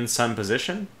that's in sun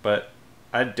position, but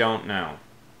I don't know.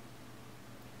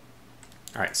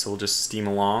 Alright, so we'll just steam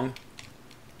along.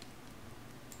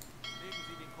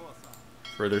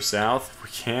 Further south if we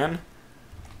can.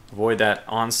 Avoid that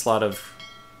onslaught of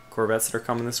Corvettes that are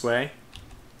coming this way.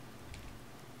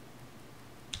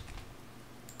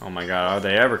 Oh my god, are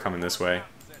they ever coming this way?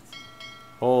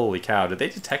 Holy cow, did they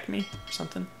detect me or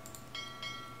something?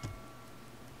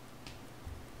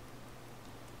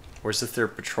 Where's the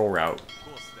third patrol route?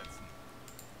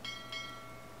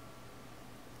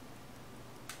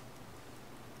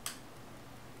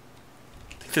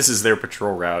 I think this is their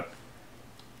patrol route.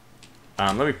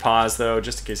 Let me pause though,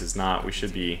 just in case it's not. We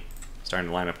should be starting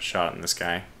to line up a shot on this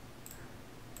guy.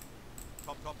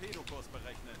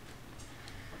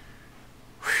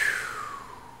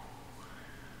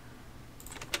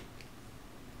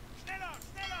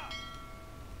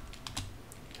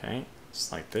 Okay,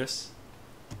 just like this.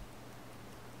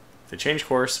 If they change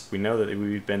course, we know that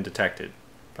we've been detected.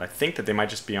 But I think that they might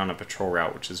just be on a patrol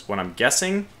route, which is what I'm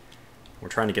guessing. We're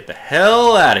trying to get the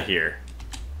hell out of here.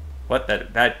 What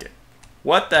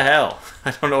What the hell?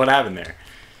 I don't know what happened there.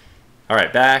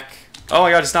 Alright, back. Oh my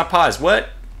god, it's not pause. What?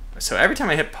 So every time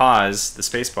I hit pause, the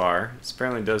space bar, it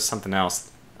apparently does something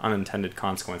else. Unintended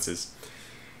consequences.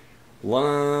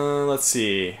 Let's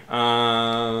see.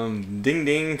 Ding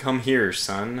ding, come here,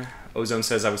 son. Ozone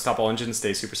says, I would stop all engines,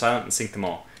 stay super silent, and sink them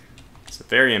all. It's a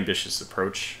very ambitious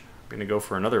approach. I'm going to go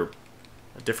for a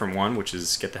different one, which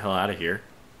is get the hell out of here.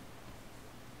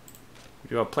 We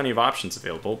do have plenty of options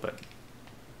available, but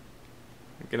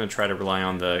I'm going to try to rely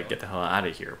on the get the hell out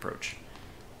of here approach.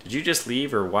 Did you just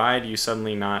leave, or why do you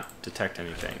suddenly not detect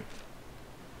anything?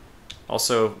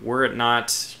 Also, were it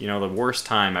not, you know, the worst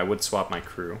time, I would swap my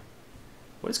crew.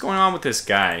 What is going on with this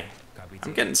guy?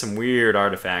 I'm getting some weird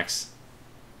artifacts.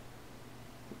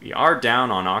 We are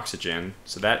down on oxygen,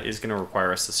 so that is going to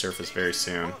require us to surface very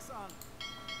soon.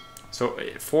 So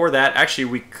for that, actually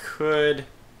we could...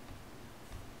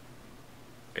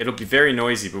 It'll be very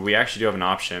noisy, but we actually do have an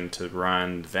option to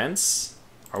run vents.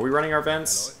 Are we running our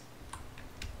vents?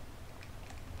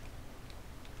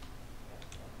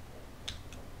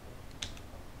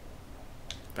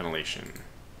 Ventilation.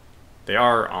 They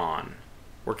are on.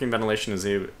 Working ventilation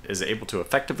is able to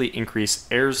effectively increase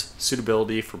air's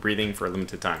suitability for breathing for a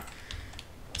limited time.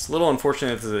 It's a little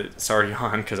unfortunate that it's already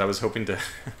on, because I was hoping to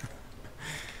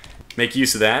make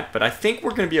use of that, but I think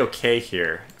we're going to be okay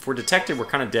here. If we're detected, we're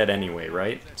kind of dead anyway,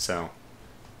 right? So,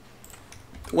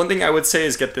 one thing I would say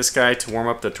is get this guy to warm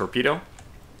up the torpedo.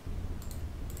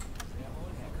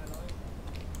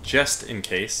 Just in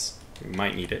case. We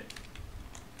might need it.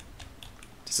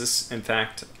 Does this, in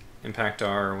fact, impact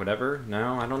our whatever?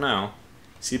 No, I don't know.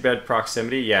 Seabed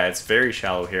proximity, yeah, it's very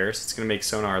shallow here, so it's going to make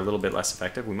sonar a little bit less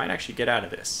effective. We might actually get out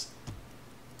of this.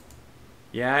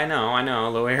 Yeah, I know,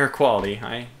 low air quality.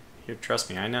 Trust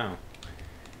me, I know.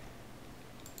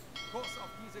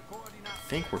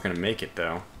 I think we're going to make it,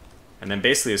 though. And then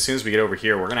basically, as soon as we get over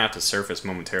here, we're going to have to surface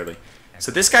momentarily.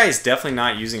 So this guy is definitely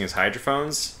not using his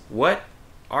hydrophones. What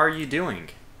are you doing?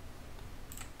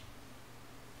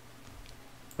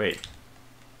 Wait.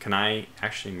 Can I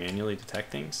actually manually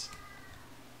detect things?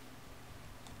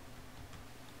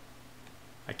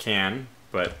 I can,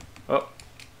 but... Oh!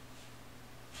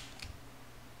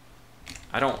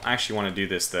 I don't actually want to do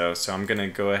this, though, so I'm going to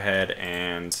go ahead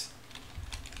and...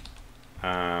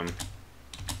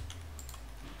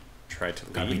 try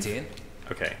to leave.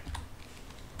 Okay.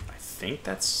 I think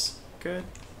that's good.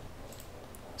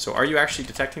 So are you actually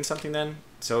detecting something, then?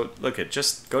 So, look,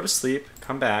 just go to sleep,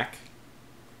 come back.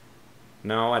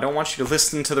 No, I don't want you to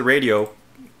listen to the radio.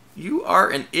 You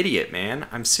are an idiot, man.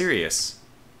 I'm serious.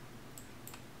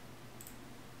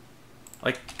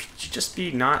 Like, could you just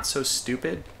be not so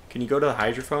stupid? Can you go to the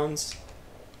hydrophones?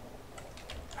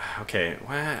 Okay,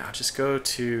 well, I'll just go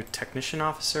to Technician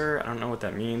Officer. I don't know what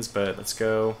that means, but let's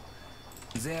go.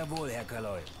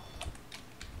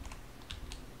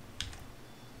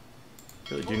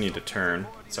 Really do need to turn.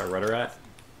 Is our rudder at?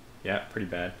 Yeah, pretty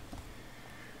bad.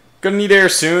 Gonna need air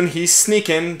soon. He's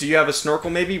sneaking. Do you have a snorkel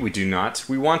maybe? We do not.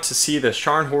 We want to see the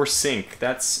Scharnhorst sink.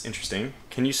 That's interesting.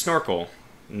 Can you snorkel?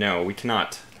 No, we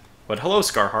cannot. But hello,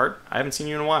 Scarheart. I haven't seen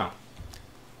you in a while.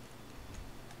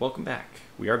 Welcome back.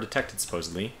 We are detected,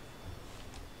 supposedly.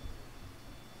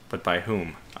 But by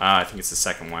whom? I think it's the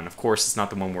second one. Of course, it's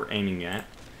not the one we're aiming at.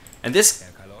 And this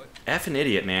effing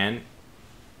idiot, man.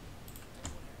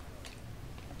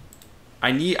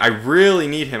 I really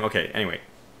need him. Okay, anyway.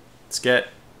 Let's get...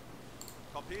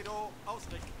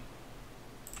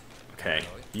 Okay,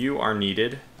 you are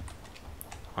needed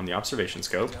on the observation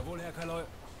scope.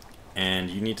 And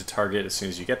you need to target as soon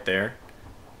as you get there.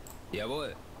 Yeah,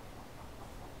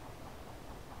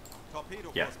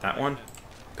 that one.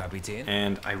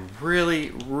 And I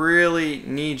really, really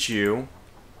need you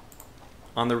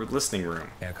on the listening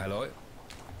room.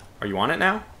 Are you on it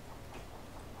now?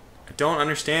 I don't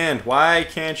understand. Why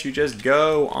can't you just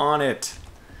go on it?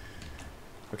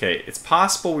 Okay, it's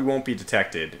possible we won't be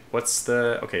detected. What's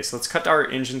the... Okay, so let's cut our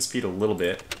engine speed a little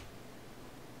bit.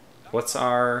 What's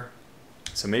our...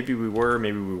 So maybe we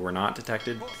were not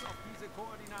detected.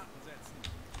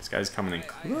 This guy's coming in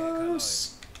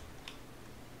close.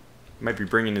 Might be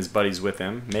bringing his buddies with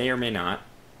him. May or may not.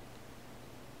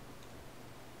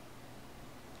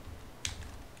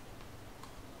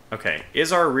 Okay,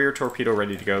 is our rear torpedo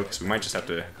ready to go? Because we might just have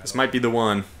to... This might be the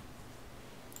one.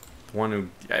 The one who...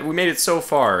 We made it so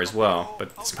far as well,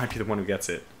 but this might be the one who gets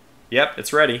it. Yep,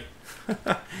 it's ready.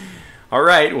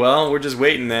 Alright, well, we're just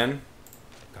waiting then.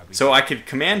 So I could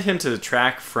command him to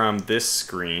track from this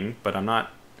screen, but I'm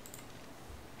not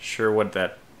sure what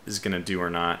that is going to do or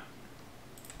not.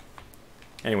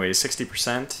 Anyway,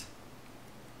 60%.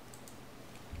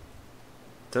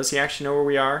 Does he actually know where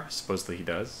we are? Supposedly he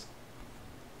does.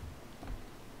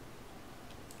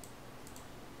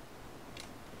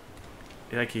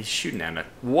 Like he's shooting at it.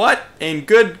 What in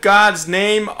good God's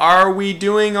name are we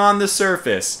doing on the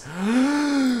surface?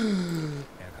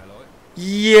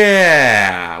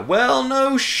 Yeah! Well,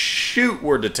 no shoot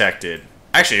were detected.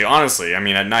 Actually, honestly, I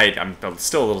mean, at night, I'm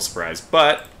still a little surprised.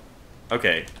 But,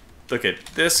 okay, look at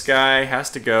this guy has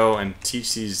to go and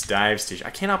teach these dive stations.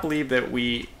 I cannot believe that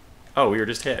we... Oh, we were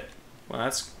just hit. Well,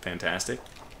 that's fantastic.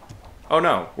 Oh,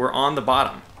 no, we're on the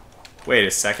bottom. Wait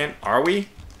a second. Are we?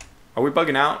 Are we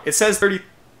bugging out? It says 30...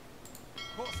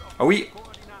 Are we...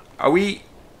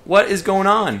 What is going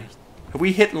on? Have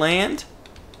we hit land?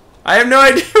 I have no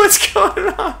idea what's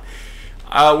going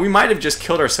on. We might have just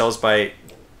killed ourselves by...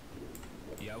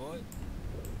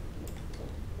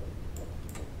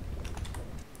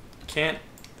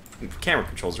 Camera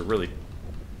controls are really...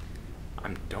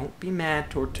 Don't be mad,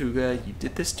 Tortuga. You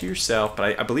did this to yourself,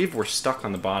 but I believe we're stuck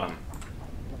on the bottom.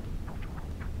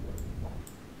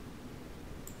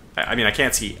 I mean, I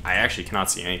can't see... I actually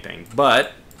cannot see anything, but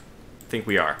I think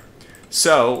we are.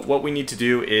 So, what we need to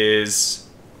do is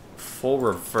full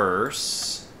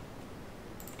reverse.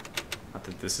 Not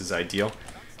that this is ideal.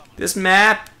 This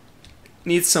map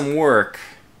needs some work.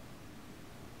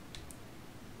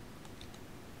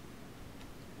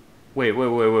 Wait.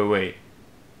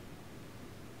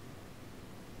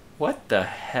 What the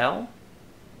hell?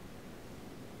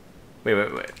 Wait.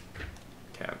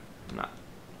 Okay, I'm not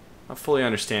fully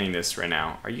understanding this right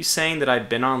now. Are you saying that I've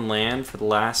been on land for the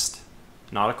last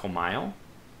nautical mile?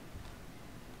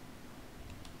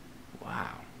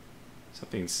 Wow.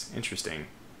 Something's interesting.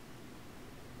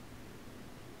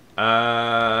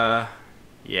 Yeah.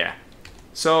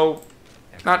 So,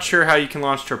 not sure how you can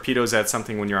launch torpedoes at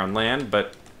something when you're on land,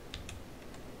 but...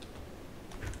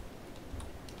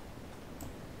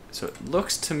 So it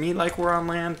looks to me like we're on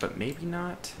land, but maybe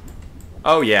not.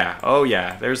 Oh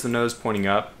yeah, there's the nose pointing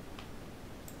up.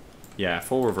 Yeah,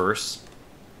 full reverse.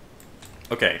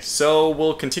 Okay, so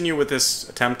we'll continue with this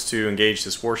attempt to engage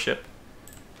this warship.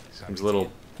 Seems a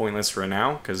little pointless for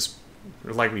now, because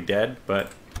we're likely dead,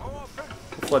 but we'll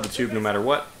flood the tube no matter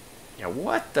what. Yeah,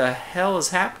 what the hell is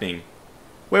happening?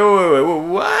 Wait,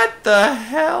 what the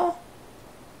hell?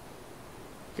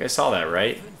 You guys saw that,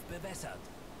 right?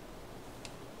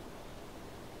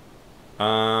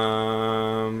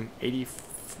 80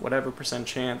 whatever %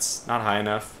 chance, not high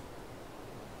enough.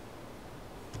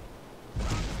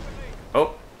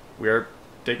 Oh, we are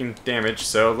taking damage,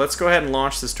 so let's go ahead and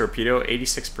launch this torpedo.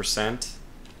 86%.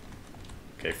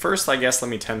 Okay, first I guess let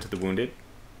me tend to the wounded.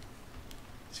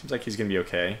 Seems like he's gonna be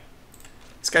okay.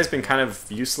 This guy's been kind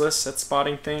of useless at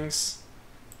spotting things.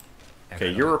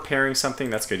 Okay, you're repairing something,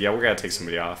 that's good. Yeah, we're gonna take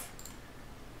somebody off.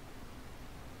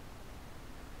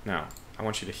 No, I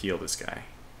want you to heal this guy.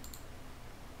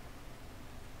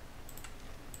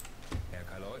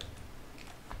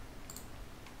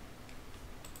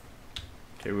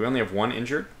 Okay, we only have one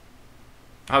injured.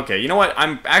 Okay, you know what?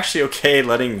 I'm actually okay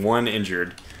letting one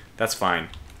injured. That's fine.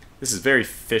 This is very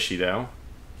fishy, though.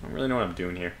 I don't really know what I'm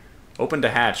doing here. Open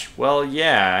to hatch. Well,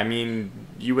 yeah, I mean,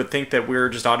 you would think that we're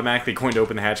just automatically going to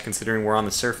open the hatch considering we're on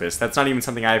the surface. That's not even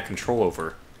something I have control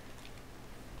over.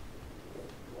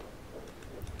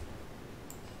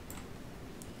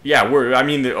 Yeah, I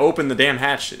mean, to open the damn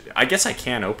hatch. I guess I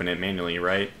can open it manually,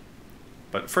 right?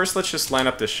 But first, let's just line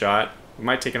up this shot. We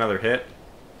might take another hit.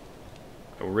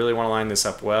 I really want to line this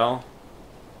up well.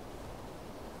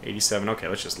 87. Okay,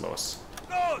 let's just Los.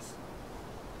 40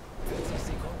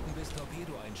 Sekunden bis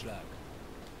Torpedoeinschlag.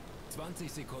 20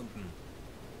 Sekunden.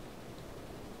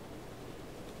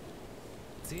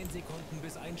 10 Sekunden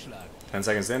bis Einschlag. 10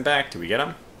 seconds then back. Do we get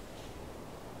him?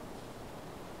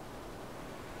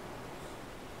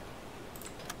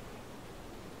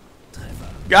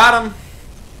 Got him!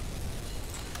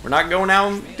 We're not going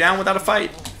down without a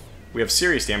fight. We have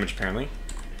serious damage, apparently.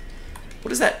 What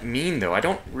does that mean, though? I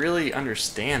don't really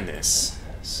understand this.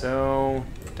 So,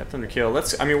 depth under kill.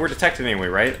 I mean, we're detected anyway,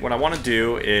 right? What I want to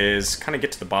do is kind of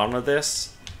get to the bottom of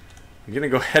this. I'm going to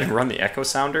go ahead and run the echo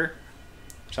sounder.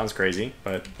 Sounds crazy,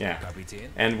 but yeah.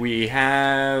 And we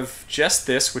have just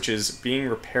this, which is being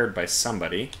repaired by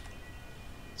somebody.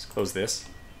 Let's close this.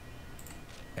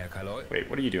 Wait,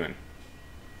 what are you doing?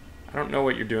 I don't know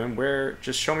what you're doing.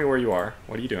 Just show me where you are.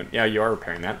 What are you doing? Yeah, you are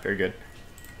repairing that. Very good.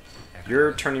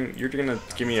 You're gonna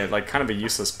give me like kind of a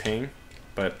useless ping,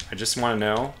 but I just want to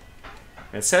know.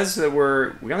 And it says that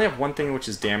we only have one thing which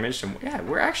is damaged, and yeah,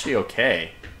 we're actually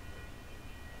okay.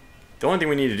 The only thing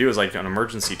we need to do is like an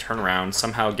emergency turnaround,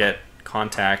 somehow get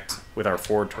contact with our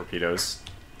forward torpedoes.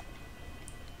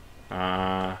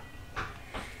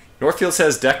 Northfield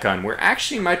says deck gun. We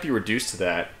actually might be reduced to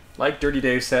that. Like Dirty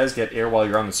Dave says, get air while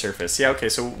you're on the surface. Yeah, okay,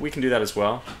 so we can do that as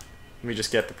well. Let me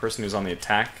just get the person who's on the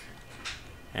attack.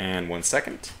 And 1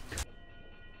 second.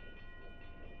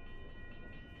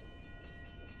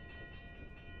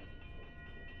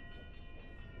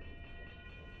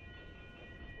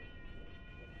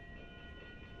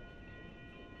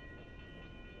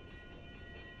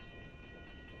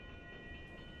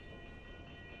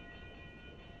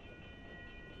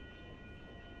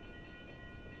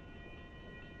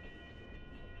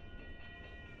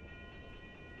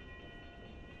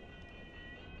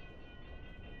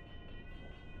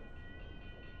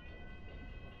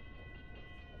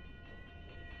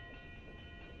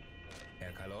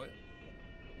 Kaloi.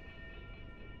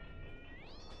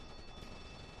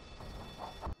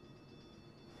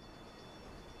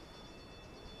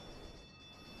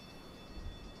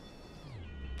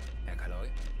 Herr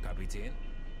Kaloi, Kapitän.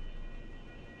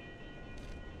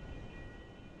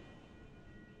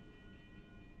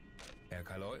 Herr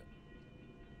Kaloi.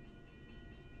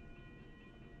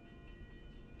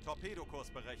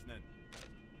 Torpedokurs berechnen.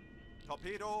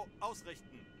 Torpedo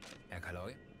ausrichten. Herr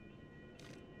Kaloi.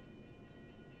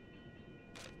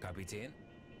 Kapitän.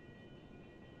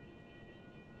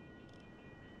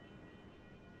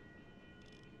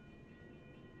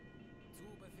 Zu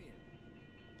Befehl.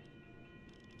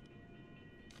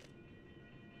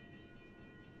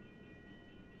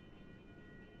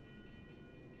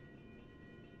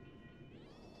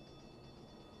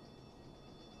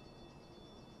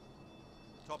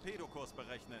 Torpedokurs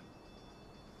berechnen.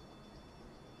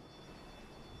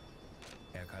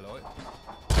 Herr Kaloi.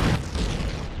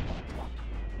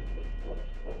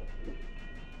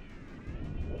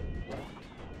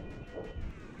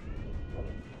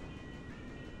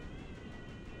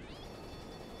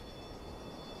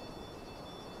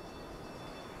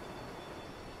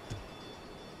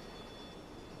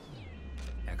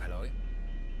 Herr Kaloi.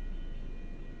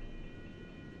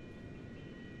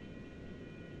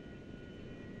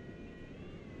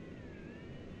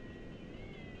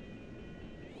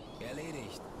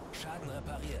 Erledigt. Schaden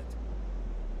repariert.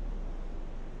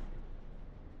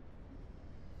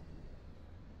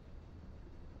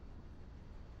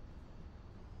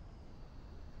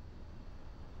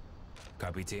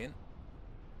 Kapitän.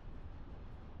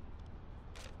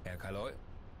 Herr Kaloi.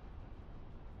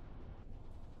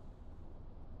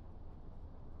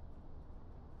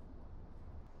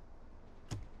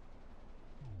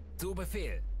 Zu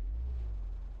Befehl.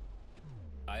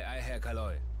 Ei, ei, Herr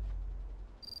Kaloi.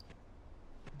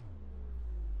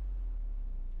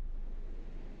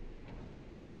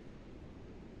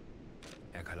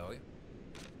 Herr Kaloi.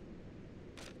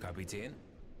 Kapitän.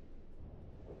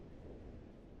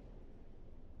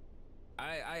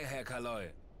 Ei, ei, Herr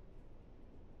Kaloi.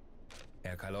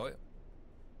 Herr Kaloi.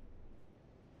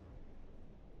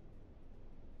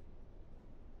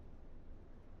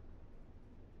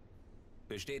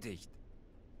 Bestätigt.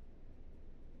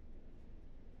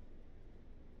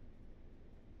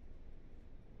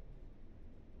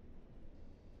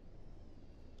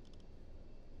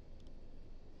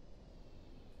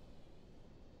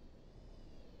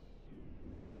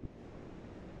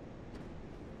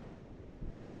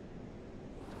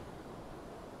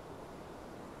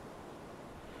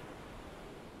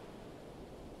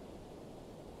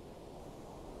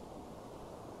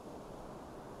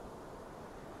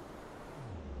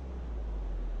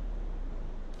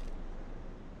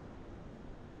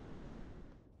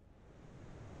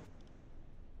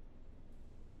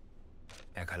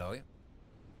 Herr Kaloi.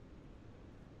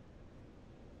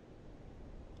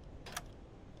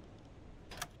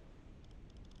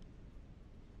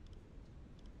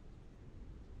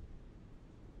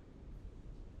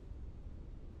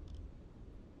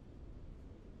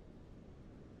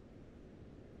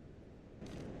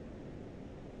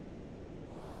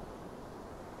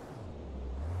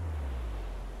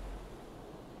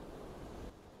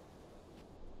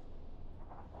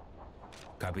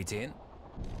 Kapitän.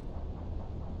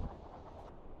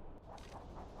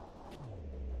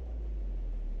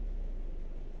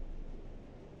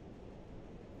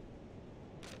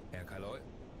 Herr Kaloi.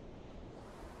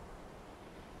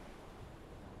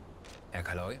 Herr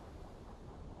Kaloi.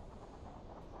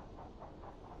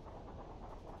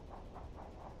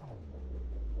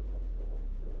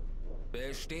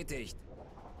 Bestätigt.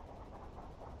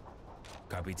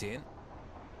 Kapitän.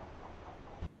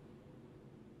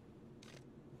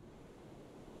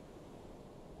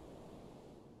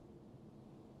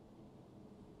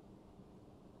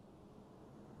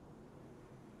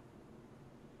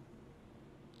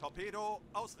 Torpedo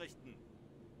ausrichten.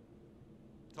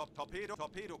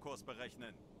 Torpedokurs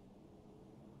berechnen.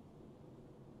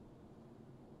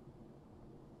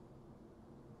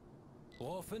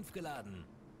 Rohr 5 geladen.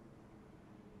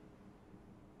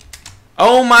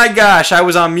 Oh my gosh, I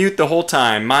was on mute the whole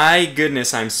time. My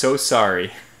goodness, I'm so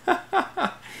sorry.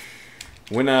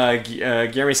 When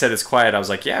Guillermo said it's quiet, I was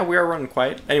like, yeah, we are running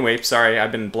quiet. Anyway, sorry,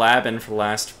 I've been blabbing for the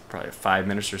last probably 5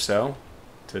 minutes or so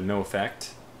to no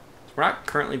effect. We're not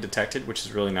currently detected, which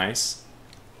is really nice.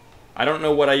 I don't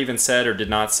know what I even said or did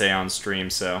not say on stream,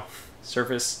 so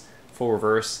surface, full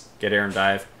reverse, get air and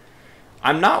dive.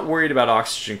 I'm not worried about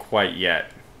oxygen quite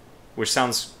yet, which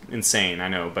sounds insane, I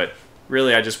know, but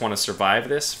really I just want to survive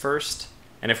this first,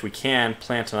 and if we can,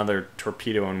 plant another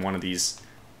torpedo in one of these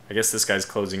I guess this guy's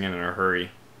closing in a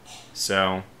hurry.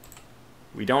 So,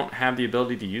 we don't have the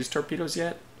ability to use torpedoes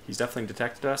yet. He's definitely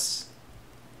detected us.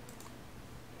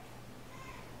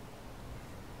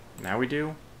 Now we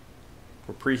do.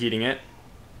 We're preheating it.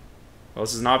 Well,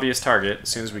 this is an obvious target as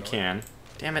soon as we can.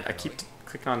 Damn it, I keep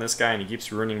clicking on this guy and he keeps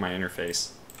ruining my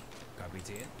interface.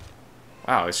 Kapitän.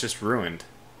 Wow, it's just ruined.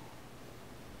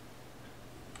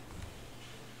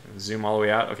 Zoom all the way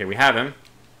out. Okay, we have him.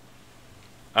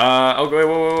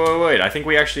 Oh, wait. I think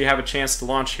we actually have a chance to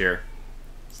launch here.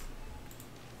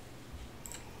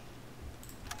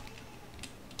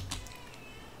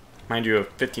 Mind you, a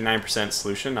 59%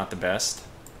 solution, not the best.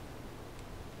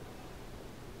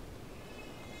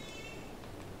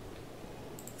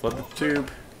 Flood the tube.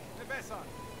 Bewässern.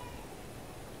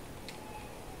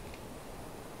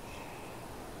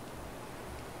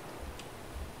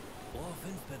 Rohr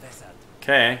 5 bewässert.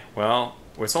 Okay, well,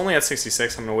 it's only at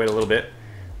 66. I'm going to wait a little bit.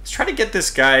 Let's try to get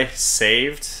this guy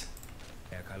saved.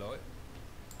 Herr Kaloi.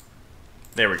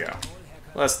 There we go.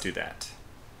 Let's do that.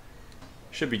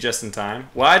 Should be just in time.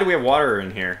 Why do we have water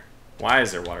in here? Why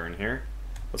is there water in here?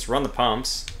 Let's run the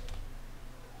pumps.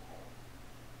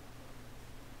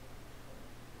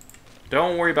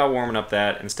 Don't worry about warming up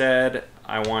that. Instead,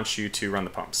 I want you to run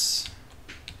the pumps.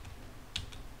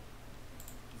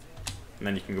 And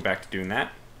then you can go back to doing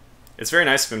that. It's very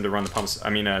nice of him to run the pumps. I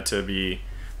mean, to be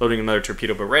loading another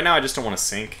torpedo. But right now, I just don't want to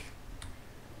sink.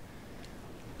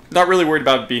 Not really worried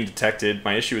about being detected.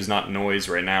 My issue is not noise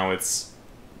right now. It's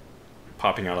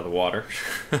popping out of the water.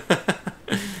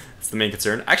 That's the main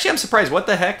concern. Actually, I'm surprised. What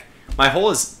the heck? My hull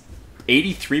is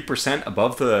 83%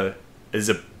 above the... Is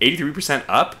it 83%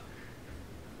 up?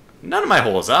 None of my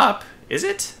hull is up, is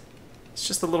it? It's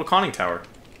just a little conning tower.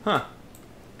 Huh.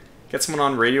 Get someone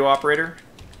on radio operator.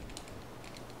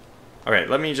 Alright,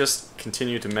 let me just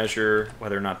continue to measure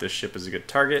whether or not this ship is a good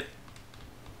target.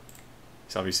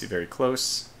 He's obviously very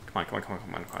close. Come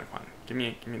on. Give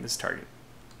me this target.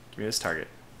 Give me this target.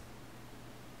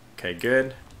 Okay,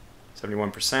 good.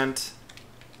 71%.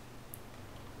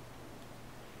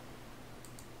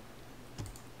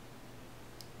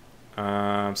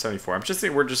 Um, 74.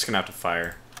 We're just gonna have to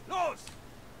fire. Los!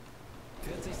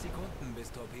 40 Sekunden bis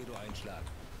Torpedoeinschlag.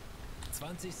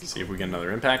 20 Sekunden. See if we get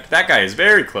another impact. That guy is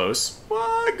very close.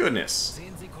 My goodness.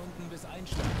 10 Sekunden bis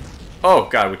Einschlag. Oh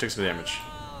god, we took some damage.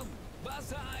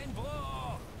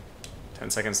 Wassereinbruch. 10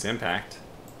 seconds to impact.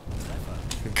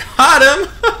 Got him!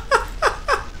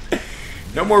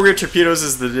 No more rear torpedoes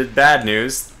is the bad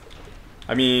news.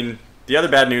 I mean, the other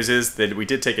bad news is that we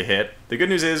did take a hit. The good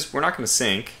news is we're not going to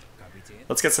sink.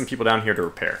 Let's get some people down here to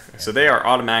repair. So they are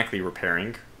automatically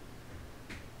repairing.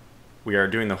 We are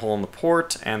doing the hole in the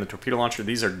port and the torpedo launcher.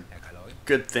 These are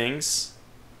good things.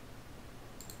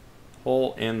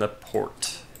 Hole in the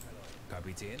port.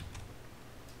 Kapitän.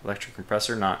 Electric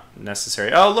compressor, not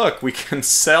necessary. Oh, look, we can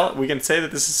sell. We can say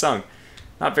that this is sunk.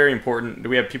 Not very important. Do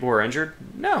we have people who are injured?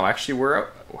 No, actually, we're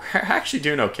actually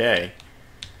doing okay.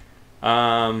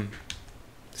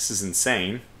 This is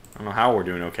insane. I don't know how we're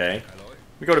doing okay.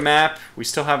 We go to map. We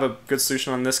still have a good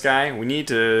solution on this guy. We need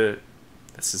to...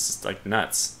 This is like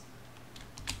nuts.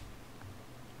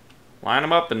 Line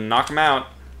them up and knock them out.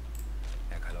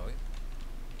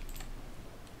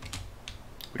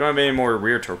 We don't have any more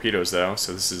rear torpedoes though,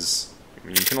 so this is... I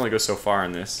mean, you can only go so far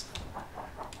in this.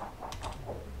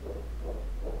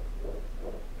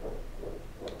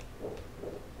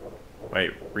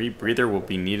 Wait, rebreather will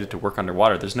be needed to work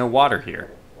underwater. There's no water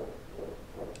here.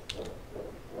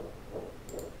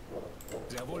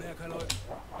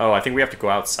 Oh, I think we have to go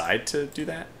outside to do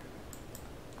that?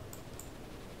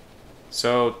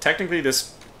 So, technically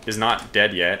this is not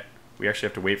dead yet. We actually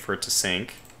have to wait for it to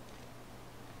sink.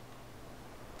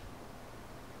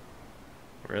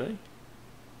 Really?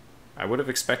 I would have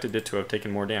expected it to have taken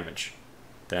more damage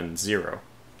than 0.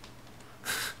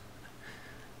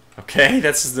 Okay,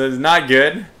 that's not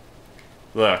good.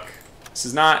 Look, this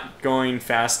is not going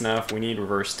fast enough. We need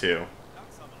reverse 2.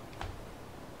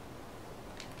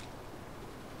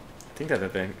 I think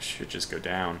that thing should just go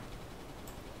down.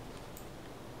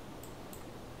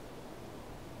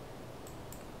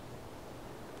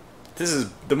 This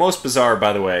is the most bizarre,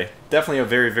 by the way. Definitely a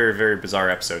very, very, very bizarre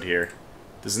episode here.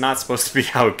 This is not supposed to be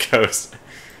how it goes.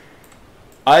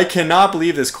 I cannot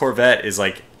believe this Corvette is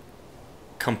like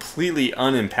completely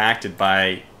unimpacted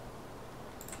by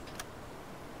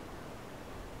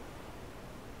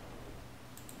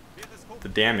the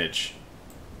damage.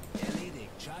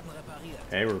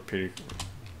 Okay,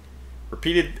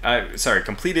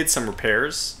 completed some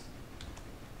repairs.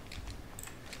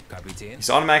 He's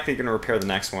automatically going to repair the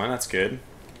next one. That's good.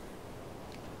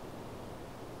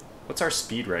 What's our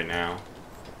speed right now?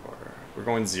 We're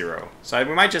going 0. So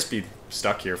we might just be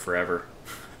stuck here forever.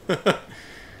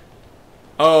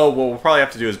 Oh, what we'll probably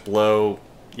have to do is blow.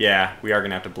 Yeah, we are going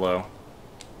to have to blow.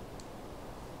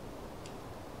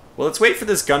 Well, let's wait for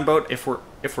this gunboat. If we're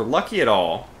lucky at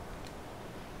all,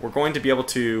 we're going to be able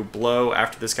to blow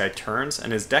after this guy turns,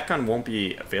 and his deck gun won't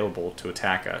be available to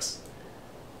attack us.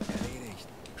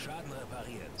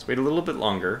 Let's wait a little bit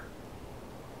longer.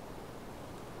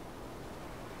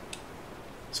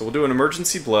 So we'll do an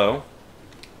emergency blow.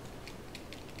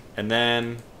 And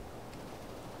then...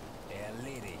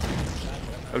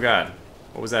 Oh god,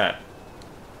 what was that?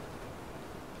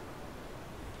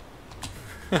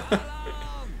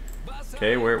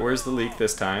 Okay, where's the leak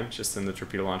this time? Just in the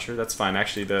torpedo launcher. That's fine.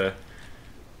 Actually, the...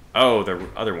 Oh, the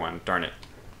other one. Darn it.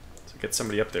 So get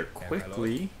somebody up there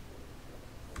quickly.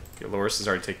 Okay, Loris has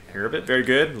already taken care of it. Very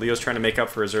good. Leo's trying to make up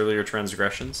for his earlier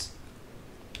transgressions.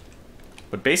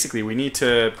 But basically, we need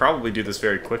to probably do this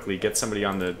very quickly. Get somebody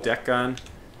on the deck gun.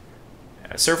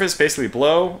 Surface, basically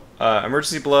blow.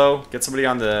 Emergency blow. Get somebody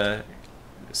on the...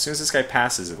 As soon as this guy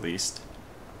passes, at least.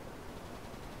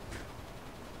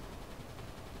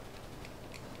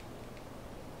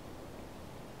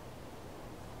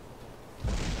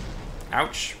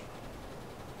 Ouch.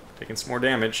 Taking some more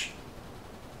damage.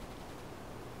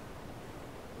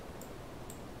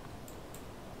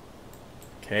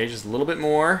 Okay, just a little bit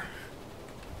more.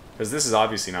 Because this is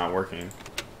obviously not working.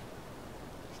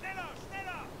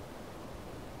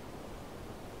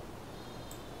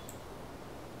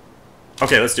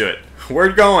 Okay, let's do it.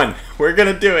 We're going. We're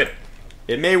gonna do it.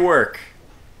 It may work.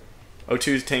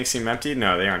 O2 tanks seem empty?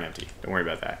 No, they aren't empty. Don't worry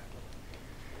about that.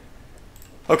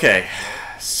 Okay,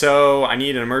 so I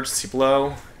need an emergency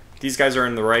blow. These guys are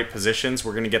in the right positions.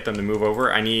 We're gonna get them to move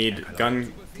over. I need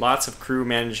lots of crew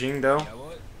managing though.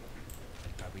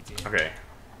 Okay,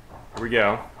 here we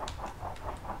go.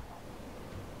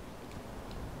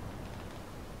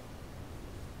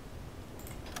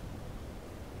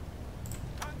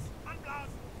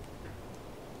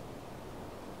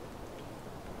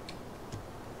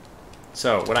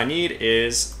 So what I need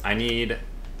is, I need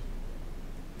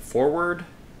forward,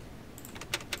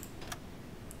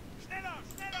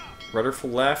 rudder full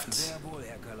left,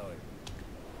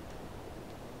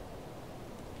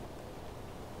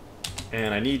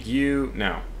 and I need you,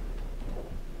 no.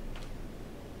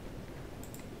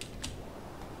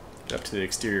 Get up to the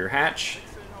exterior hatch.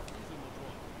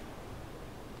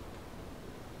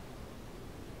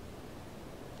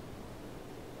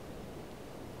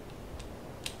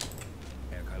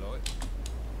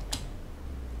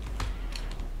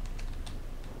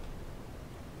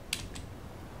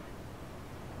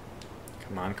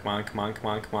 Come on, come on, come on, come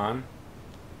on, come on.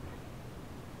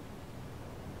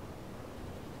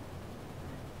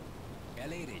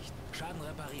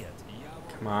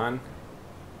 Come on.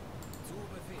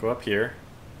 Go up here.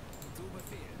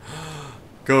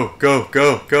 Go, go,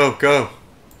 go, go, go.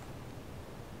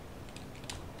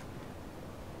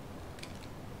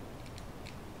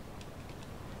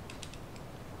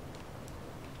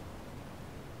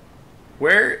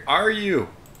 Where are you?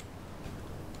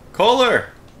 Kohler!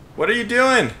 What are you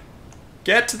doing?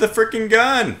 Get to the freaking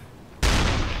gun!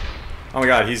 Oh my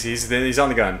god, he's on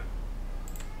the gun.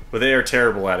 But they are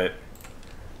terrible at it.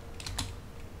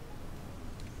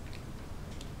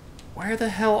 Where the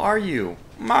hell are you?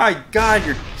 My god,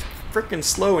 you're freaking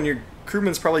slow and your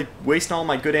crewman's probably wasting all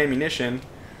my good ammunition.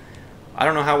 I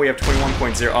don't know how we have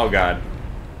 21.0. Oh god.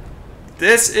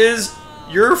 This is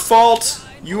your fault!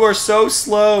 You are so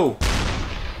slow!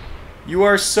 You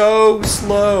are so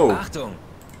slow! Achtung!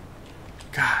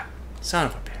 God, son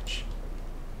of a bitch.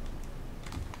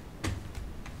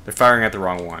 They're firing at the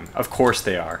wrong one. Of course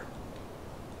they are.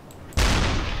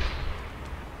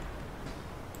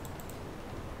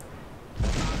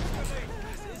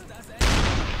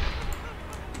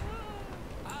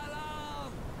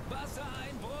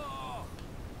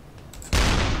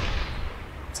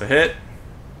 It's a hit.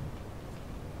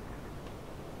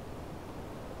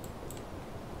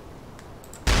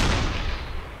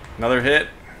 Another hit.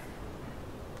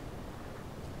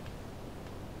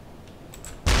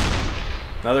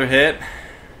 Another hit.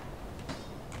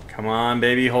 Come on,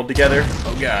 baby. Hold together.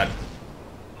 Oh, God.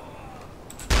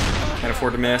 Can't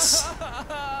afford to miss.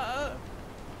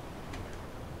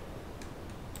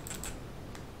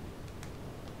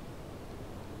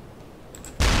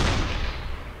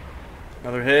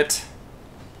 Another hit.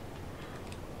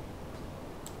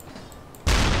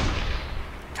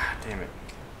 God damn it.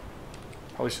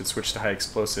 Probably should switch to high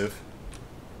explosive.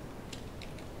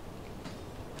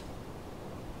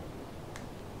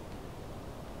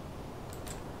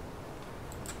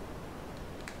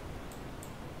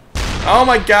 Oh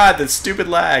my god, that stupid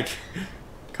lag.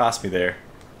 Cost me there.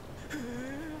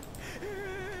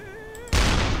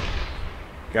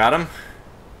 Got him.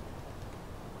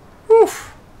 Whew.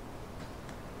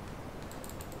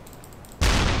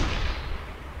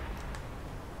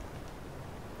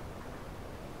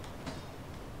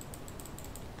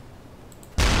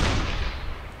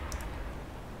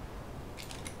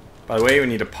 By the way, we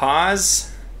need to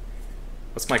pause.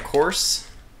 What's my course?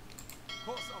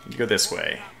 You go this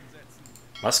way.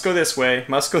 Must go this way.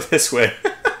 Must go this way.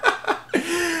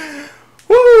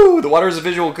 Woo! The water is a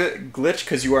visual glitch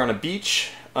because you are on a beach.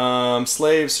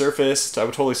 Slave, surfaced. I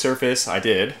would totally surface. I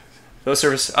did. Those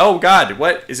surface. Oh god,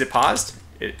 what? Is it paused?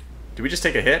 Did we just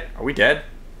take a hit? Are we dead?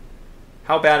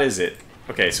 How bad is it?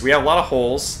 Okay, so we have a lot of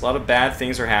holes. A lot of bad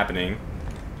things are happening.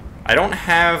 I don't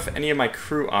have any of my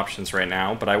crew options right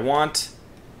now, but I want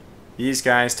these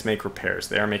guys to make repairs.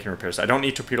 They are making repairs. I don't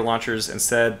need torpedo launchers.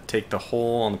 Instead, take the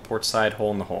hole on the port side,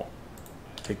 hole in the hull.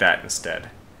 Take that instead.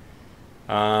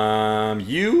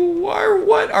 You are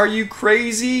what? Are you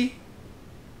crazy?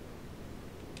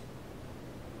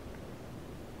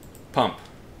 Pump.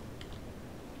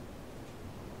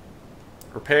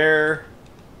 Repair.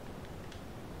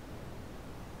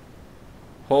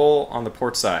 Hole on the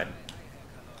port side.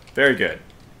 Very good.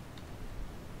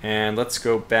 And let's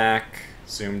go back,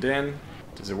 zoomed in.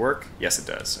 Does it work? Yes, it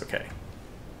does. Okay.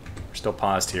 We're still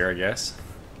paused here, I guess.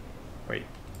 Wait.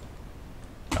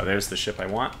 Oh, there's the ship I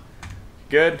want.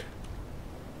 Good.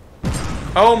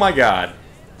 Oh my god.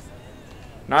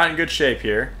 Not in good shape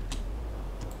here.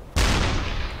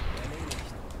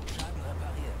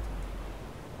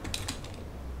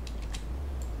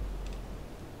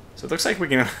 So it looks like we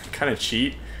can kind of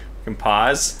cheat. We can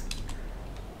pause.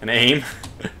 And aim.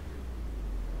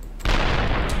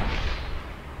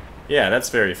 Yeah, that's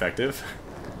very effective.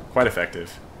 Quite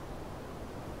effective.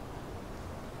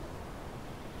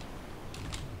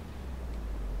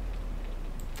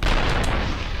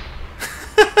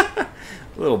 A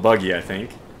little buggy, I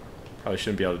think. Probably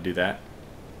shouldn't be able to do that.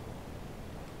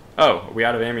 Oh, are we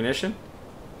out of ammunition?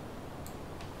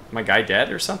 Is my guy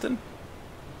dead or something?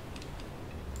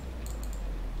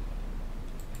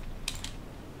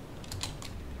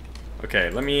 Okay,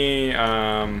 let me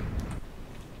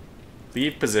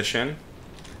leave position.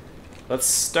 Let's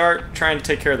start trying to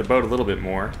take care of the boat a little bit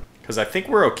more, because I think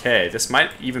we're okay. This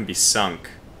might even be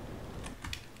sunk.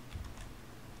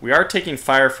 We are taking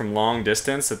fire from long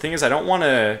distance. The thing is, I don't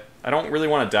really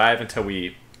want to dive until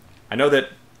I know that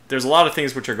there's a lot of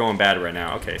things which are going bad right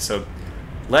now. Okay, so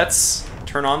let's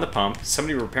turn on the pump.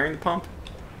 Somebody repairing the pump?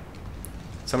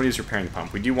 Somebody's repairing the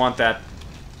pump. We do want that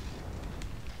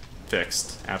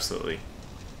fixed, absolutely.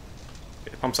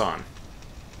 Okay, the pump's on.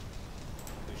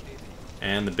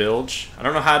 And the bilge. I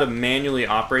don't know how to manually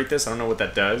operate this. I don't know what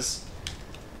that does.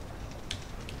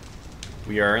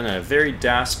 We are in a very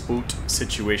Das Boot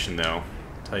situation, though.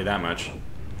 I'll tell you that much.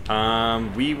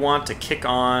 We want to kick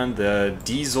on the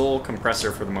diesel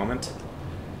compressor for the moment.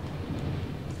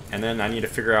 And then I need to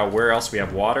figure out where else we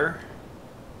have water.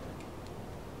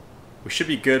 We should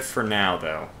be good for now,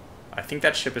 though. I think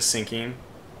that ship is sinking.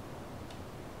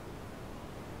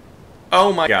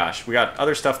 Oh my gosh, we got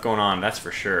other stuff going on, that's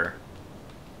for sure.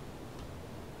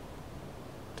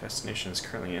 Destination is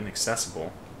currently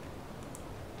inaccessible.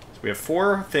 So we have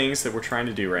 4 things that we're trying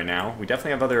to do right now. We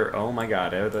definitely have other, oh my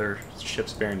god, other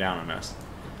ships bearing down on us.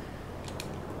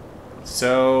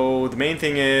 So the main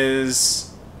thing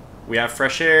is we have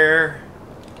fresh air.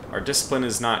 Our discipline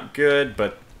is not good,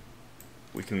 but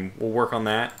we'll work on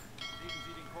that.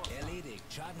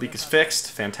 Leak is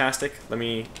fixed, fantastic. Let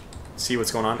me see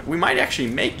what's going on. We might actually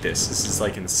make this. This is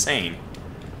like insane.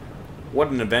 What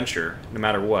an adventure, no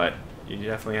matter what. You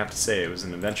definitely have to say it was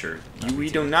an adventure.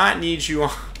 We do not need you on.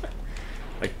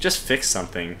 Like, just fix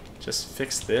something. Just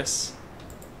fix this.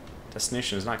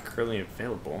 Destination is not currently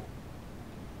available.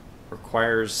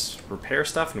 Requires repair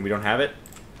stuff and we don't have it.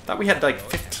 Thought we had like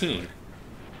 15.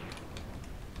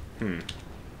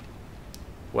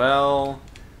 Well,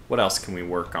 what else can we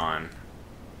work on?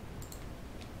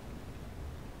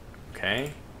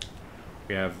 Okay.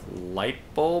 We have light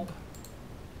bulb.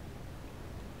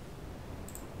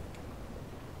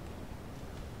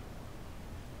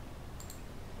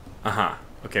 Uh-huh.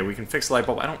 Okay, we can fix the light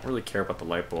bulb. I don't really care about the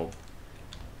light bulb.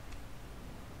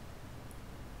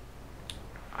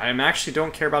 I actually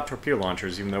don't care about torpedo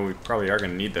launchers, even though we probably are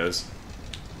going to need those.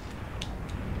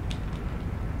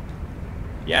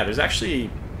 Yeah, there's actually...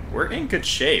 We're in good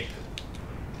shape.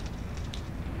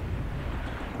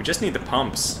 We just need the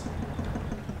pumps.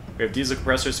 We have diesel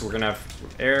compressors, so we're going to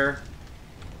have air.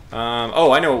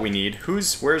 Oh, I know what we need.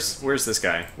 Where's this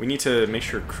guy? We need to make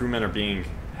sure crewmen are being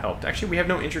helped. Actually, we have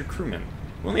no injured crewmen.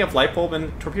 We only have light bulb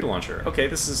and torpedo launcher. Okay,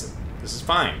 this is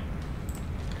fine.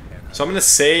 So I'm gonna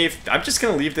save. I'm just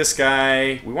gonna leave this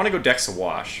guy. We want to go decks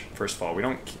awash. First of all, we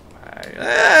don't.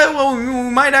 Well,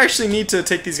 we might actually need to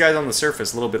take these guys on the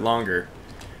surface a little bit longer.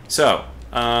 So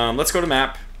let's go to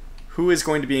map. Who is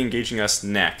going to be engaging us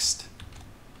next?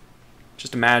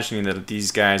 Just imagining that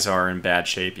these guys are in bad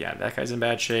shape. Yeah, that guy's in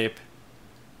bad shape.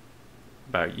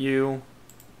 About you.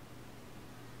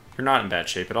 You're not in bad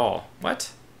shape at all.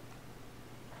 What?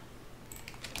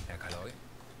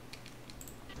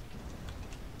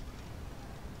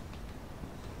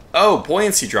 Oh,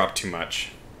 buoyancy dropped too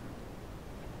much.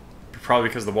 Probably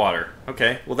because of the water.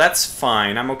 Okay, well that's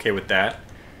fine. I'm okay with that.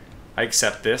 I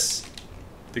accept this.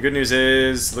 The good news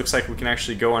is, looks like we can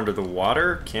actually go under the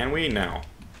water. Can we? No.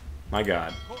 My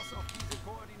God.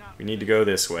 We need to go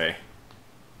this way.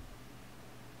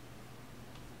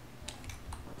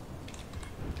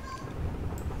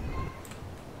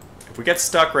 If we get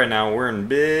stuck right now, we're in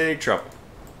big trouble.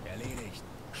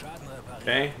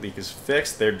 Okay, leak is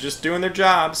fixed. They're just doing their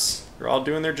jobs. They're all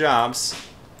doing their jobs.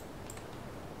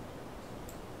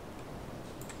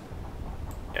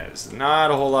 Yeah, there's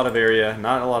not a whole lot of area,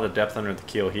 not a lot of depth under the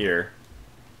keel here.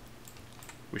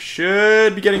 We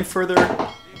should be getting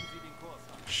further.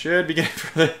 Should be getting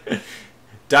further.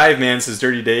 Dive man, says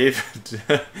Dirty Dave.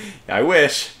 I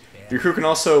wish. Your crew can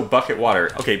also bucket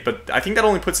water. Okay, but I think that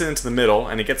only puts it into the middle,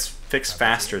 and it gets fixed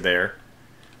faster there.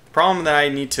 The problem that I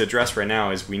need to address right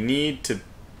now is we need to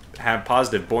have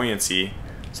positive buoyancy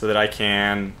so that I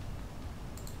can...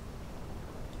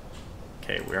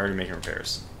 Okay, we're already making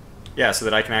repairs. Yeah, so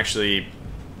that I can actually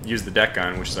use the deck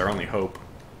gun, which is our only hope.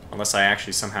 Unless I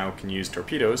actually somehow can use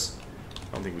torpedoes.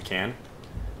 I don't think we can.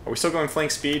 Are we still going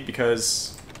flank speed?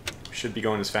 Because we should be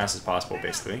going as fast as possible,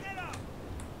 basically.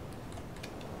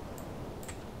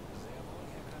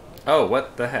 Oh,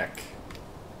 what the heck?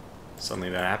 Suddenly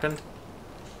that happened?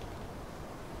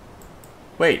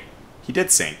 Wait, he did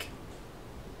sink.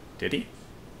 Did he?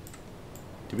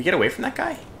 Did we get away from that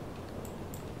guy?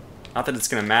 Not that it's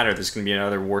going to matter. There's going to be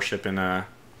another warship in our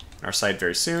sight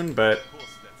very soon, but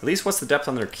at least what's the depth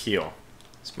on their keel?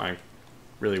 That's my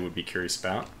really would be curious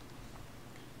about.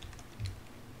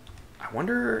 I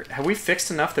wonder, have we fixed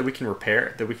enough that we can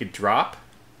repair, that we could drop?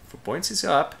 If buoyancy's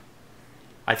up.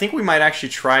 I think we might actually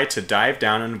try to dive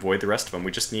down and avoid the rest of them.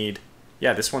 We just need...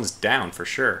 Yeah, this one's down for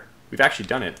sure. We've actually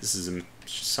done it. This is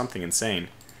something insane.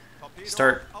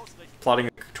 Start plotting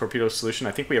a torpedo solution.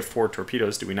 I think we have 4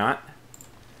 torpedoes, do we not?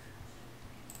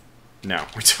 No,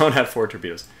 we don't have 4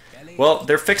 torpedoes. Well,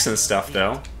 they're fixing stuff,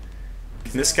 though.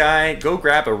 Can this guy go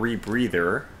grab a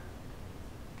rebreather?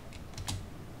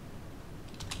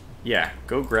 Yeah,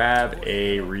 go grab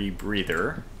a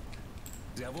rebreather.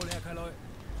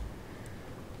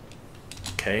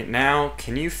 Okay, now,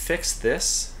 can you fix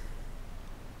this?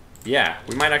 Yeah,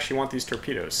 we might actually want these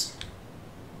torpedoes.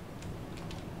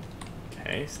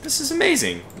 Okay, this is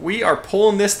amazing. We are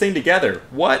pulling this thing together.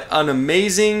 What an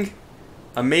amazing,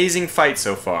 amazing fight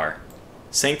so far.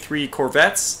 Sank 3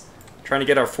 corvettes, trying to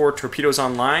get our 4 torpedoes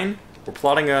online. We're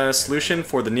plotting a solution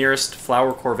for the nearest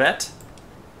flower corvette,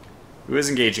 who is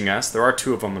engaging us. There are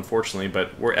 2 of them, unfortunately,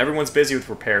 but everyone's busy with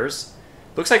repairs.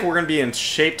 Looks like we're going to be in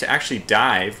shape to actually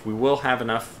dive. We will have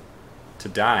enough to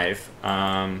dive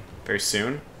very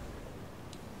soon.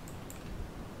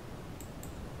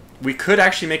 We could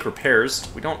actually make repairs.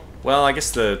 We don't... Well, I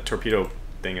guess the torpedo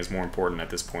thing is more important at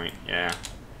this point. Yeah.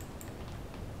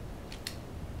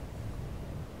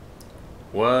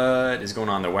 What is going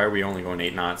on there? Why are we only going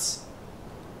 8 knots?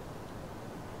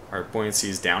 Our buoyancy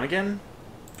is down again?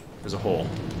 There's a hole.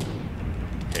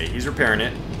 Okay, he's repairing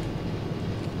it.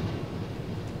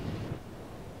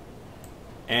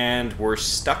 And we're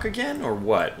stuck again, or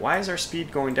what? Why is our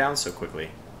speed going down so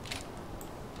quickly?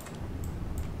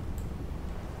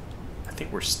 I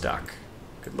think we're stuck.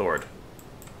 Good lord.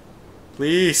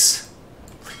 Please.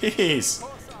 Please.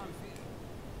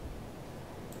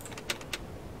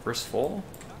 First full?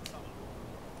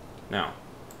 No.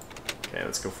 Okay,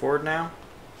 let's go forward now.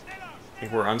 I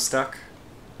think we're unstuck.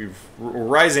 We're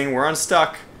rising, we're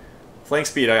unstuck. Flank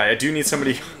speed, I do need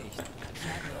somebody...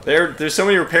 There's so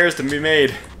many repairs to be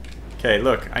made. Okay,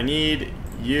 look, I need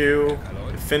you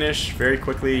to finish very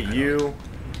quickly. You...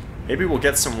 Maybe we'll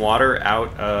get some water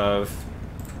out of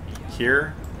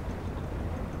here.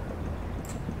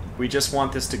 We just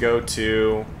want this to go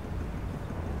to...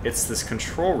 It's this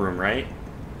control room, right?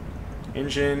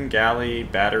 Engine, galley,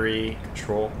 battery,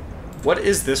 control. What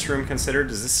is this room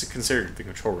considered? Is this considered the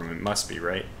control room? It must be,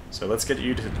 right? So let's get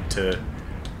you to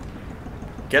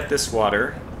get this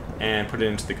water and put it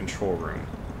into the control room.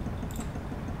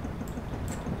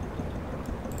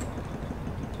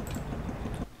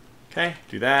 Okay,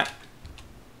 do that.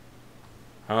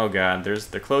 Oh god,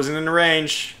 they're closing in the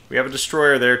range. We have a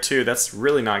destroyer there too. That's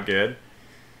really not good.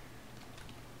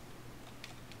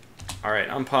 Alright,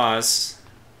 unpause.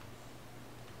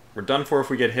 We're done for if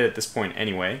we get hit at this point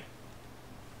anyway.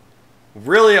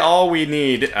 Really all we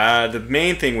need, the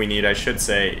main thing we need, I should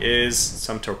say, is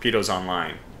some torpedoes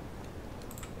online.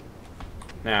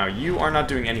 Now, you are not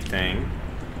doing anything.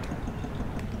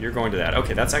 You're going to that.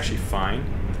 Okay, that's actually fine.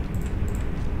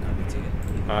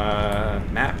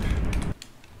 Map.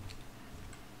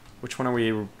 Which one are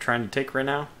we trying to take right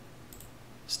now?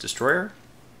 This destroyer?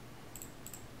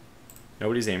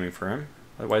 Nobody's aiming for him.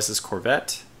 Otherwise, this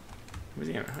Corvette.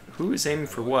 Who is aiming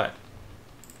for what?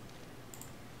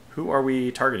 Who are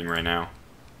we targeting right now?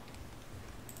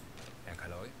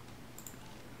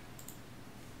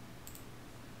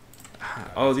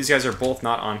 Oh, these guys are both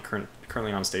not on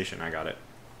currently on station. I got it.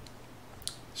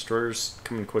 Destroyers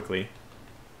coming quickly.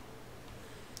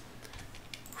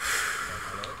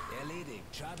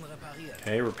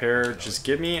 Okay, repair. Just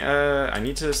give me. I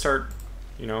need to start,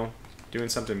 you know, doing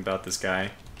something about this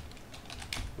guy.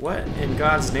 What in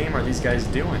God's name are these guys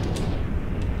doing?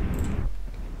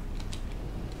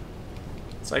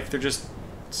 It's like they're just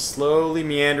slowly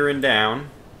meandering down.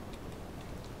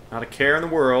 Not a care in the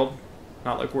world.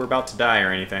 Not like we're about to die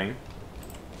or anything.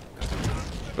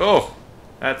 Oh!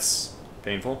 That's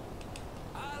painful.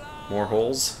 More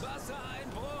holes.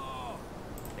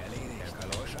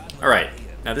 Alright.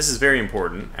 Now this is very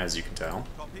important, as you can tell.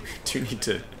 Do need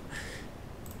to...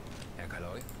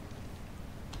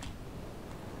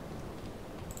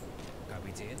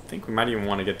 I think we might even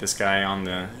want to get this guy on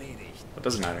the... It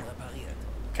doesn't matter.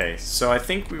 Okay, so I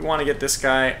think we want to get this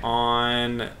guy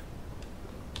on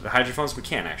the hydrophones. We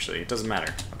can actually. It doesn't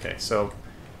matter. Okay, so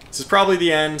this is probably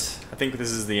the end. I think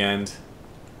this is the end.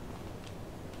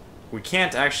 We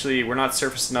can't actually... We're not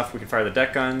surface enough. We can fire the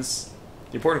deck guns.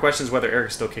 The important question is whether Eric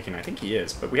is still kicking. I think he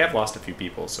is, but we have lost a few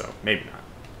people, so maybe not.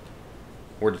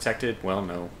 Or detected? Well,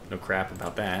 no crap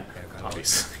about that,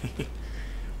 obviously.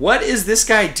 What is this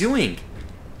guy doing?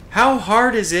 How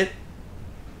hard is it?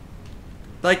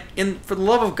 Like, for the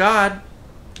love of God.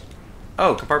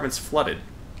 Oh, compartment's flooded.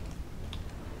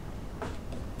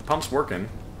 The pump's working,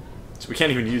 so we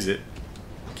can't even use it.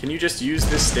 Can you just use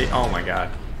this state? Oh my God.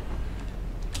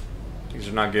 These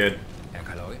are not good.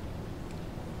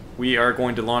 We are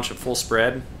going to launch a full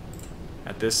spread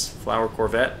at this Flower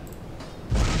Corvette.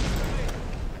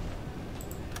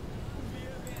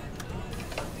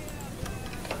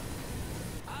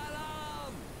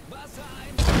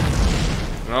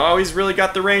 Oh, he's really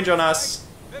got the range on us.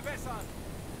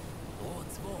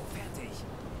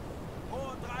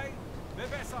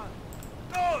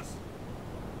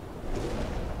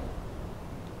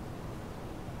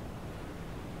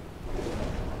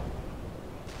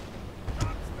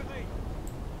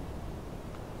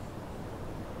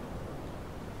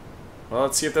 Well,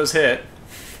 let's see if those hit.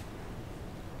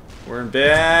 We're in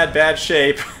bad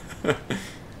shape. What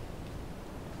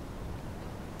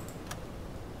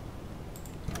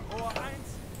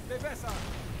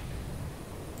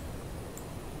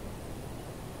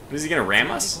is he gonna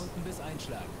ram us?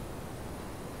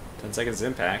 10 seconds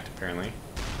impact, apparently.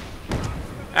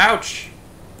 Ouch!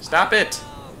 Stop it!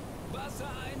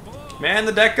 Man,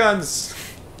 the deck guns!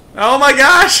 Oh my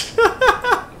gosh!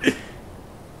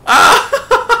 Ah!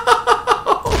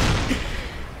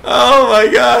 Oh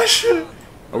my gosh!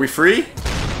 Are we free?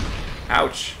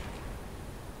 Ouch.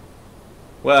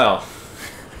 Well.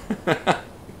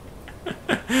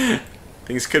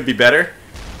 Things could be better.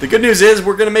 The good news is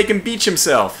we're gonna make him beach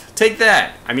himself. Take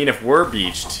that! I mean, if we're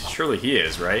beached, surely he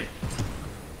is, right?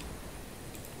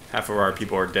 Half of our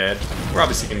people are dead. We're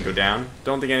obviously gonna go down.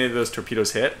 Don't think any of those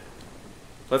torpedoes hit.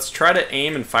 Let's try to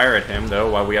aim and fire at him, though,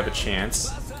 while we have a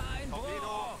chance.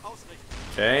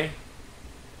 Okay.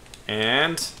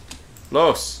 And...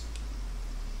 Los!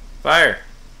 Fire!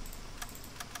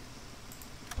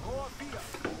 I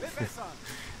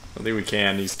don't think we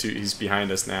can. He's behind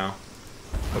us now.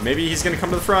 But maybe he's gonna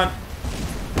come to the front.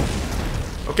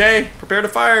 Okay, prepare to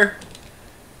fire!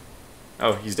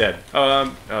 Oh, he's dead.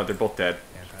 Oh, they're both dead.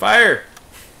 Fire!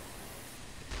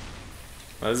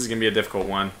 Well, this is gonna be a difficult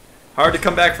one. Hard to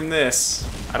come back from this.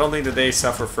 I don't think that they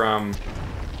suffer from,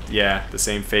 yeah, the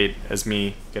same fate as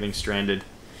me, getting stranded.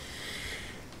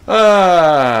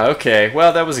 Okay.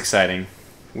 Well, that was exciting.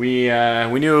 We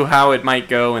knew how it might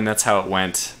go, and that's how it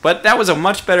went. But that was a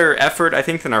much better effort, I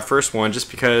think, than our first one,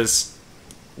 just because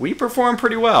we performed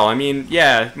pretty well. I mean,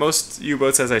 yeah, most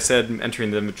U-boats, as I said,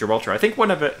 entering the Gibraltar. I think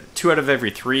 2 out of every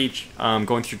 3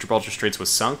 going through Gibraltar Straits was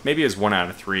sunk. Maybe it was 1 out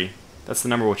of 3. That's the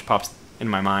number which pops in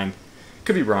my mind.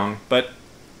 Could be wrong, but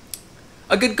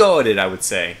a good go at it, I would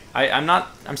say.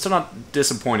 I'm still not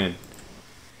disappointed.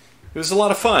 It was a lot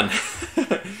of fun.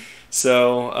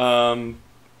 So,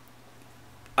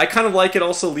 I kind of like it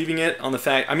also leaving it on the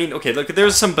fact, I mean, okay, look,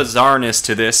 there's some bizarreness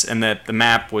to this and that the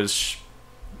map was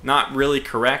not really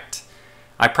correct.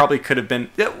 I probably could have been,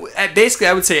 basically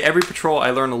I would say every patrol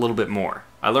I learned a little bit more.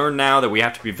 I learned now that we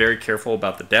have to be very careful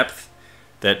about the depth,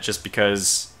 that just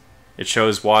because it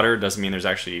shows water doesn't mean there's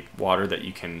actually water that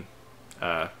you can,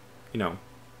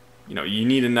 you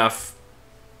need enough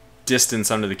distance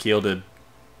under the keel to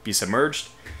be submerged.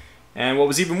 And what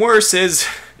was even worse is,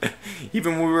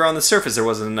 even when we were on the surface, there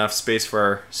wasn't enough space for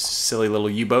our silly little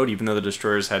U-boat, even though the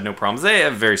destroyers had no problems. They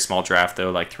have a very small draft,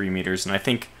 though, like 3 meters, and I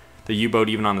think the U-boat,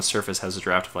 even on the surface, has a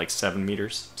draft of like 7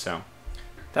 meters, so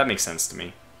that makes sense to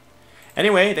me.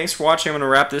 Anyway, thanks for watching. I'm going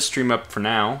to wrap this stream up for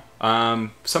now.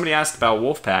 Somebody asked about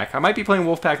Wolfpack. I might be playing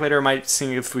Wolfpack later. I might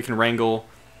see if we can wrangle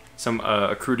some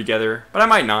a crew together, but I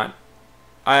might not.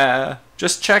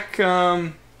 Just check...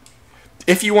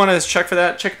 if you want to check for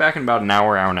that, check back in about an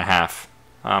hour, hour and a half.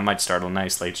 Might start a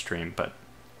nice late stream, but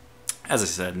as I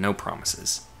said, no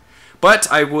promises.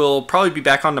 But I will probably be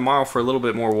back on tomorrow for a little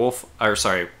bit more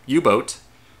U-boat.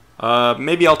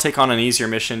 Maybe I'll take on an easier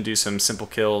mission, do some simple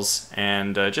kills,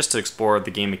 and just to explore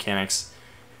the game mechanics.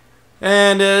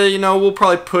 And, we'll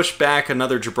probably push back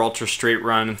another Gibraltar straight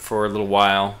run for a little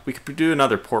while. We could do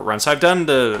another port run. So I've done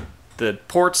the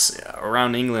ports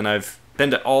around England. I've been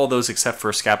to all those except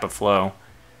for Scapa Flow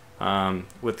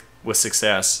with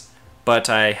success. But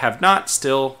I have not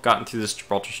still gotten through this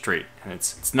Gibraltar Strait, and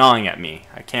it's gnawing at me.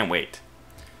 I can't wait.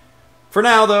 For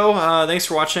now, though, thanks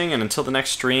for watching, and until the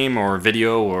next stream or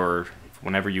video, or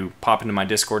whenever you pop into my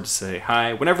Discord to say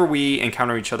hi, whenever we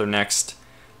encounter each other next,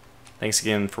 thanks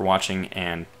again for watching,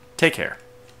 and take care.